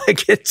something.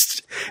 Like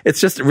it's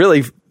just a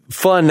really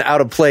fun, out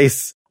of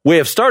place way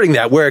of starting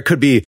that, where it could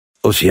be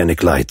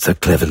oceanic lights are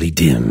cleverly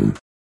dim.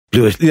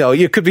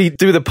 You could be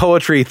do the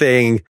poetry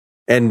thing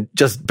and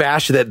just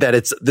bash that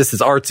this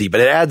is artsy, but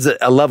it adds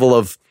a level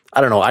of,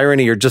 I don't know,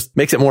 irony, or just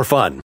makes it more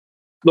fun.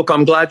 Look,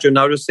 I'm glad you're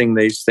noticing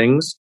these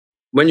things.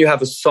 When you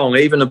have a song,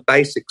 even a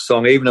basic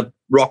song, even a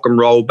rock and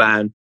roll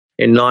band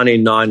in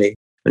 1990,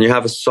 and you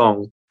have a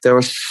song, there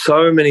are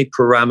so many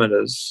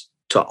parameters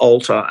to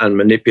alter and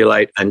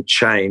manipulate and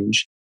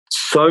change,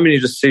 so many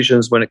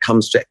decisions when it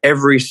comes to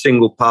every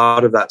single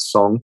part of that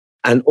song,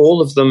 and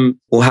all of them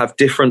will have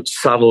different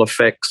subtle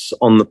effects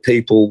on the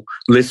people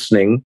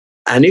listening.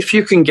 And if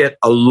you can get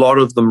a lot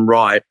of them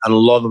right and a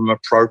lot of them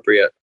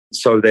appropriate,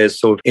 so there's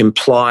sort of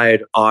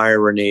implied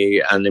irony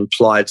and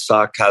implied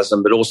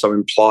sarcasm, but also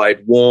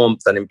implied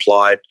warmth and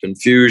implied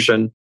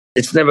confusion.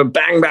 It's never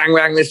bang, bang,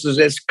 bang.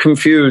 It's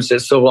confused.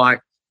 It's sort of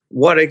like,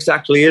 what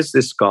exactly is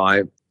this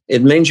guy?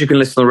 It means you can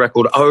listen to the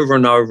record over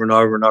and over and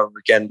over and over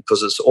again,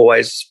 because it's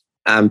always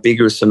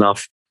ambiguous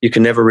enough. You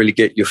can never really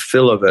get your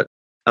fill of it.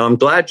 And I'm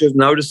glad you're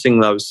noticing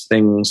those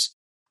things.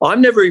 I've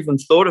never even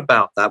thought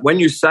about that. When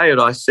you say it,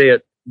 I see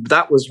it.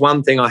 That was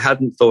one thing I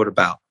hadn't thought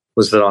about,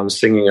 was that I'm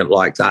singing it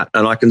like that.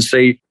 And I can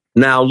see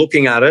now,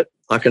 looking at it,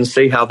 I can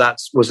see how that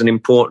was an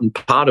important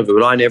part of it.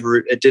 But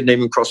it didn't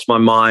even cross my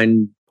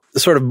mind. The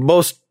sort of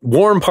most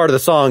warm part of the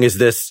song is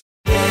this,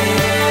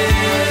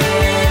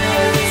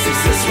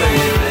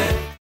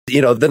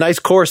 the nice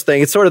chorus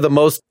thing. It's sort of the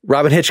most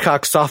Robin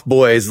Hitchcock Soft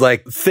Boys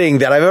like thing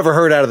that I've ever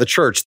heard out of the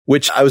church,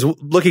 which I was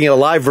looking at a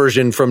live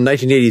version from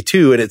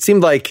 1982. And it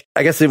seemed like,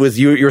 I guess it was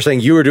you were saying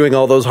you were doing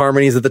all those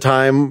harmonies at the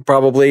time,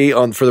 probably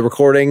for the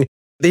recording.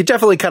 They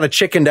definitely kind of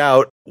chickened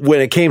out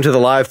when it came to the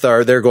live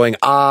third. They're going,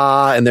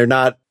 and they're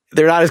not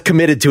as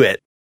committed to it.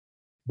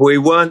 We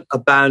weren't a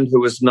band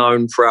who was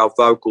known for our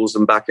vocals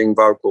and backing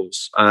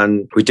vocals,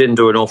 and we didn't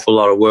do an awful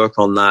lot of work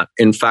on that.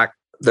 In fact,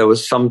 there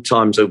was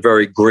sometimes a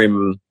very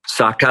grim,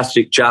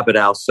 sarcastic jab at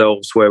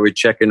ourselves where we'd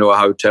check into a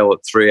hotel at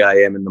 3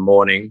 a.m. in the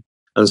morning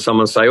and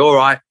someone say, all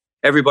right,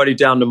 everybody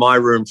down to my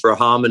room for a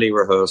harmony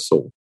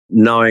rehearsal,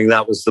 knowing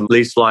that was the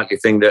least likely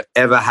thing to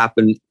ever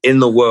happen in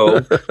the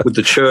world. Would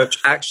the church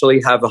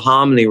actually have a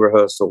harmony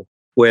rehearsal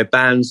where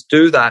bands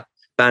do that?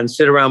 Bands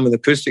sit around with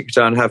acoustic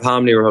guitar and have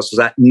harmony rehearsals.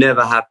 That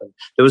never happened.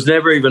 There was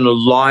never even a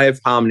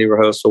live harmony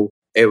rehearsal.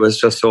 It was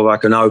just sort of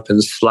like an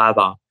open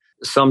slather.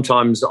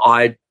 Sometimes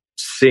I'd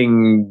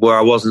sing where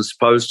I wasn't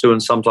supposed to,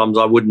 and sometimes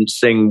I wouldn't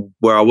sing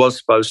where I was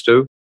supposed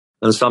to,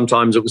 and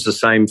sometimes it was the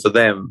same for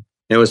them.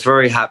 It was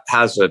very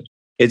haphazard.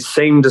 It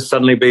seemed to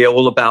suddenly be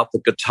all about the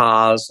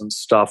guitars and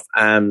stuff,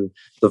 and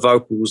the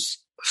vocals.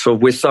 So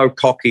we're so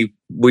cocky,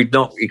 we're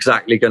not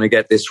exactly going to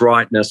get this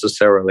right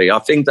necessarily. I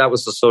think that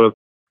was the sort of,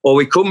 or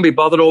we couldn't be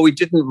bothered, or we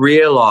didn't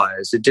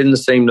realize, it didn't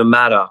seem to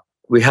matter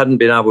we hadn't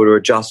been able to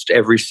adjust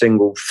every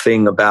single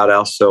thing about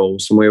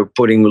ourselves, and we were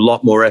putting a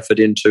lot more effort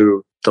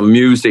into the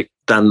music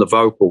than the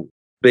vocal.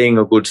 Being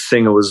a good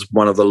singer was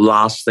one of the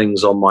last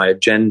things on my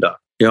agenda.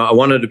 I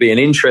wanted to be an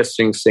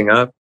interesting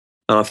singer,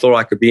 and I thought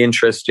I could be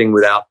interesting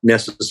without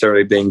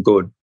necessarily being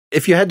good.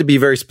 If you had to be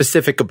very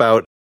specific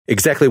about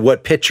exactly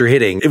what pitch you're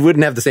hitting, it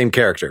wouldn't have the same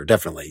character,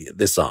 definitely,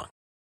 this song.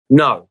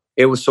 No,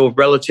 it was sort of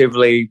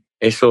relatively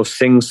a sort of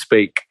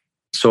sing-speak,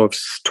 sort of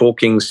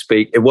talking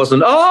speak. It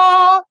wasn't,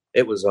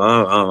 it was,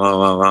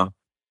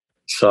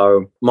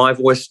 So my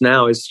voice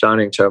now is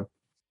starting to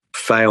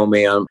fail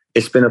me.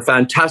 It's been a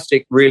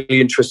fantastic,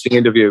 really interesting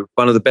interview.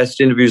 One of the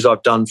best interviews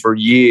I've done for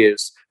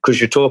years,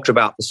 because you talked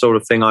about the sort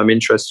of thing I'm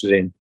interested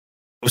in.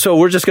 So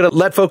we're just going to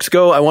let folks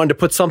go. I wanted to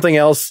put something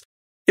else.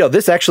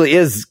 This actually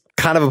is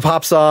kind of a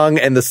pop song,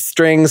 and the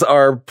strings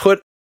are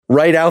put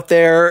right out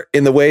there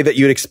in the way that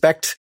you'd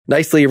expect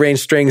nicely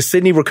arranged strings.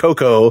 Sydney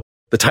Rococo,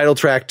 the title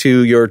track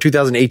to your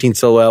 2018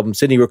 solo album,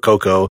 Sydney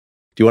Rococo.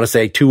 Do you want to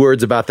say 2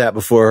 words about that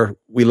before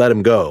we let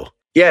him go?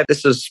 Yeah,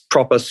 this is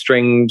proper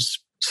strings,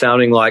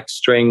 sounding like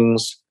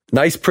strings.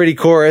 Nice, pretty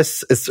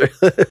chorus.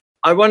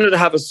 I wanted to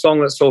have a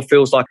song that sort of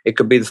feels like it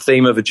could be the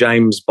theme of a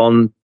James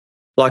Bond.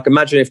 Like,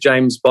 imagine if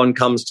James Bond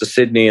comes to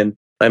Sydney and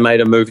they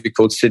made a movie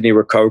called Sydney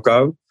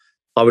Rococo.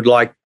 I would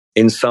like,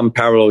 in some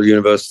parallel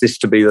universe, this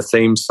to be the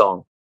theme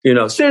song.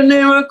 Sydney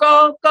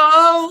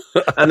Rococo!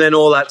 And then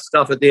all that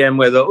stuff at the end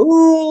where the,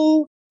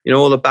 ooh,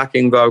 all the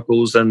backing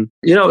vocals. And,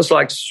 it's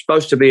like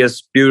supposed to be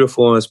as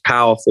beautiful and as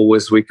powerful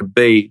as we could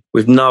be,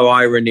 with no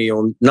irony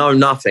or no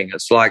nothing.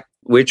 It's like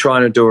we're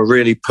trying to do a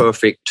really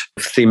perfect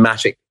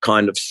thematic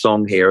kind of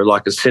song here,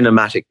 like a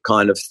cinematic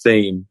kind of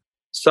theme.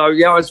 So,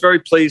 I was very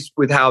pleased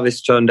with how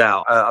this turned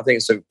out. I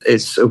think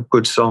it's a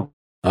good song.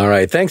 All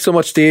right. Thanks so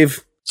much, Steve.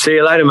 See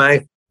you later,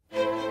 mate.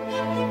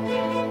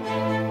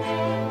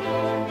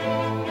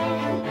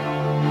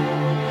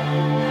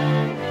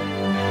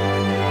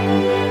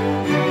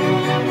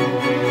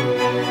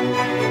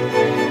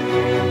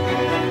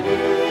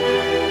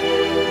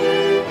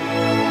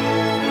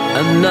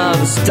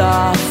 Another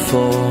star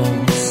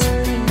falls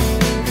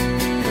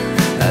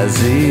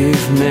as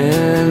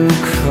evening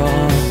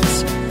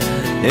crawls.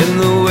 In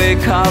the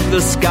wake of the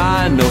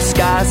sky, no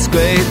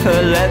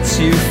skyscraper lets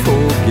you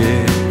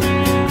forget.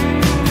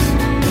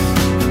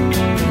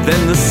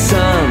 Then the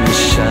sun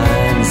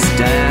shines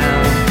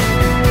down,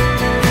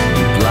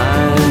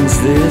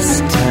 blinds this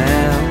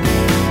town,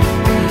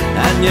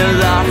 and you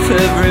laugh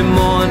every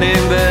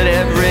morning, but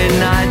every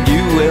night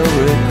you will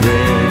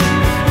regret.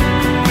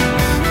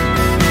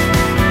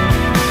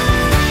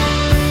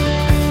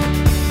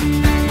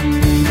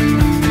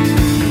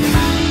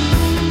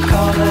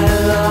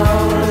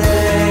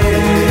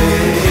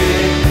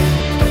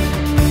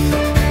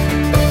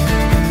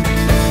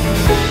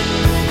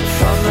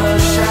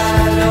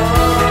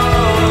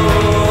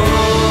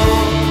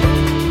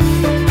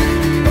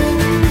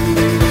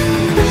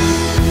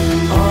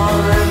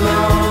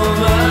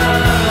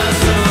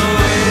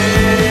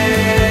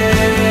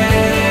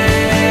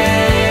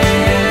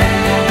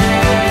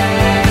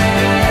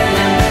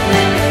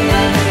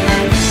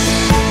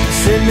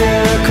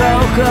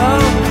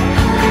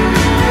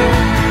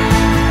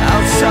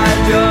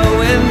 Outside your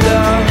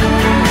window,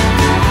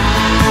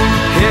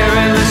 here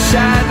in the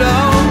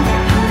shadow,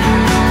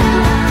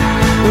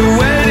 we're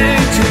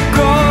waiting to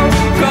go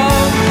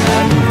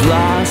and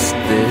blast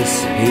this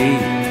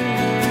heat,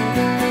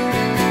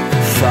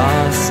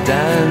 fast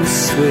and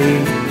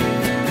sweet.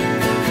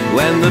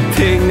 When the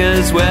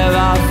pingers wear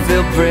off,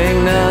 they'll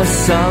bring us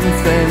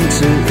something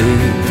to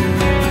eat.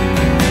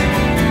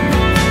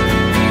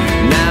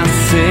 Now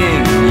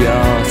sing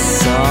your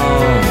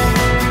song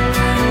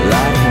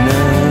like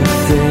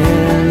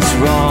nothing's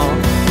wrong,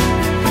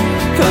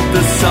 but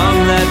the song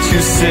that you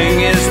sing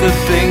is the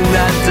thing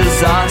that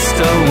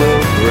disaster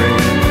will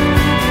bring.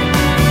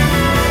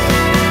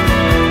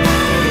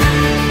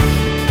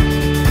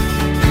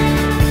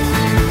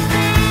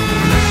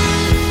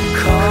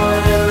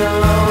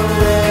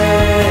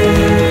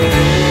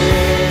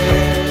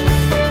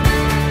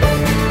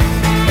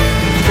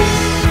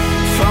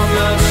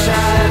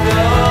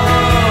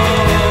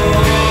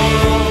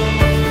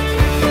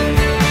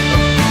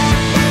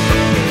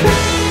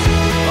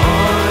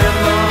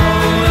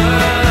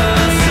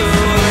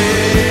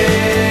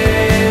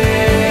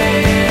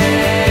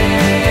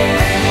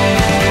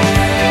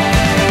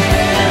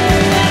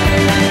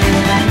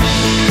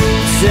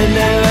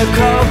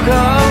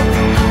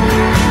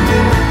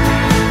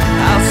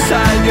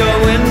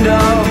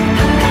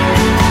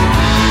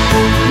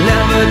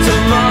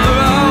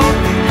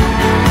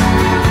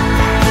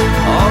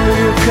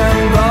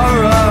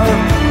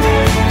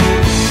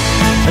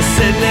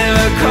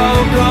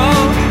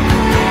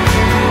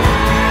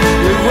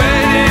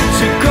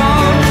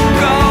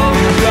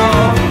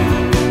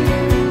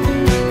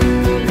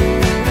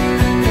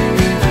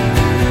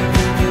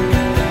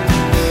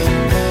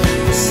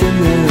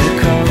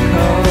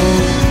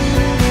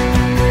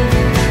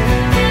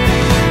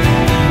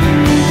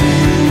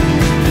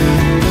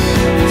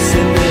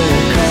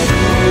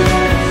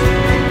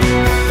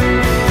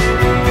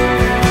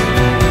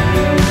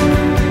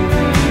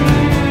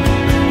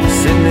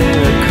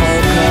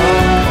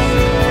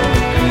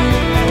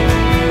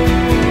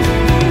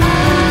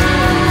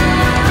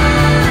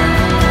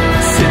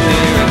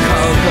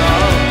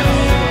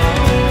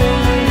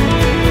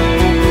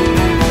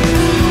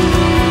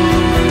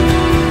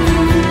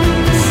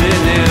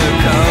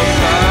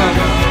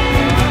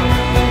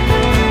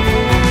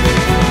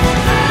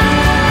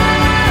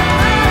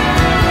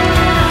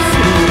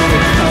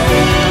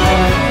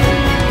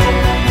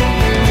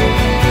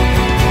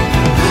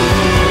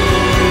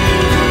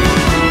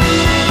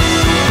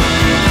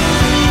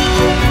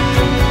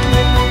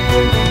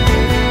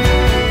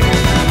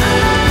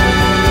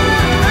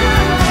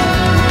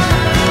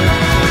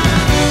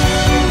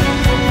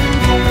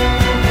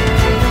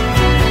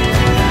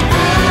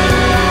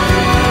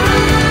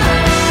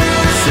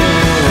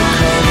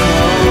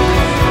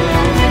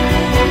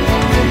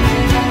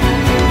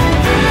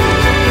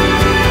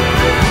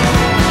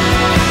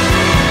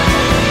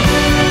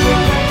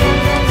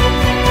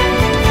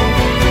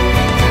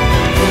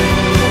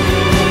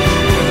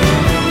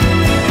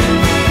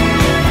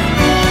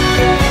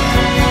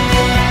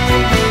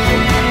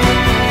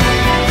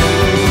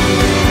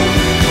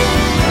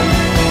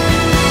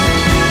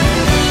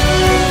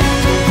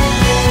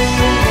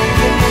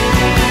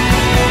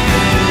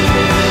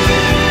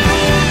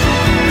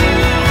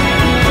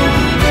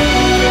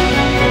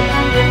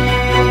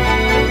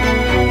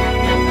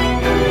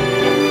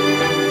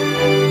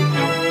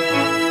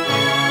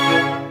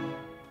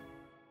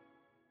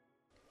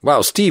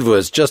 Wow, Steve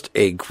was just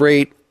a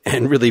great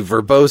and really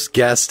verbose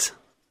guest.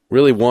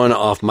 Really one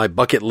off my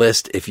bucket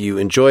list. If you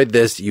enjoyed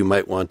this, you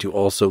might want to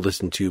also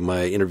listen to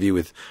my interview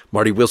with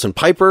Marty Wilson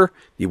Piper,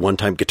 the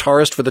one-time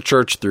guitarist for the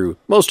church through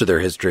most of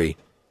their history.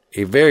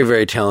 A very,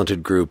 very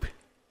talented group.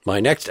 My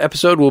next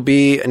episode will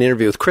be an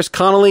interview with Chris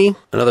Connolly,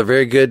 another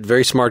very good,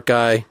 very smart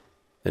guy,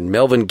 and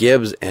Melvin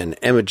Gibbs and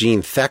Emma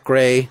Jean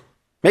Thackeray.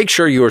 Make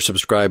sure you are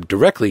subscribed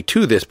directly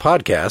to this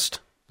podcast.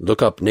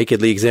 Look up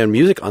Nakedly Examined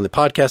Music on the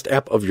podcast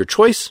app of your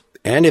choice.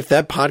 And if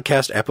that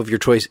podcast app of your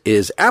choice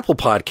is Apple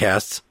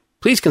Podcasts,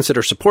 please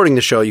consider supporting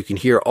the show. You can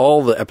hear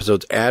all the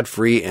episodes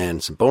ad-free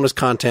and some bonus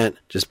content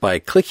just by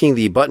clicking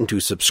the button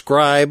to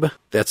subscribe.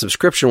 That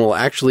subscription will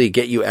actually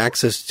get you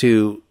access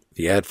to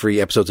the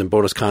ad-free episodes and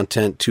bonus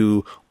content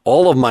to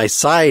all of my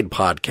side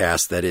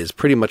podcasts. That is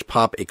Pretty Much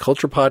Pop, a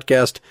culture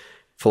podcast,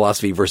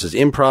 Philosophy versus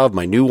Improv,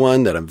 my new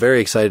one that I'm very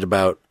excited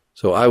about.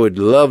 So I would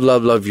love,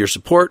 love, love your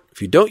support.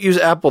 If you don't use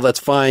Apple, that's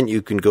fine.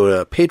 You can go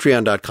to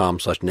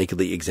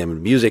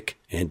patreon.com/nakedlyexaminedmusic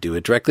and do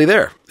it directly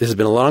there. This has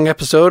been a long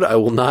episode. I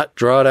will not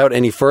draw it out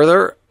any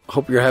further.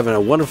 Hope you're having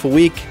a wonderful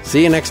week.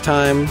 See you next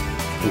time.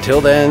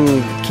 Until then,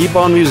 keep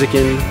on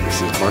musicking.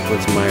 This is Mark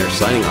Linsenmeyer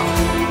signing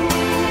off.